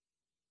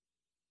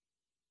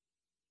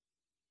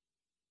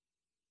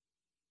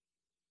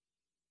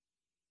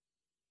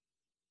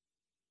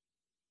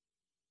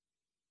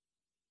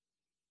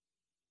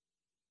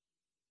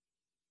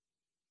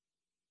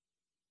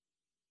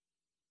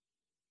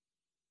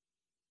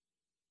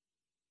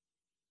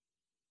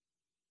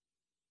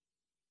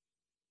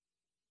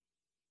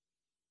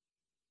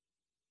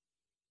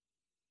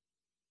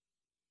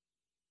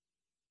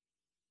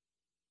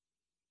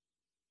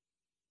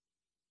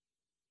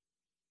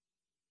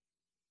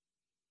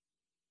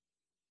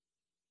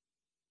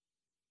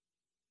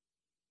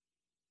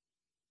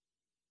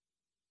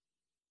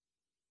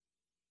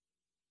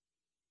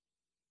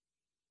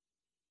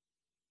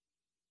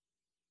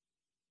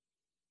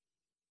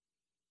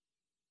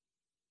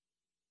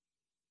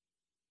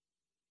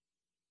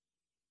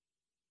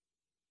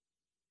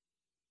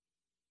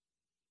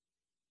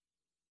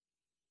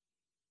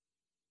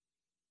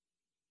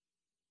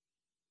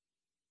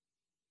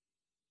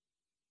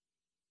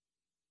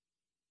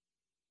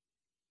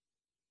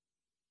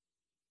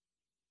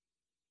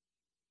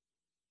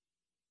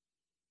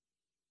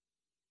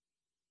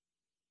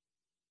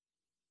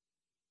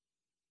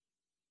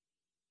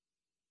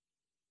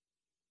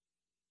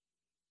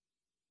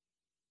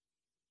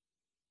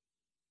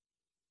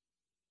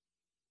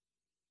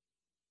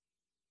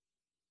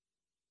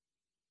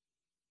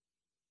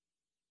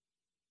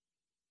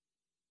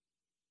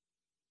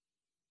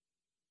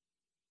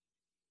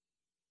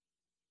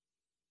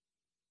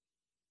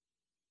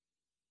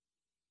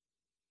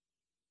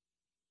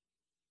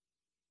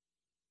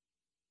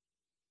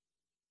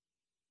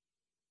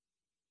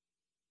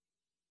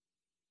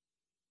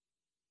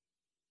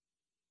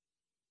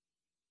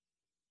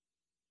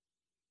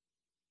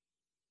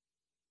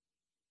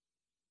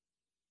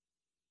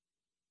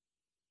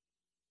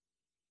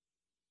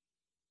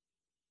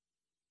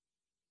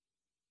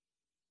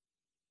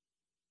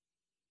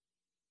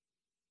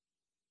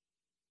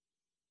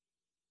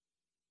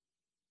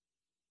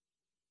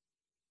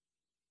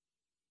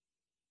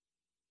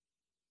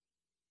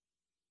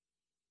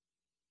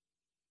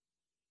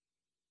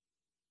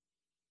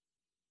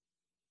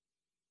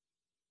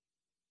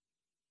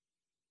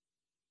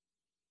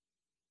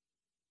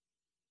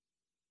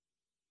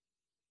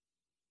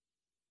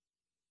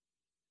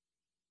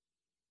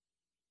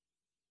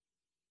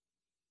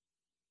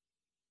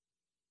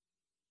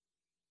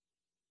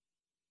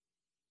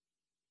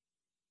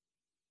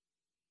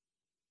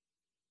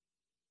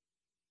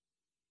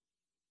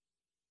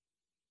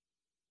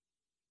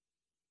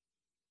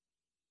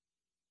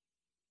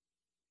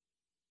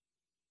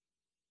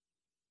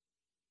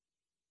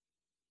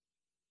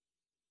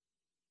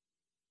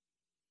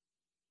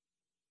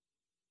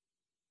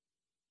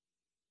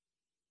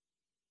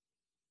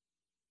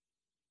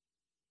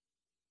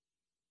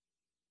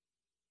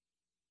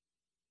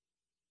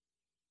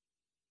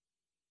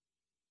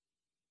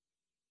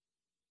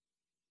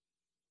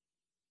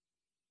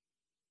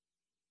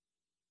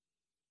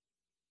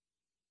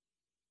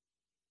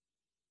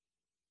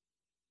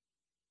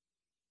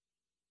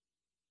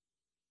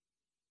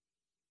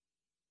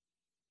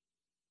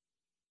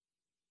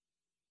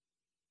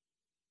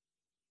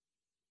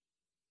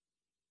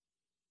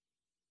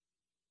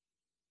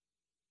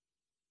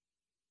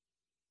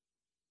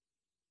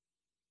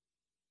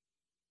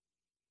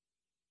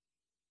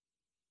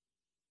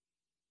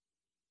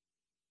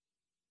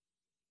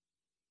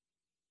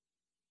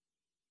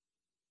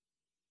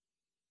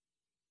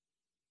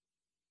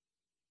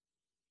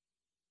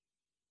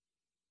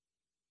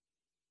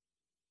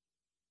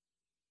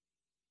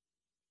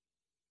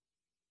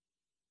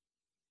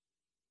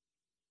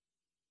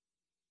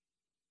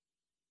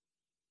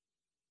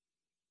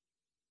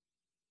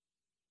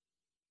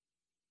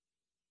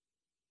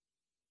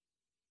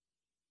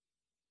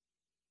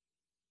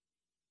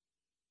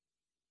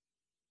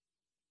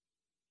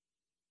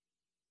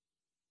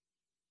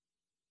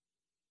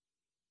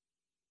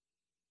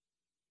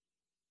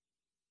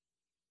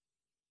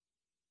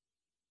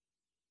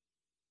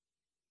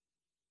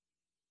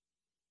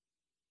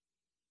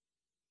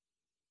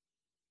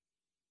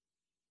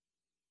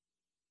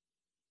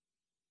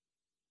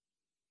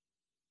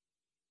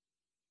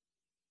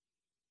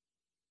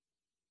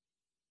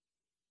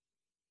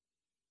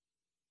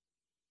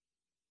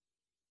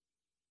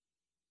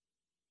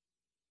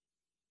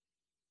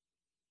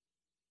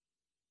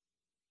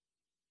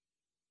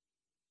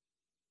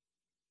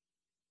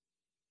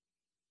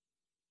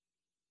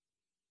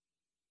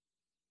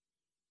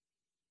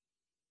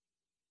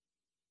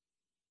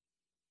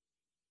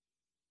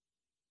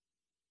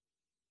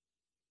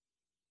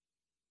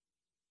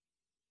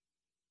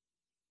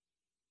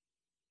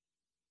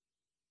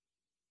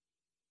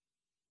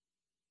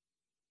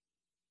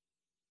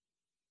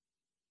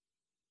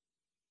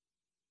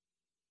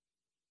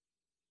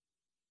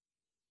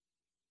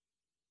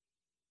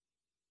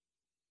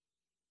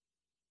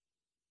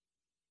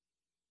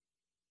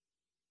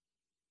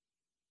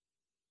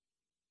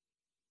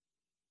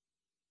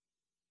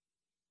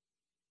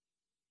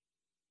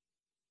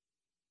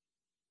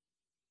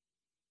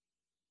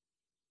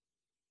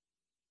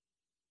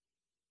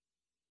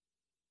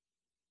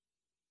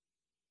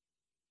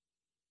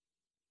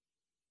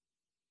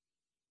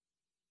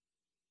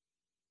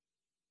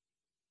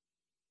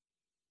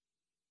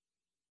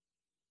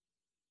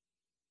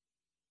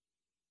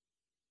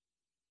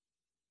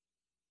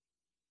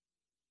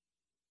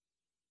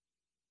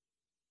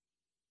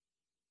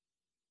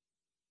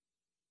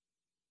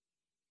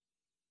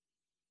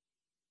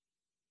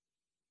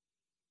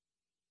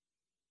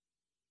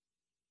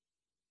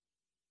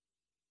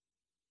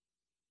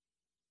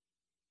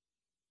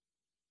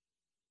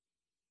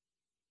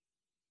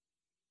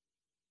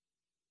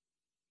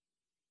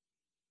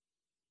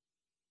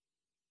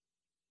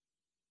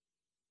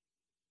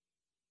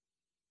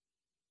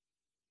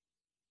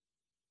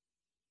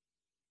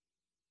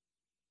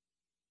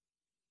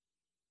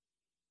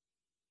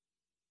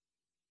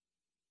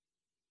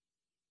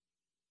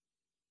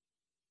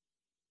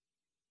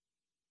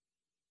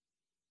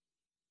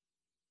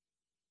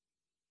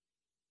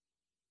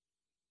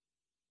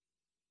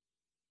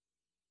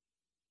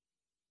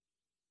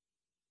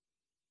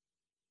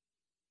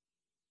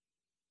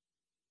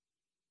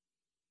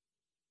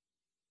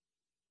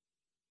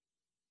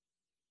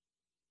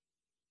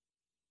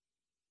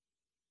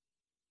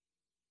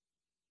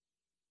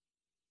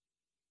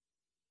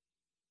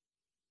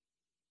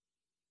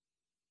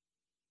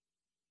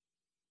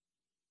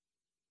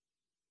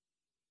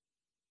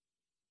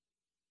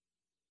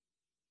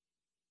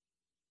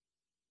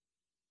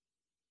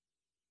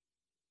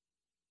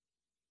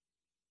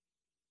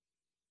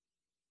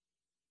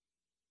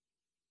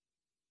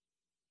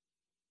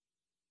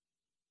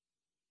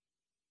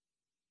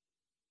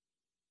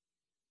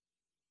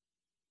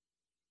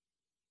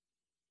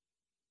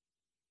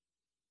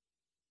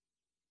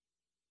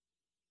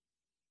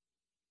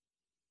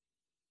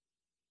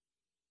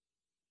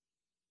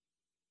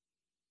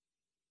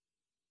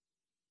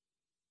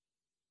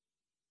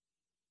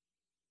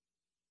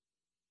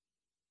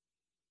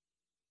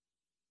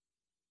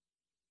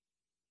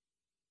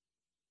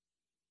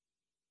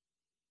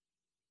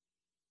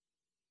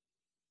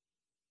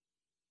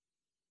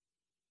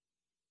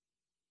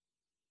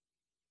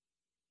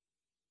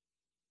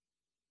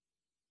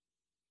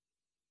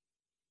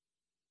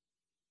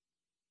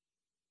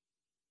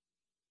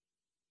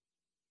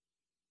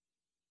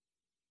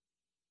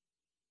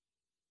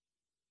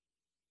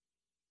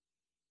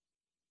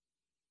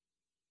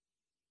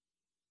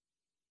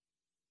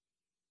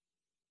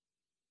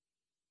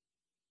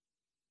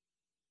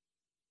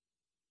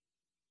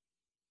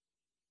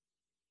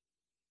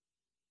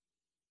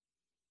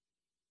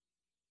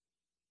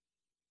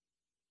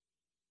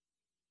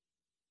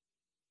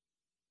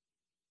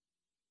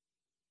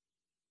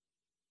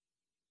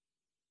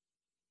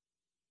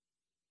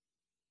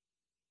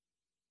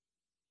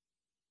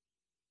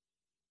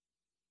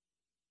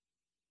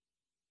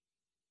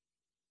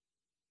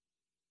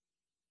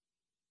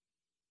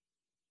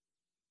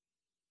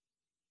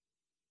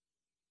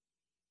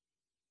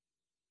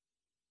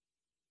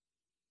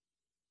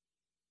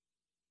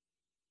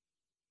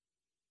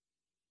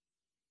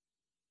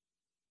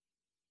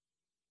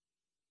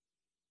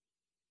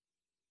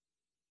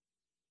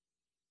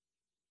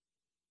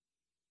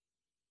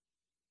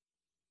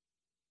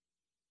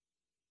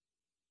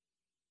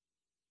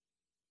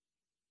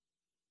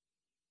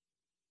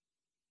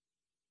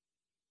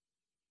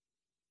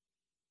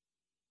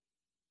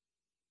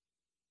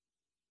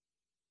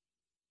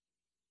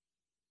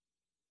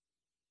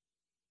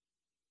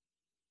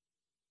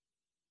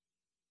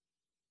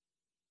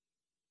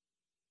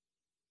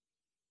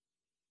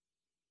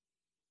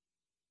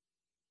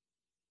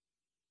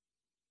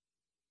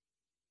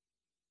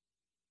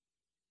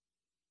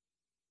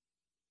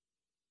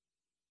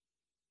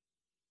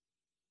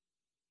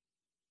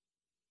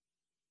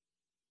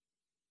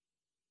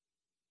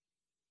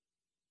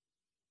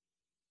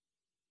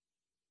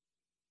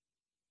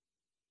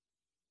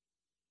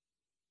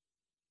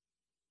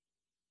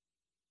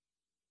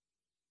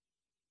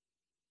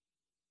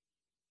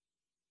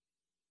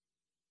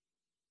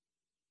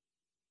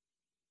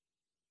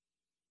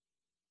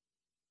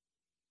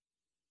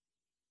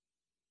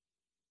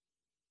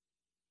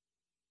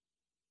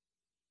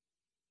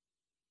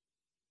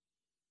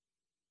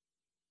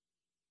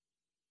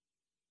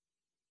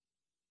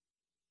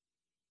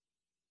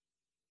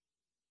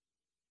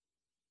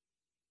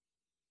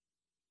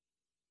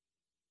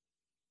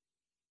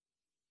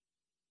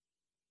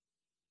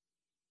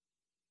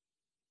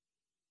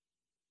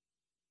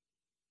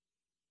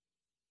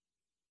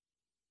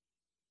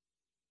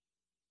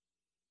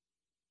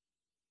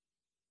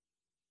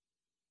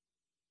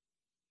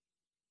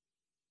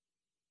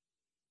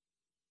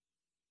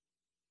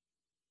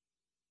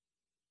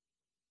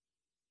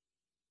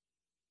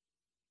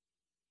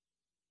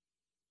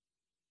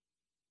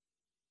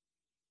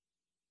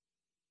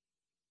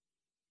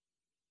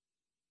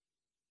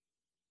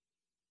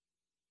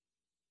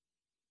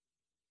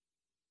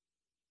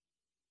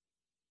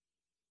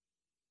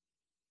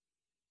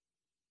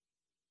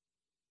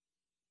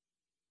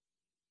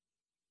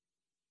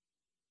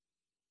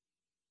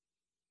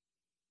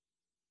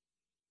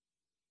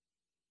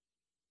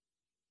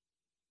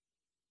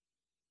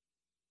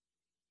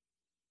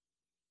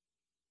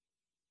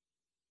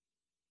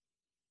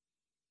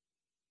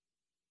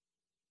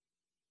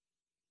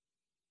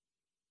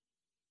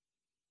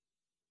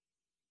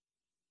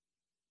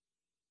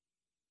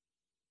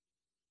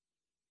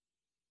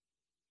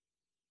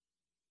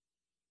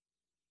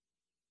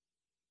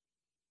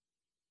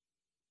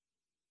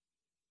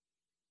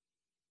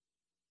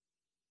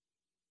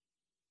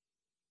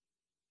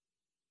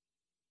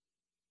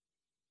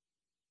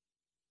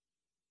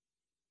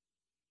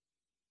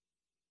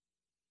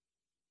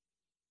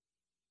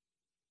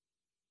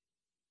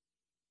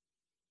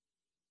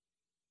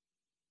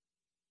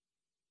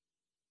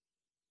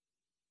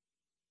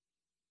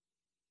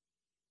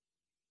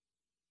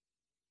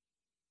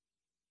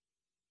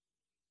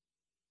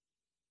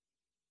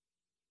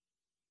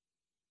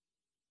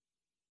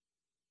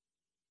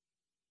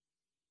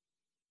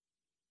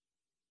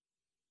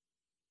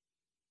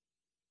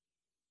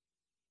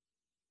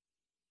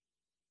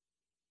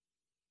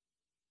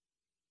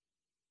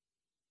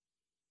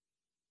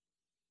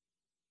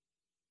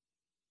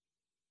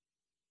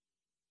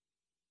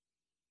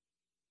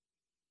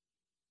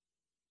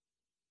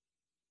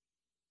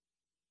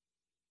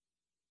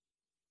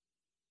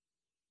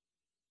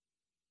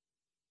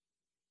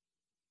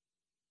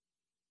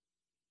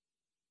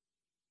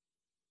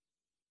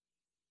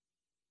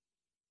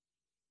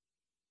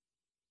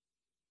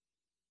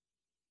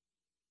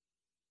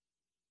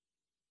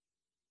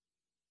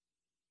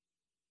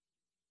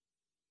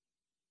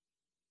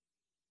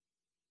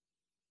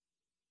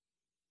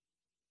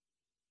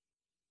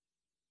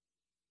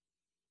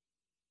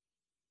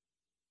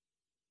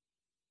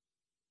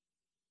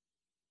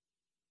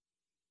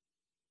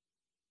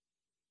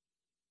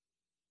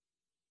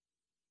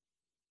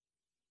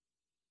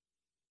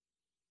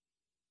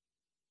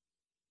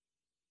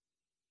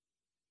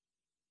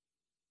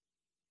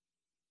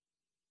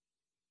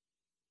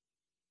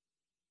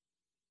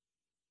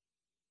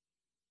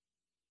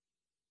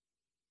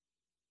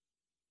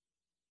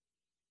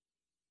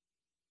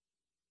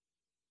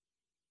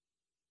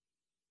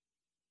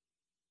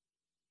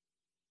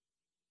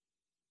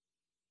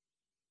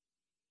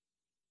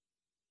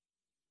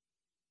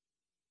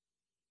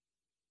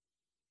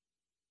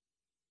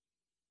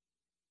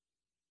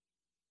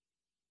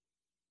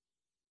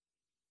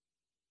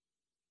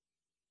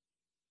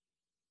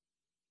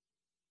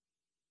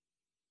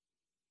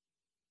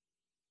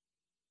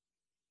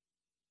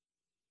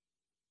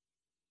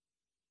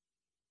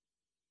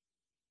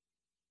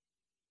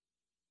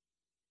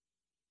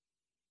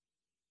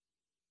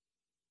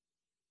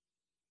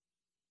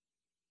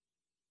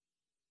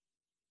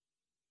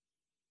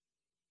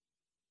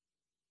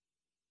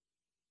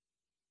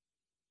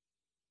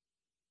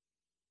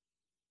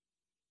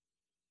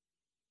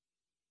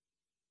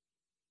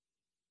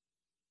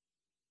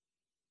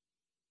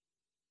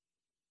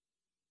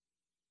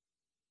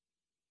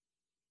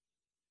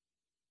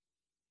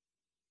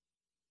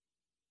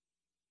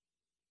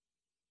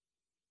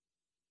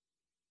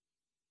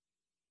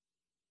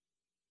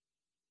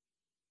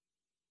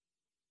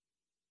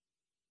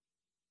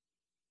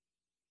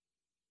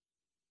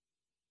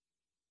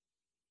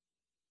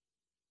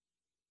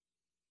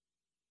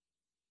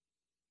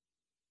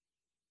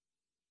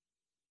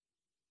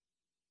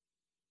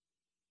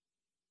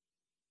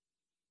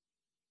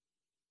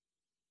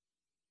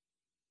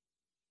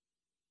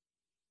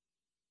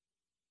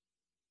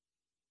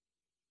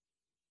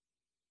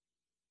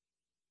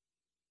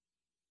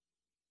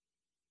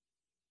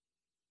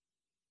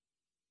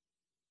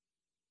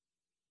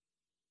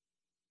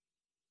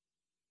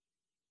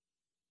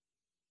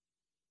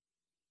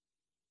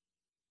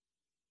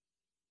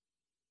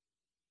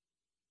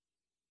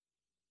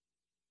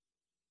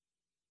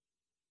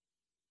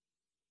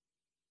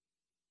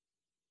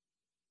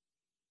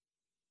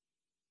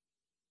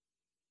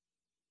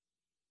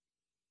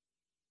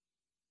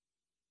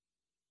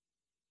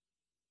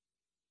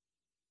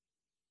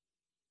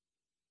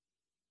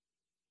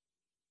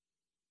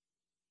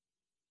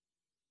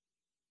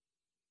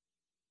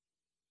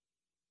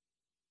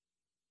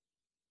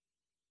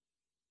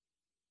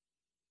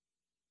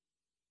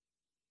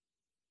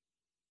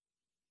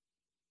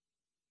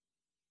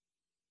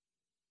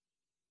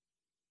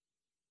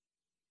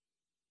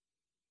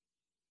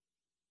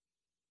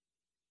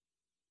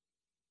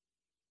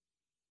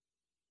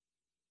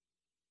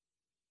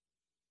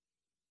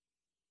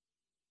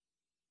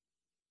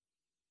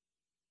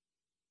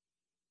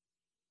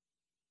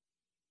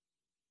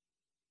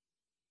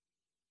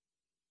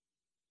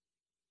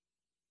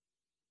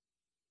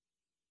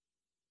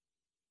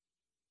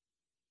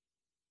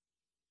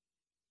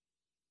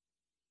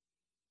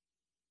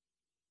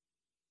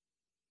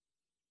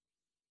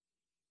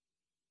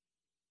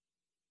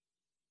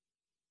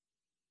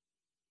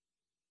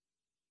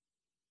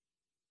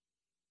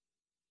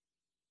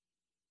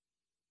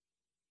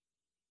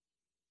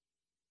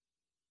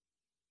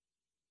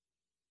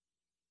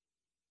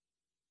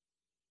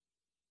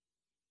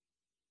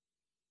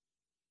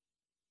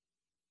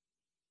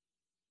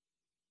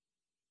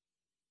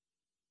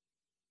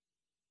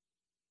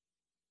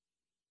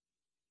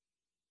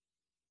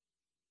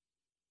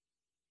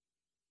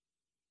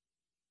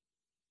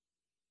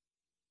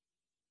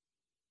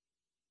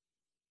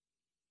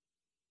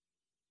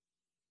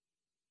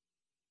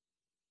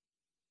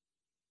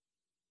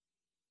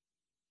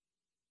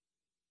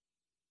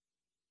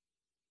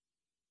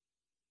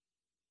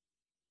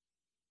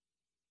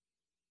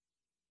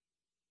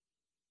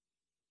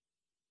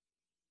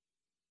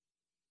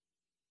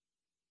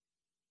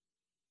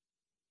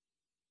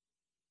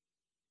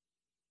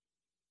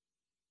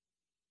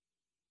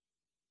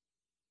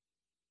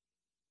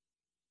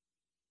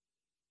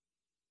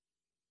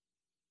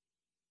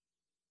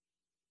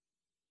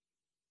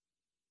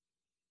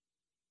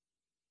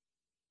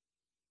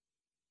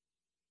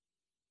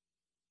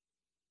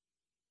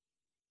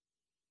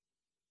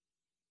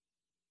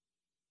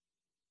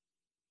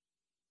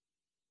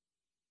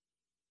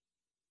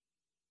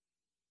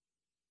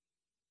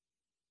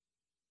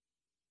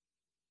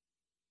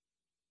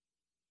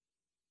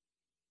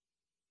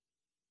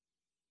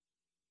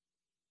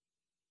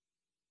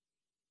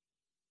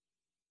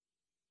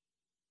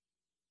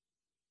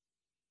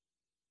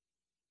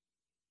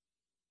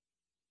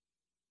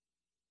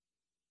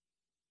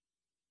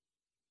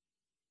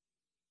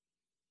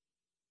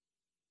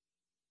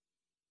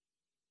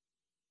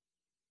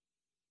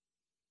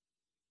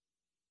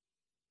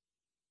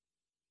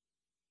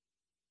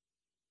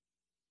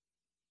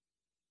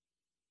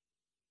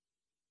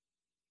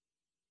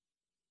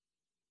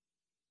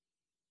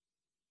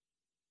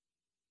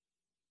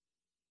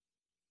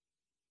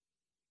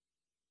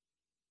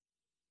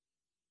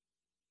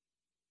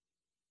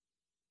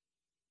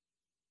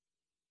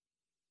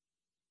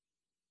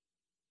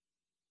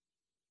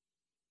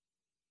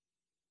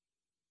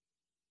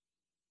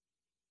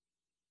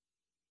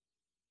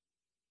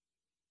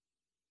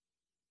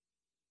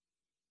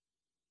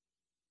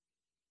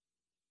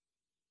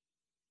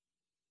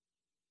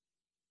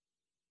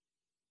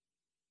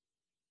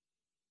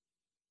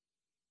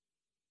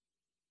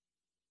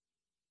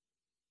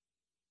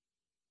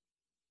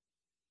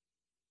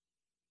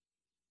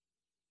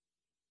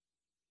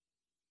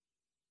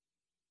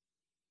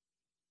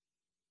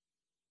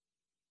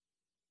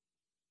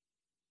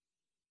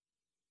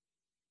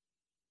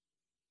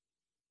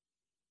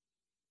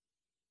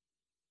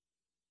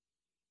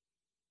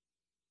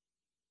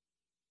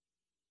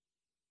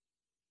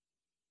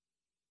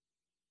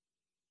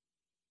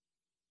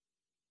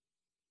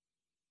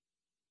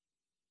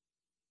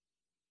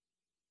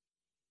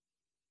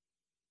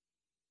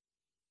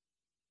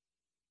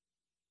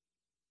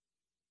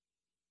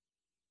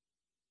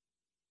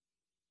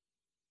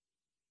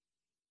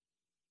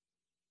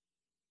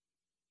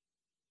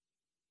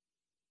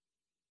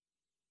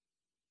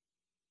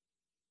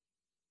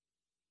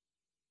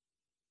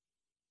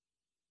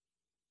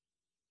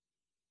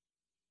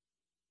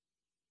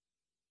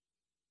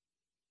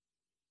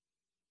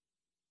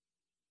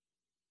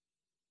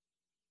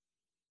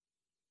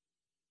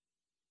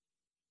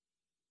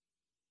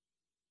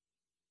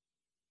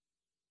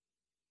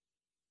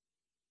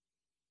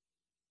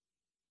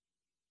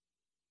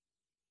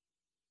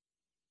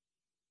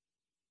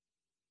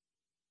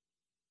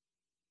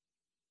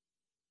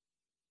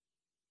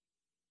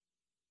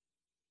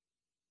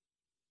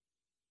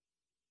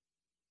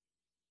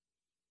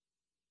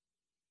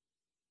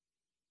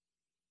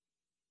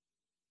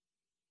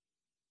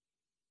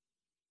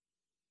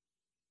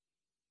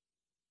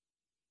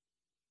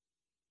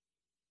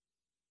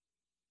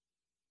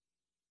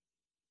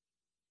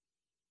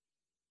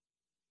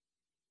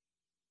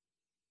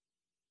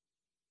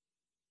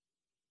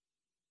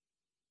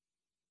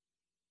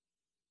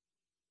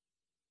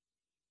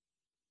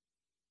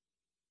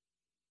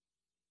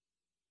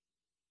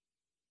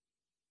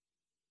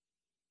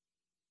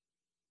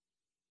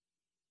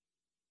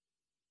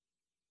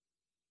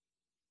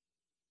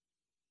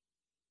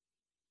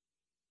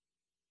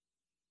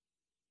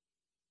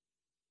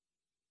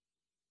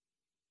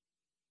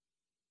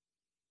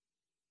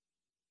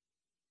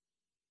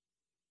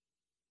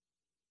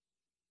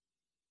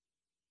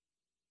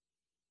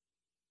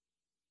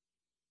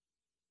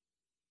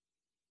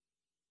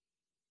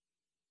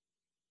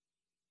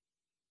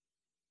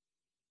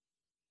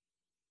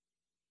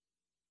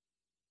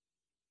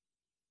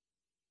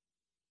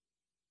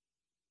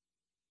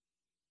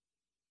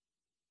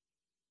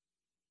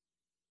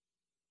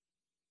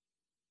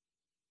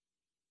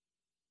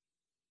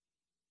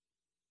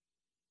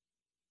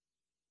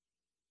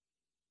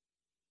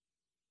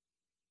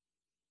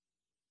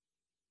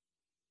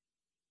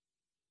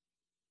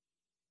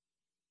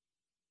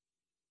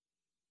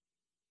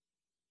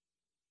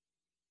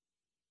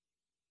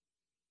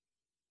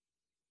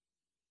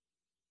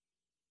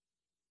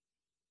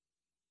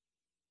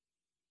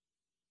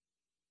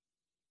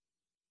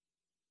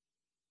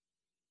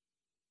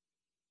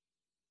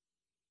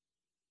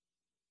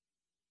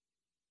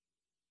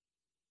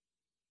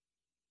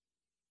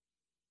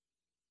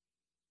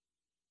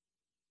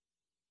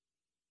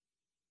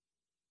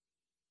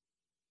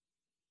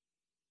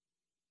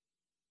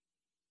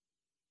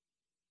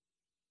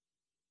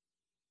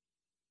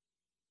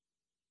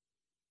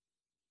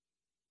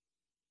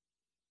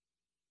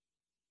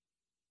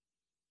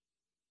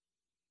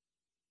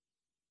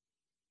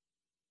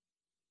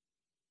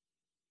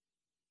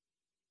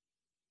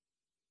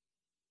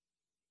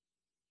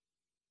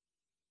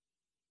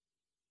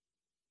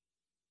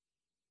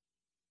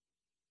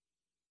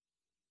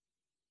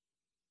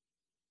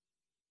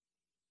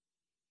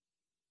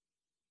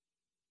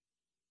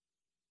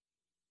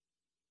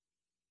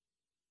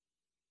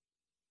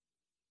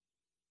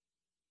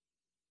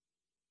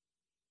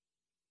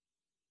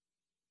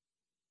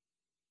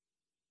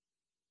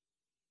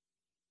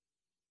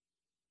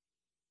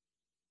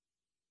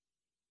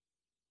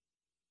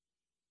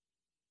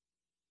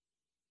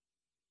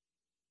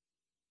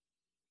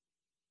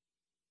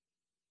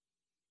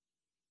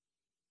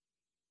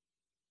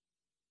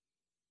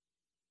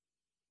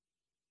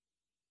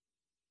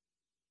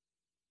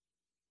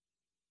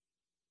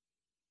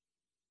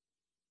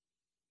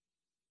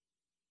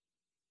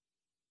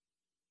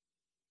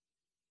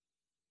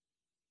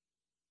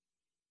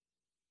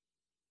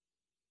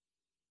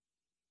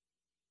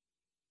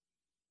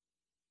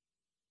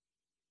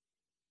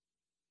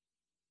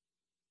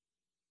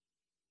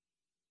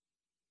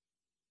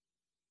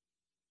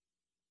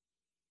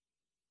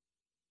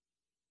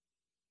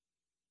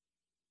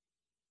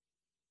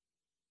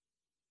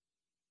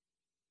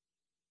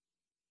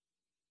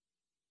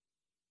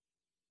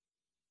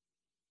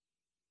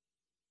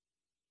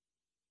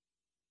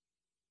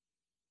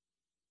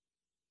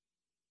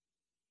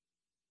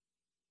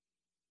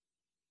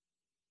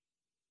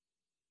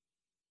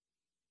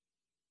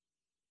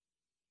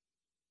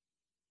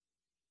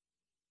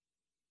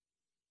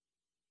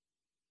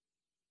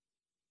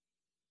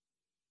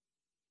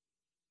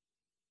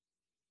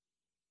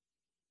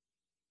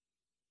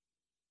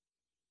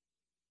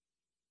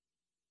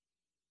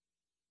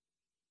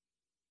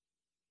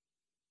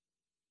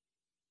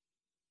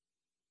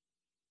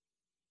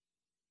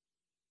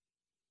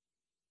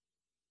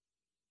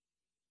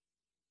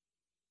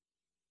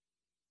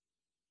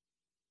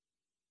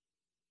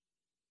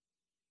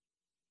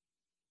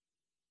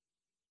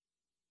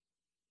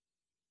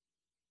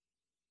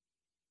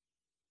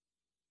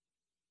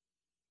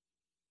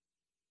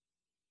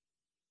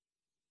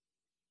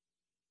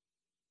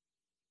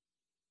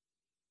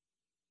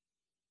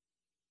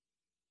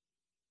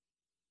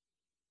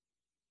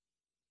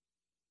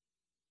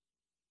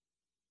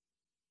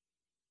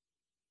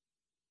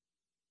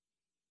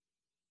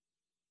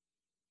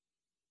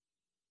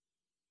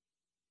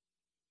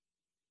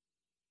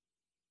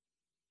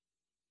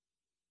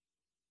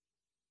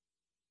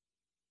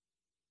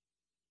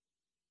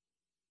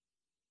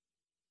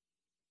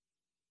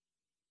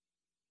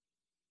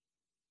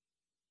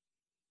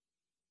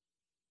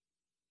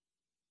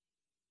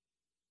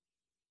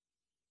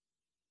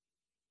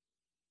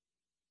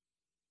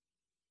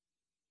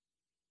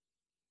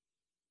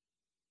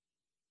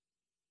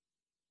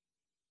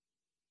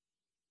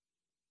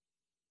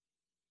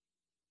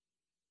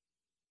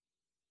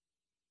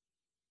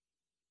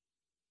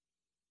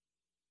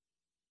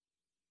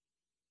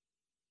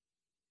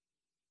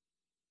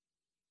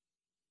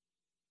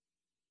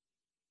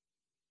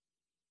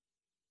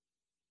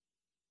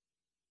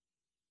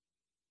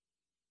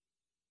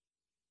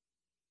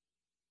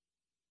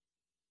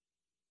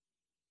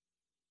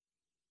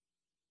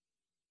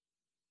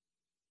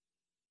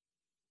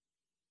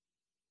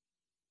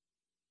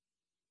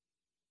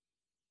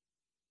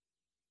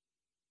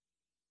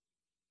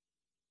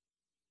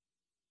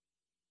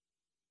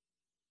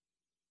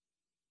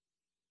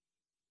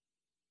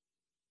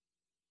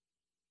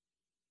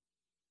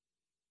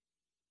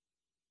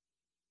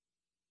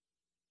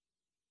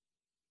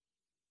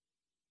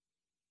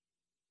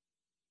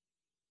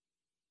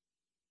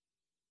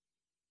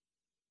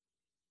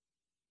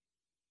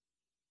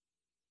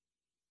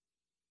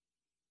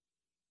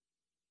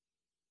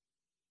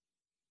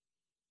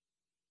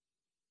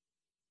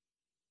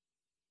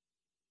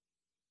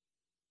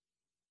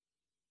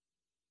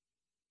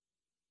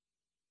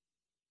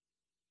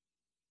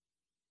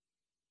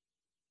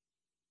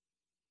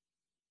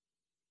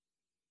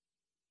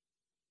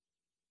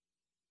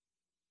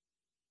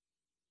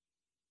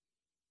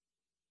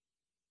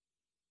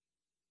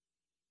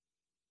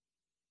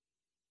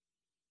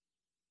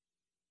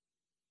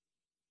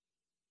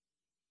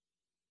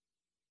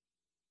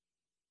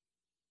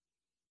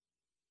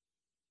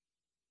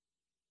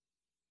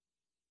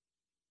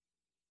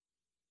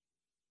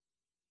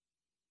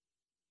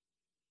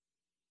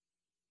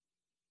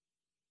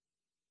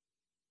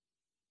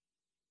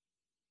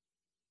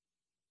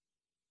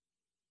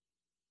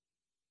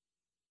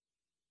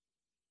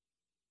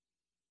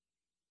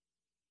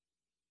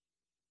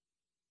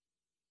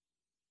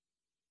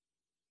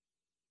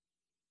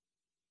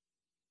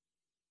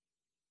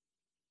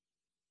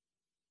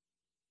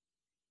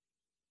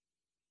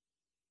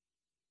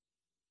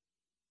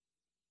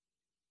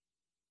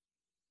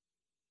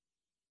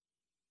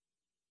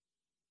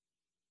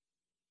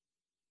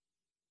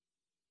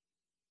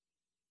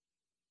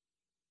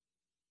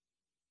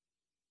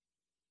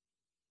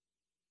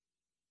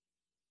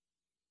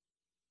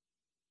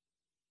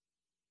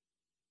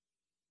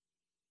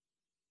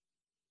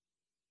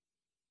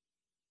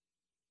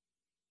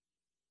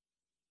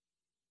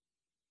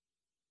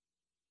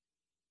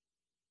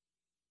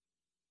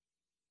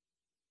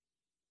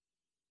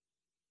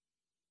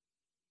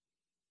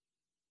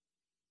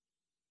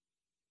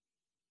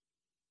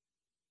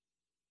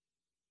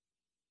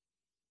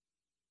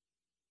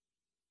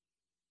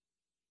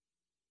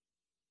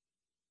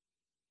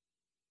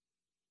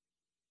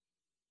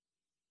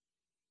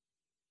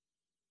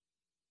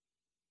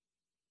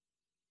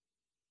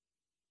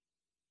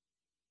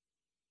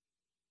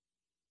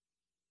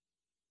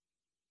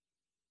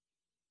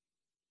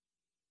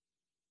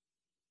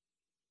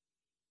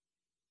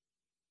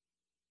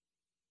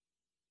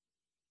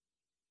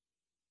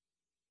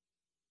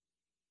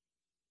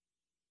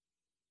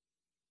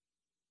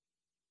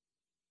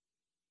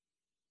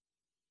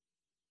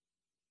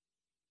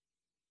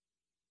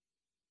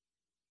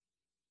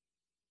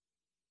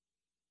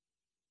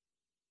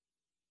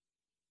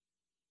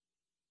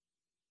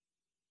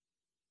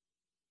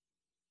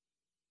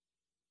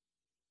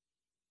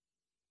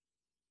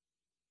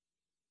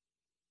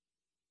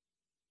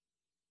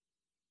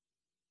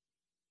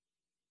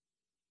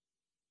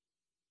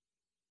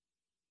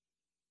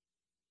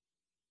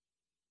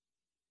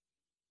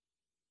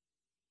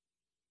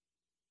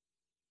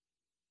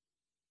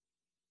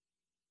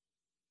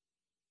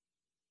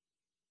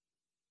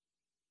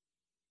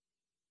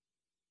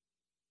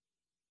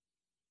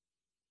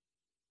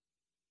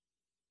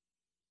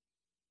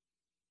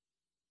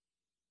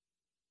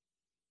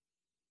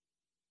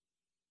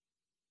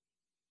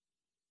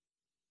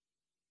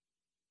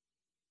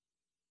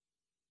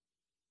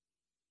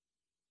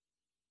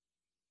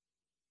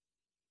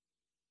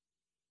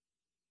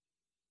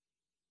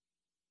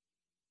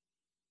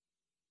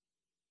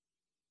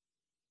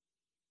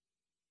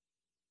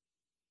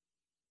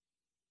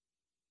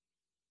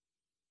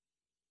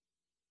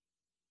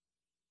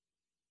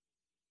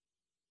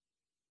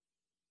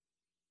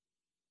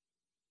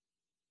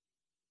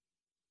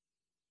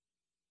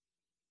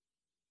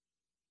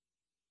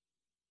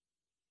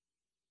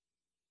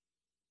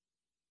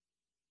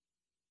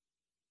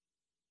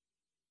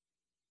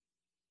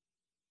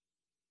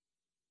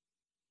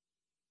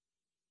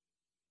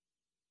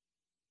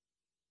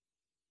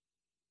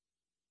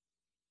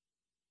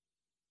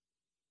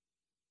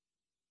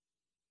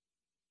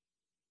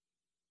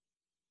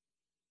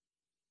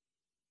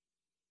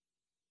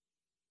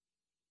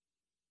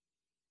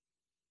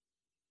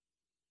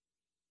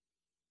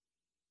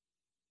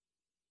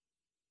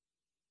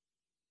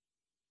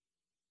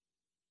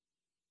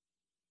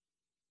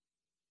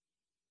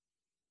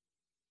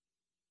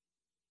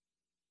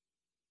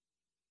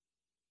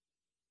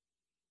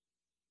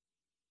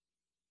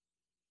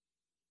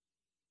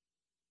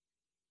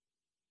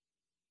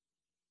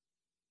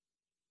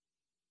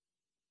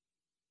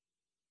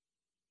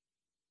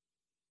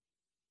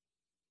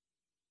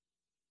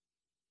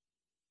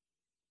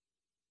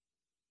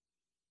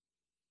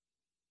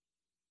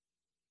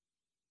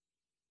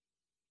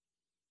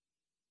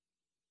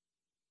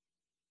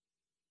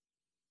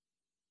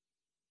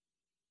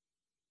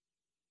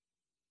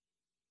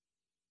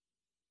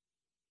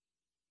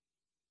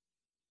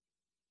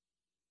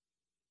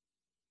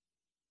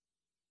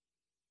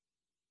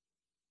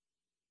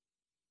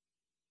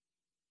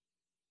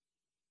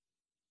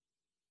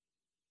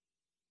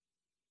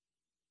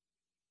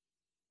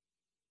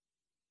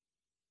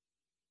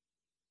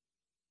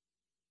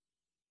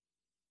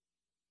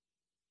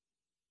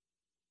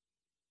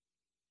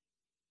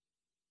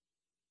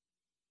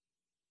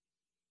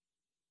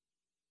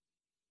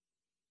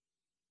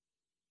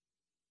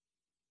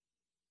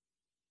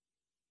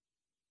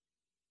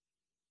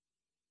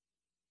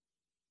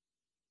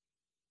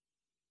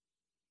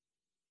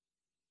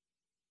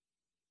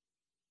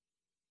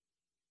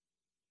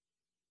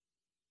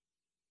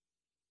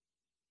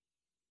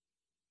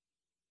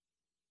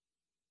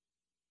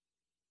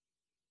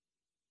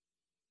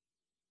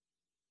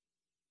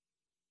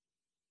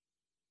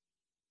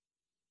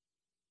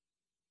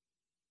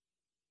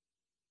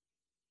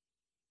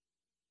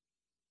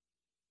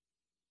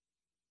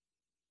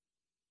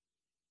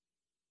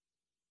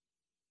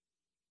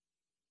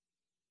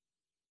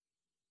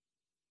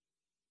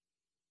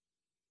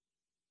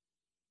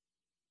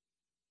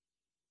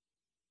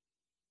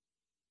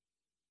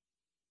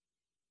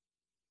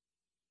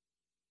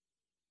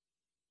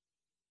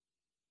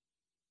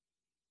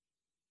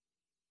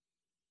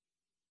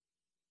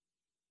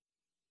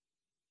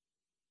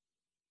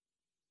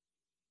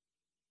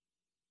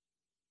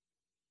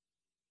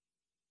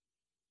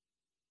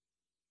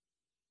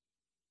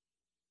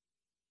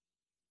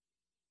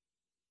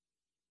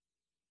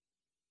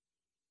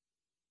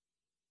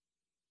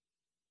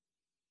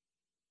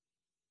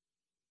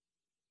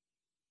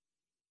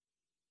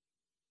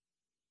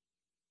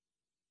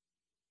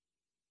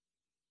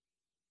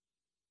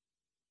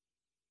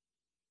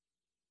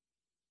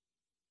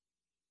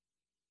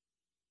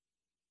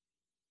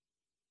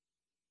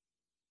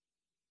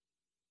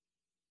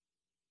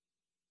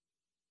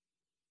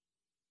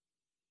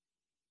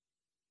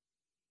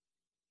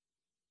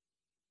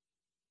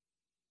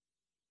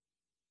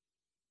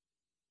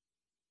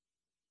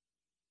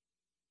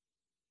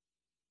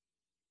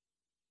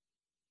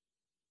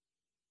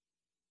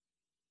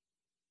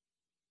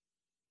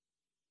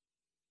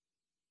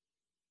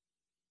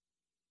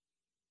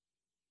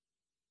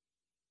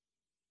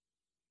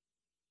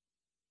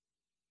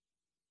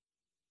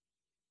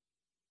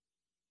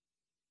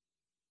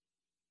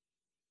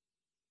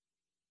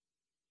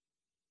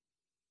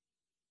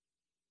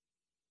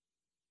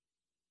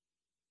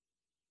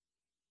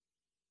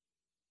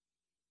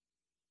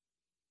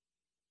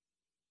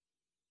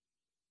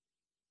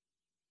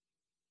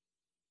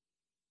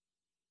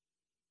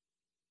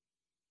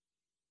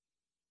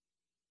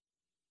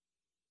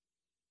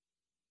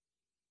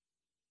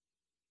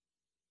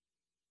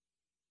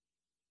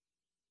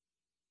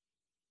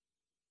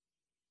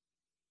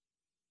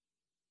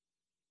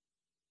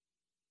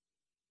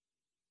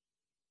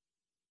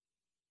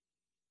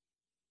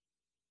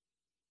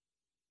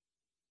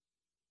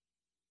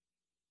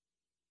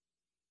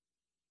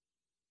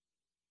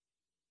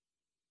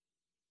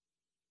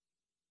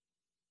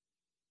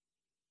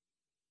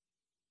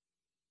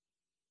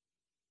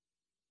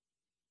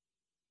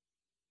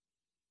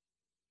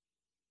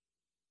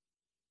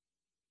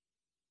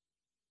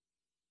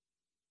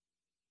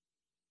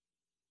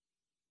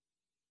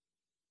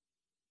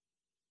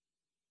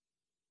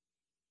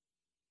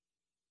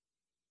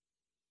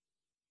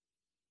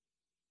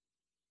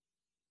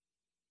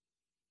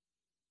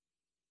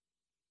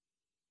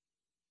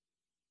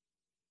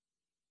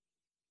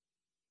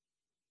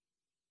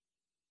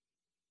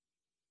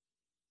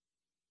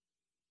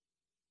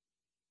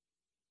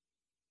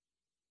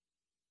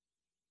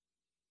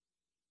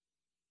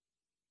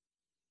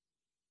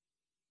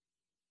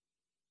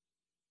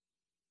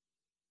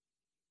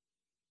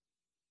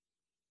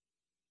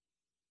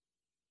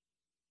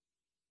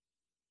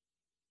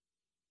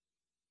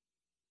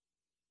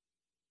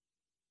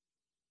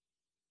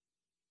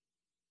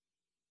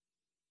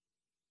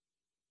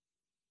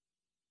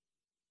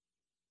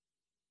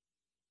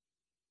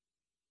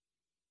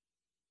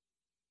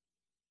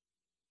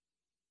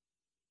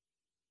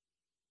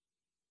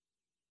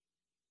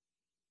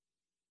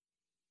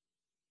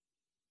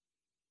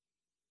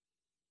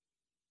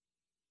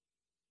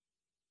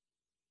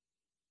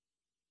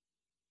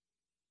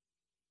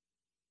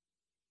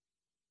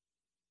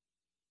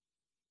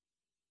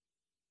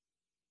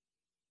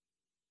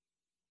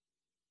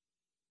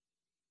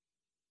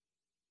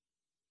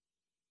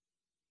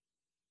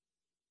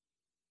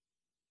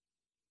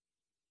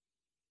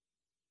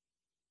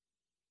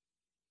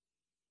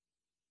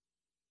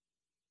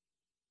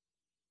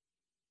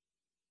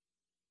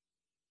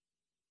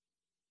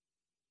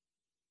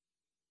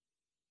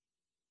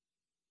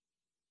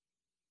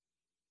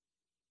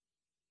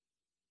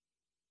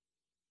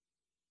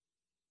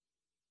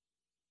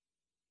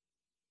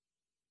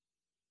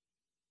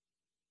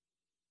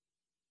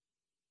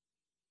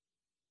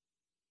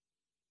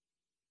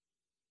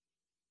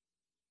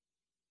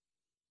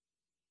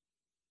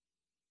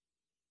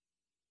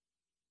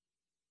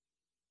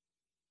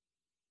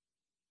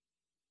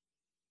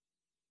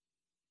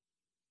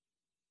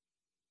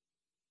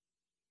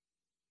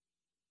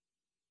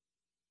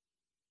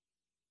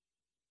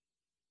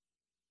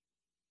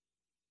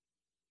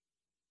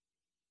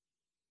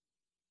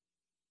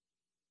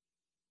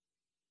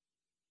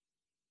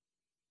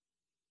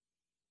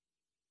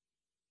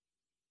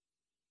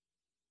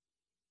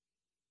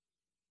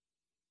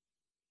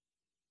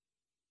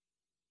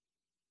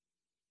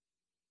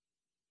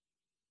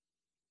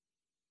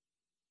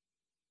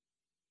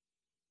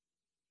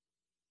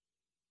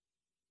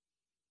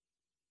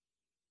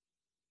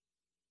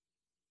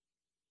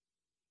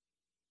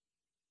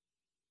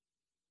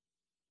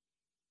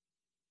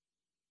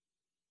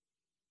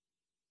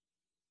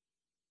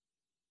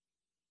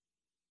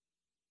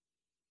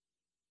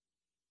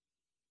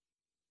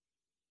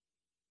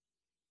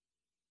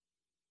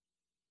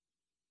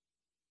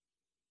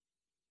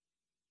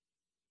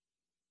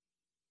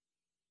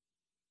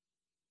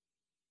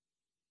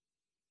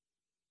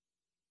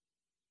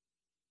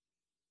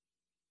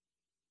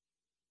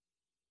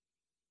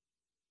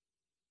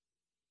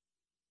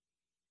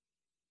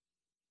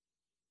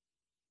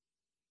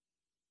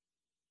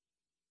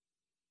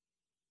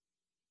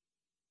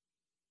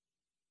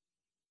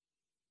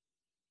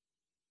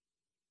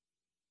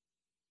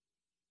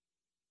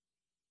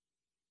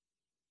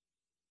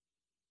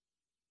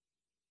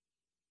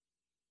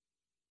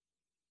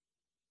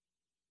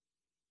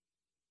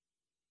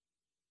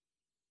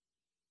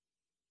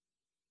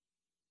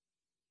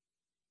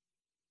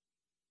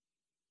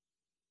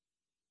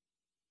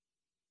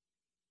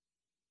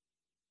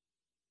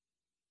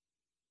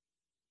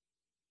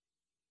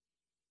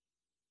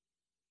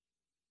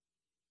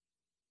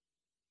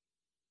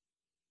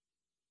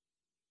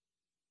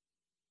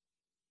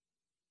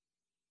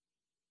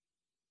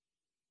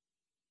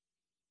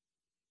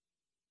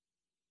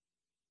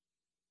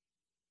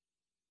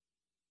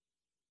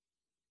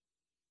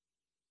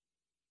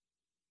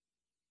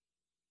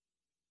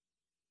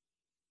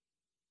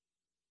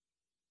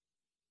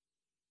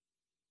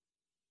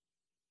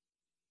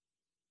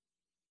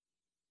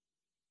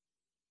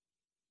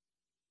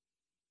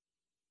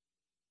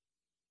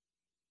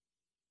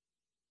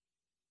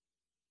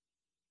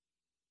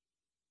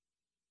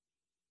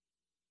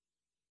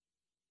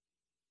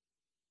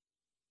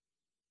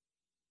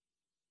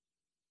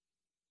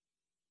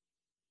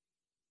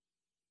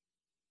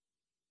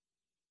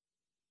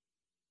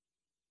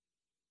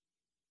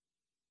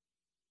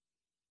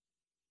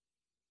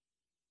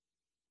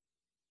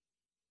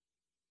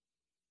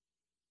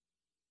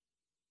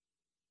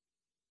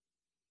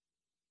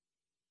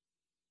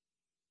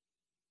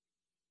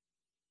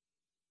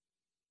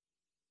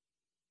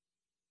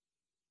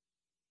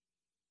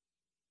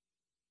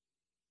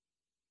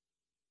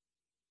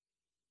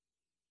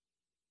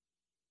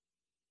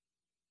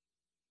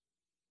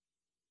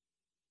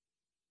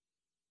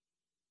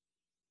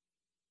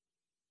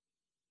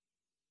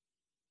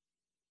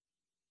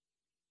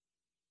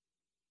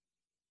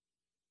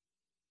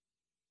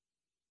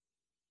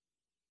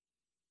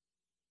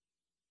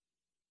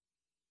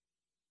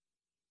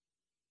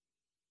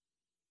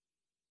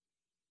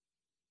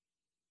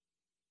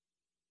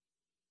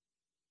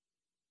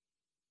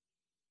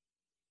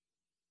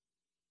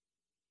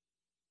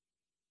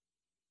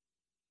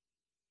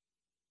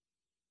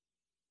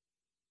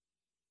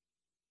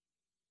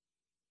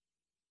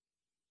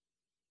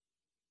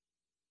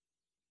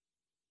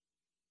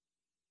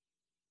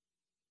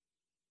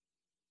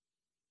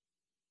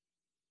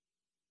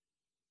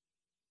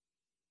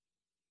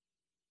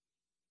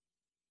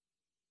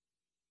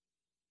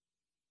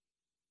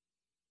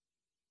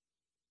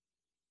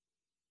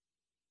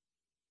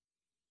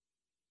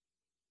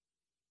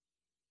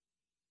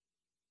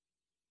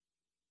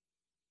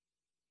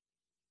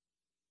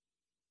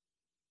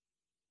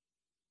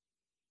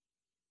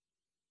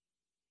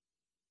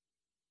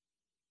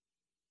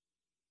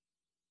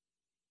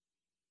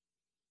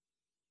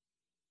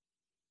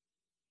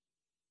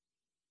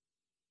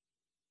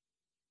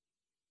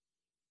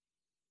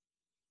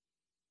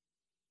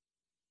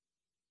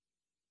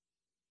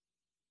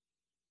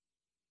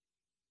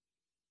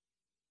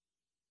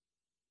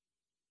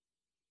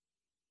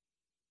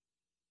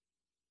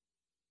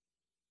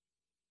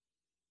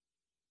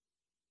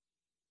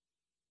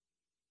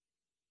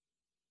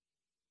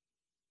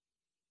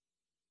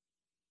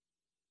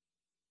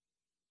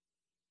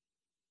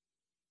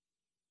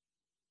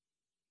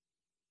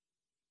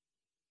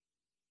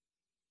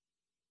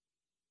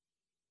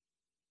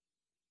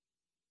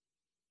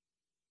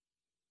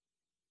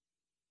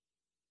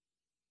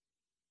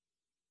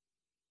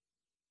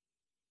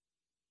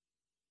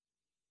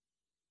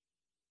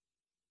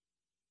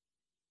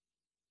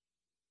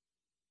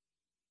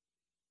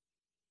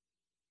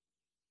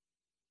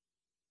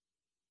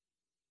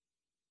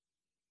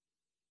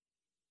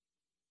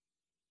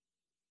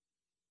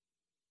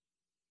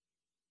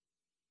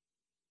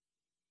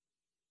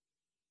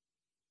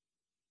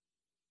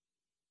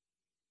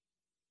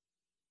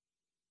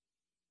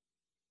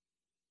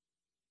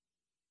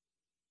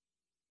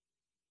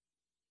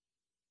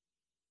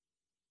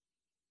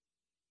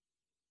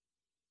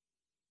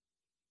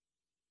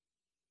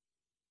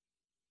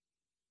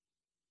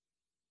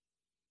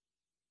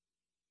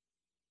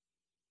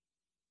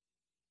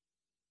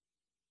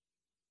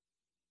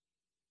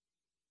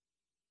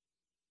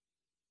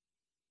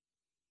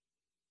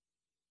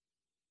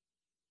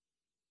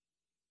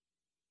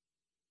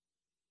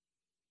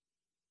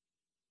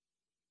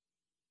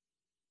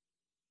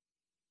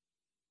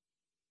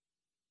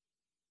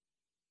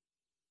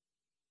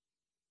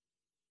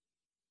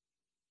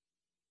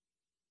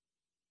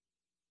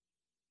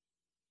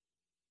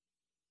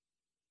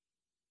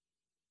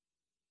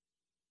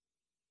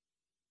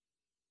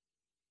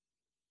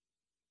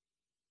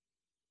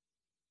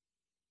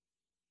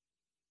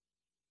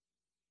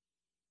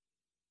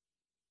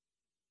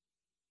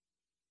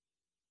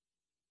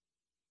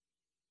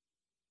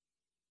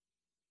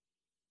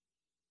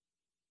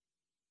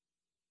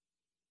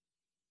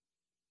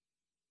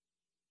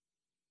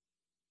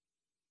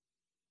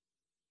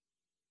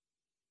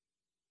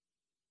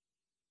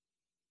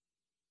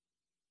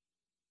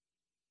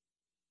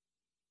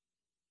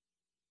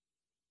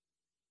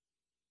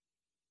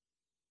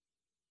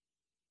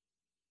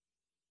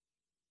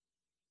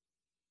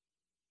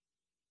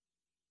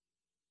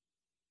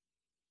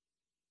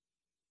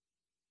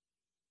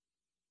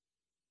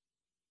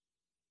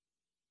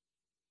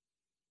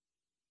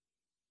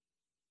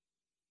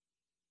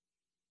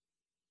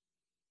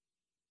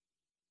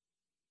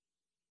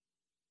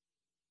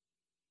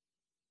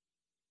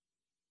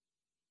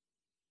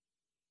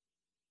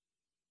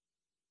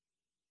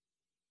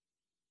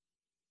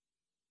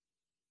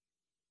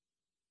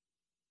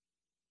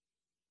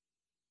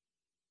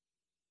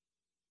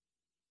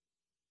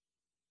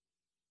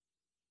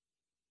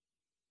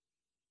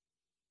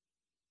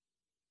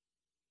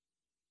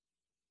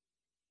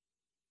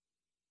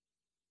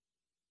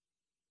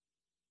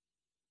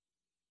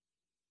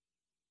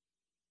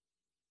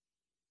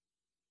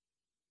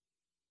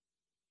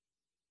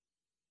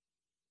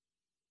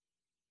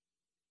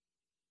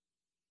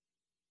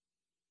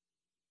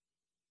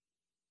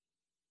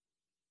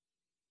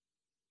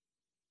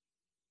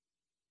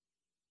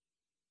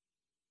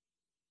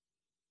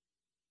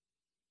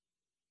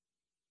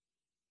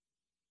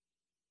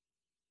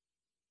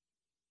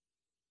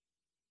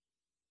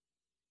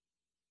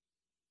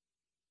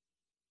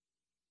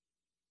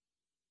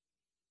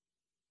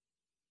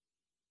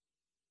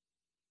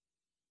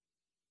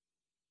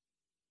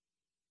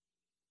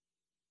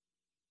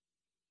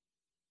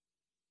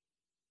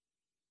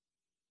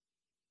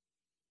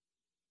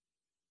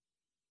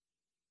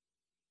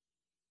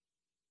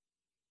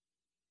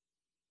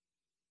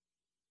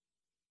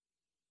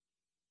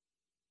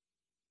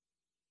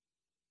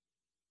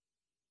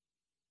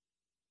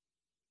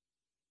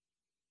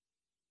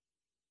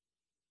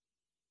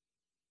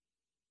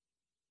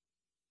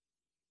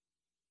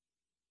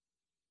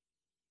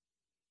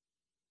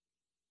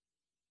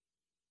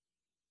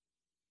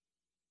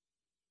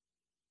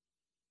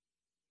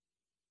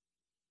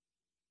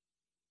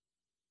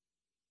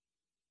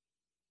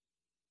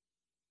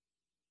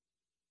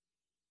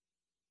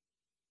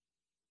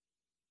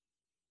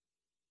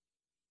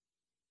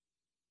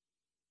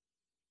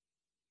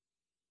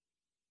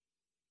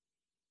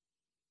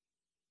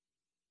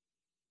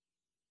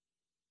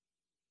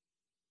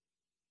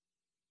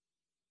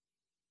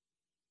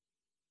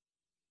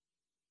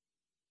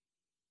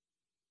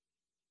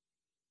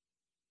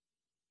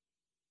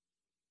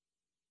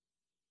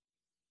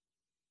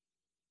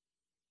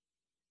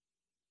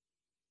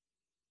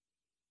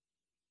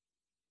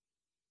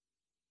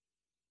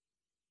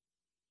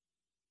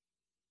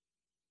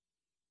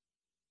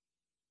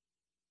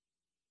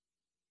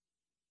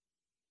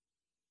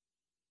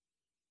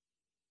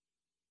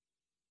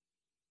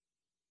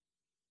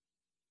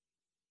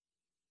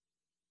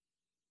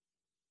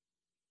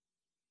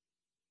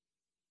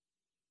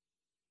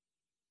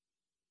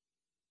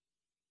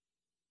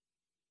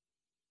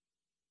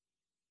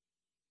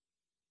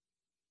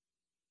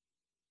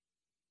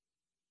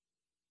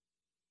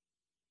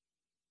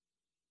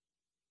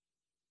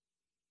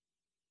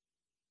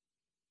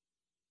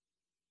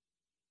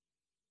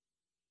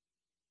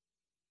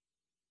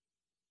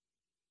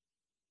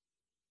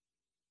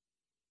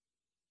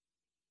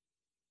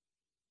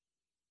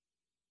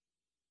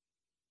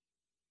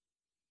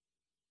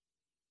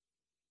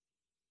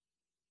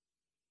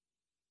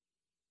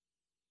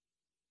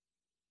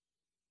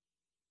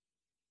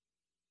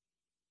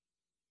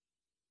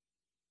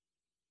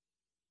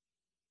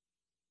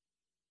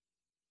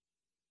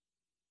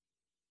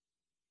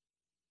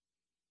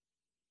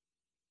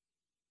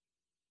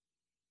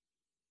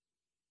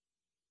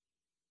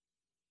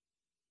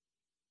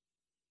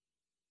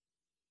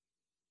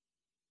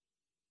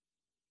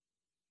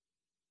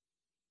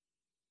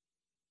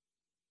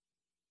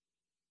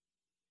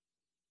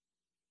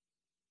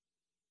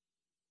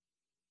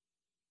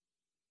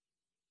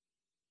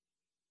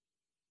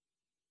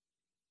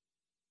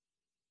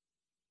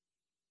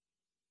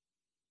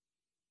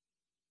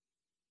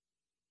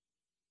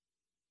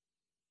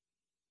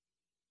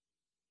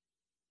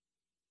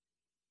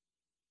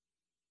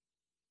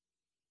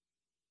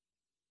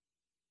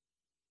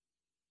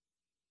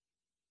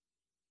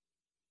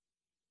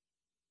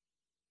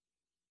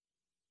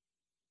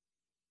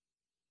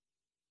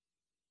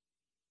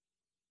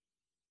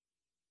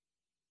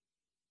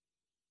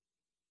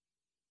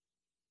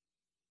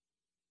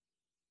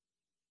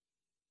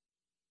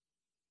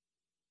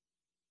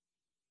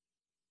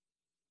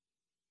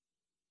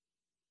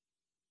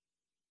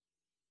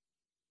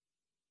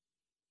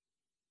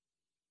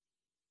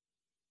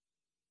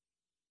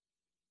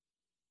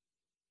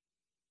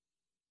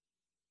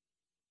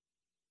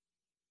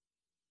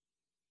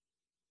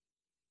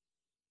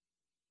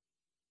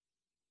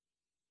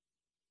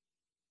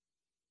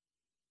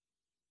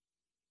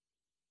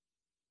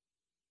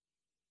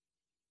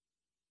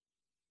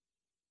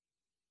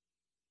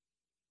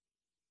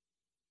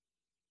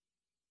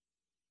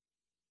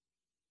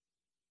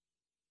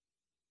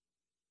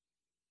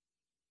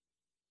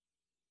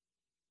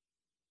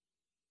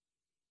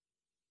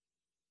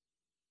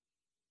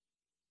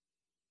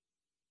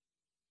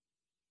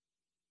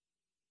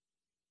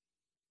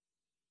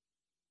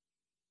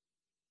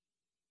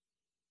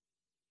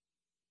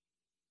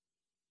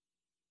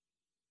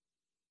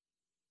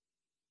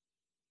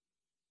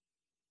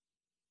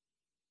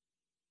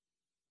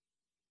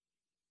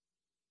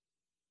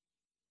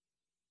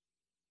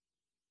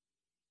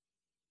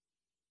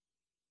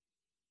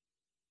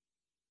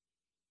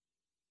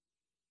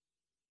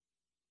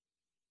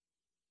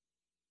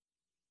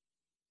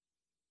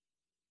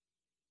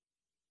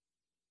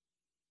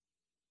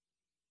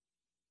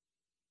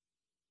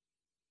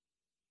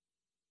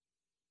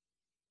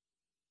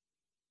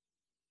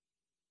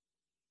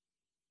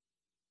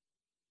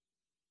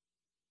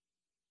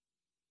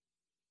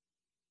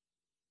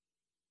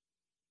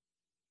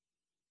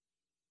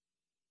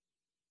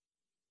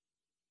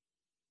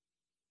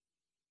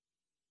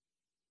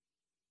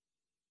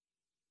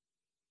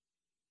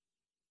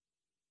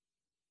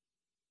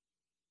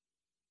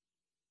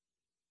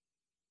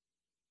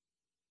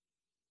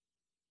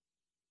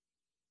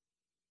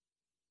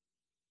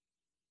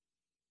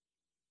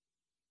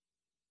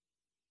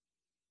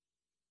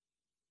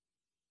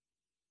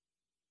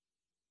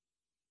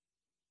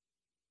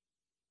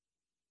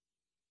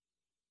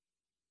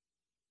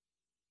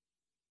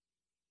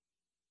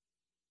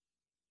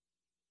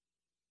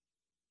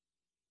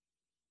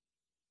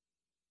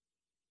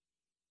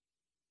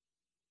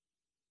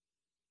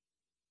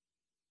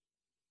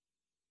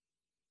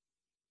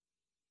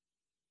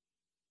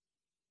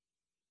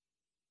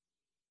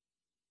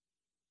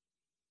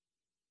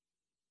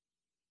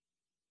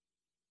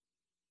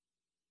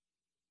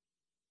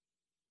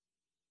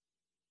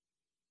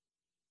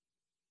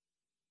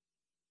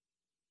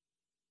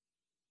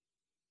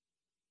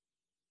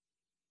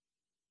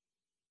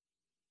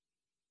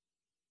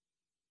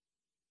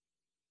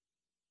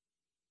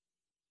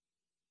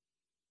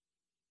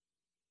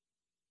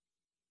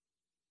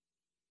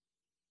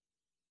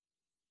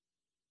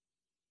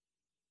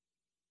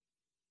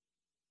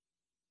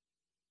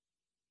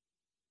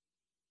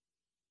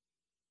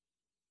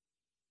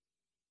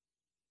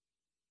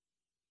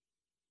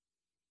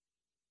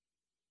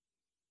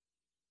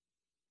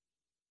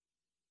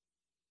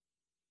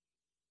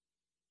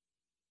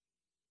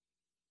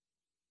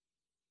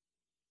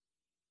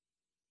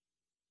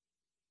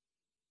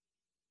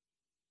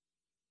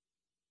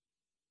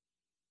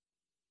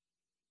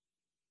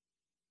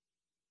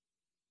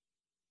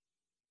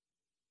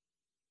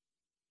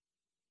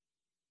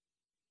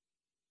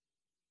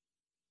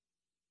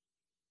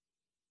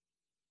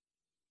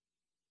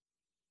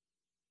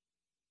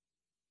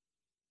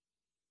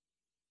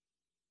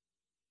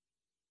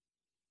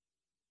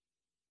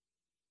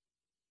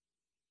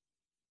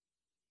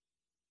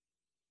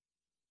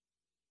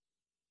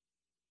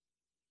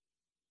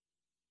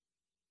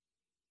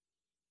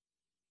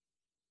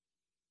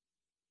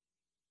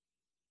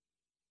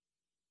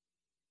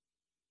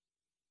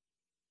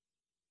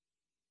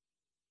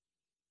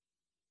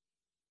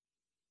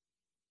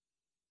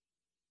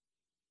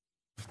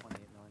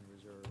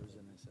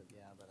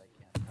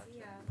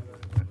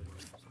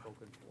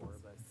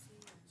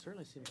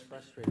certainly seems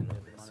frustrating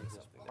that the money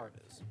was parked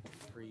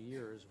for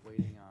years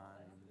waiting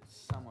on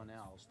someone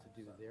else to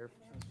do their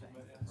thing,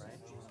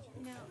 right?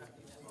 You know,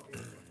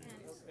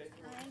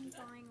 and I'm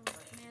going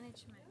with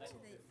management to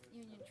the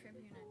Union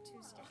Tribune on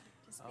Tuesday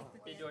to speak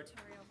with the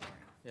editorial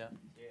board. Yeah.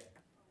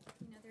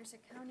 You know, there's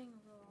accounting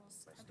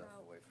rules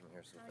about away from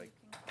here, so how if I you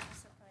can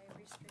classify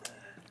restricted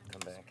funds.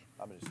 come back,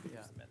 I'm gonna just use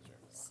Yeah. the men's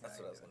room. So, That's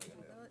what I was gonna do.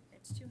 although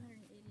it's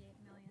 288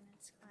 million,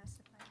 it's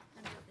classified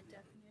under the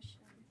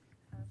definition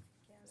of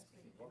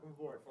GASB Welcome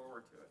aboard.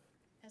 Forward to it.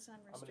 as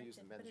I'm gonna use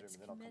the unrestricted, men's but room, it's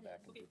and then I'll come back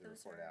committed. and do the Those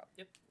report are, out.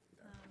 Yep.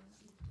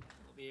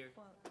 We'll be here.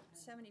 well,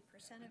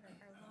 70% of it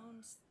are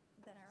loans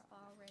that are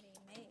already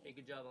Hey, made.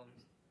 good job on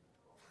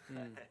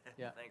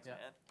Yeah. Thanks, yeah.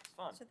 man. It's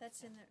fun. So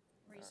that's in the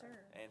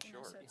reserve. And you know,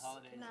 short. so it's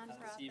Holidays, Steve,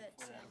 nonprofit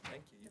for them.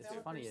 Thank you. It's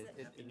funny,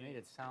 it made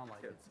it sound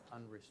like it's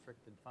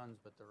unrestricted funds,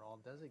 but they're all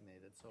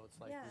designated, so it's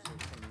like, Yeah. is there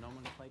some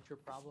nomenclature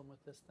problem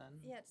with this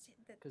then? Yeah, it's,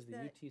 Because the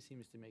UT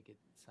seems to make it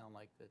sound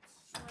like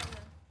it's, well,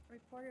 the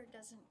reporter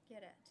doesn't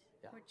get it,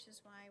 Yeah. which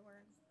is why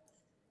we're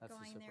that's a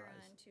going there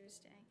surprise. on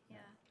Tuesday,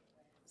 yeah.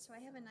 So I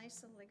have a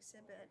nice little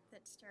exhibit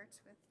that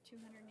starts with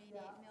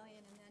 288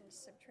 million and then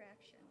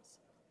subtractions.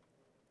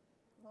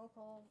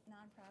 Local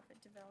nonprofit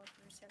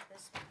developers have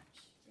this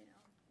much, you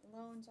know,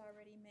 loans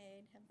already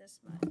made have this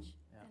much,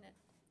 Yeah. and it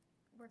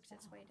works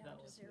its way down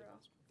to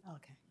zero.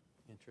 Okay.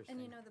 Interesting.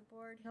 And you know, the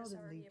board No, has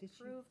didn't already leave, did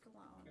she? approved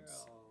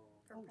loans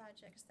for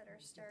projects that are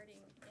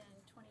starting in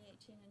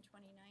 2018 and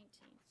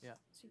 2019. Yeah.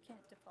 So you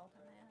can't default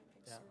on that,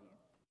 they'd Yeah. sue you.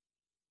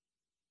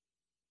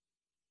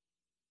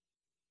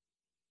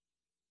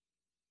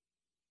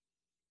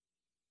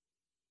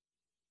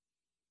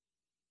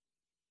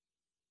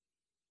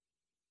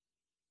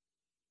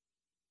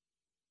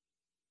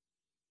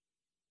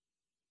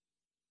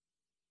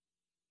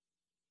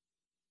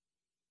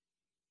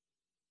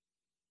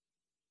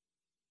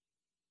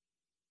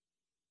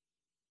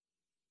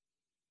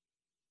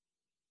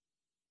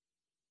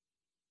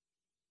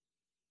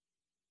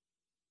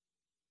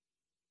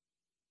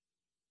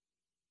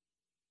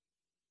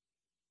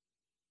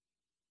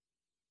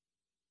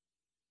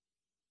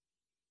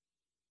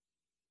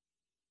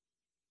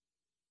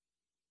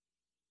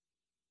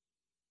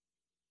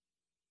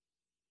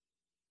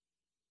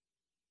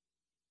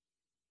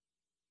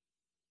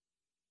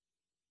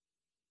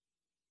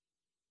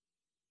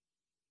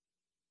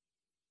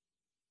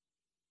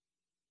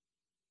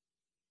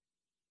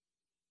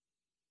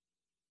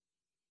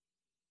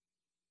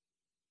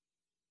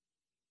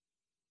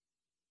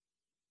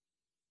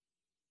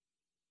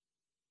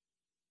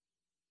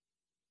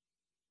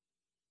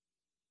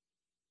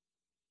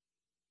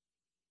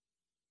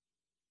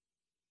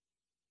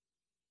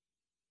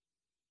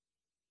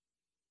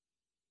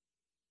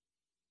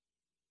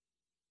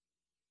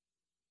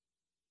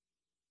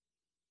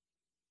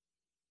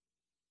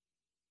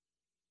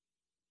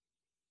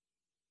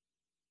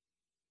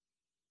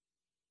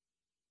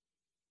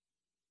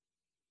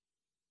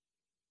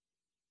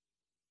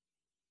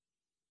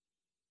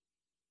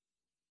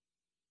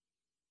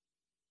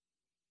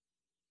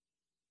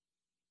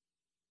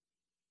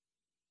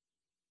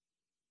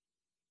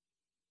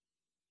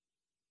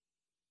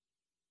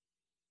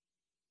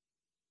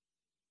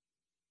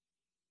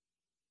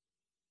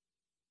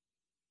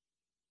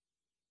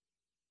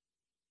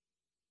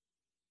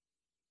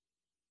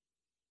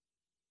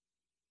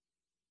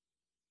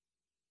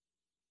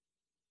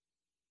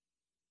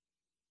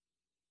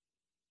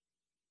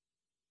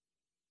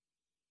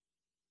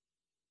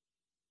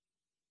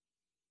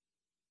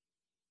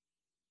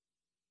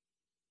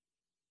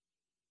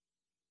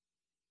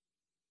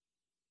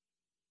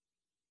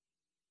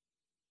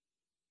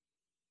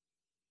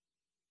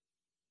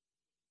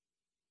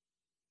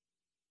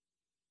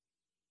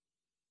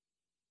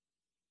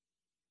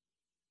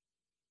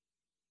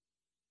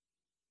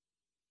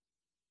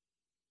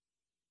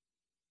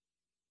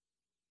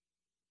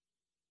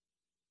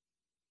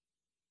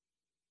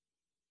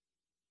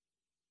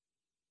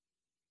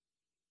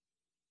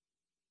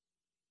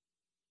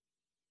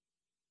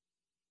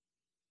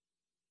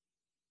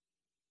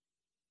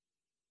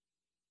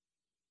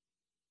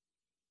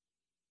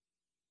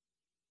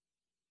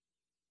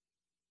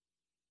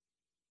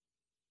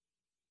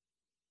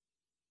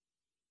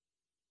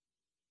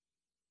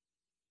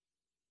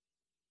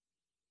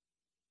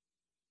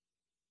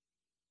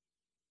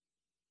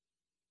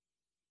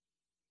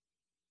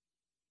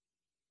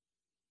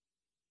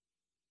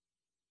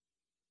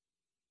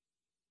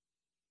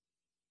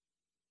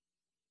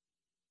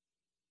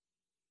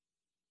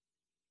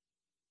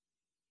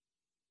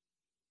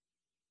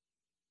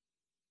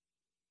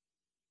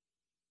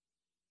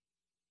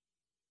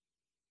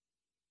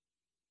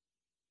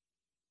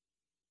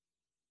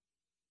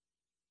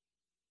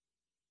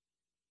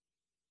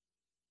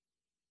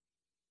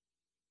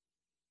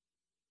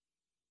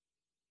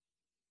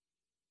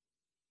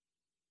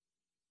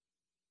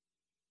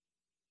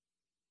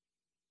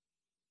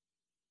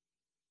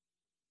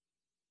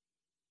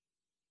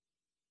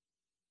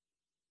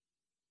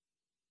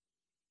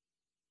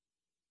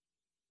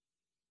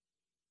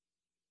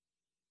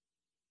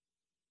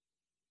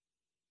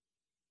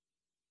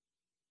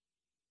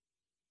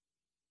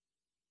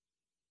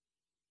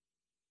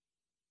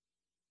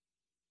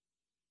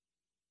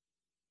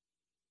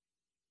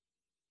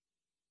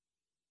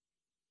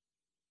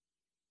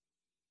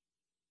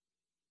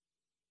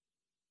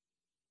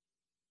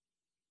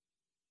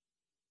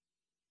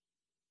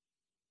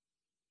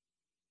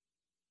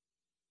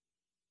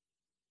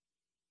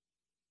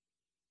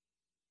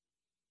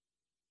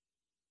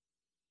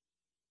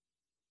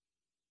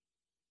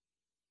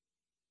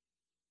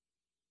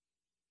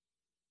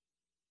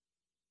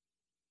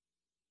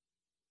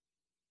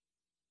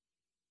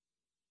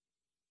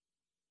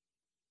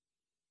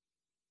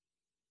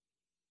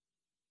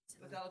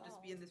 they'll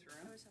just be in this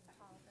room? I was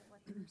appalled at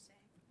what they were saying.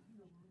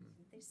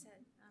 They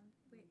said,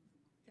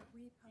 that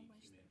we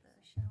published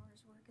the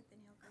showers work at the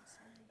Neil Good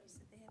Center. He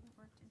said they haven't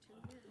worked in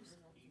 2 years.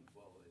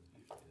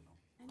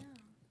 I know.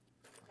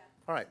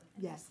 All right.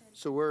 Yes.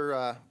 So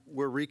we're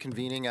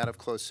reconvening out of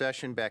closed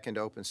session back into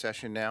open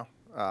session now.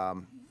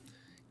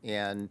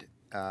 And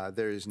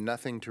there is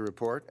nothing to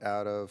report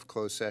out of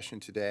closed session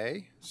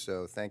today.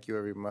 So thank you,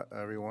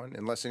 everyone.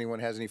 Unless anyone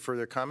has any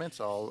further comments,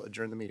 I'll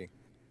adjourn the meeting.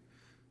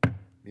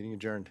 Meeting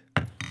adjourned.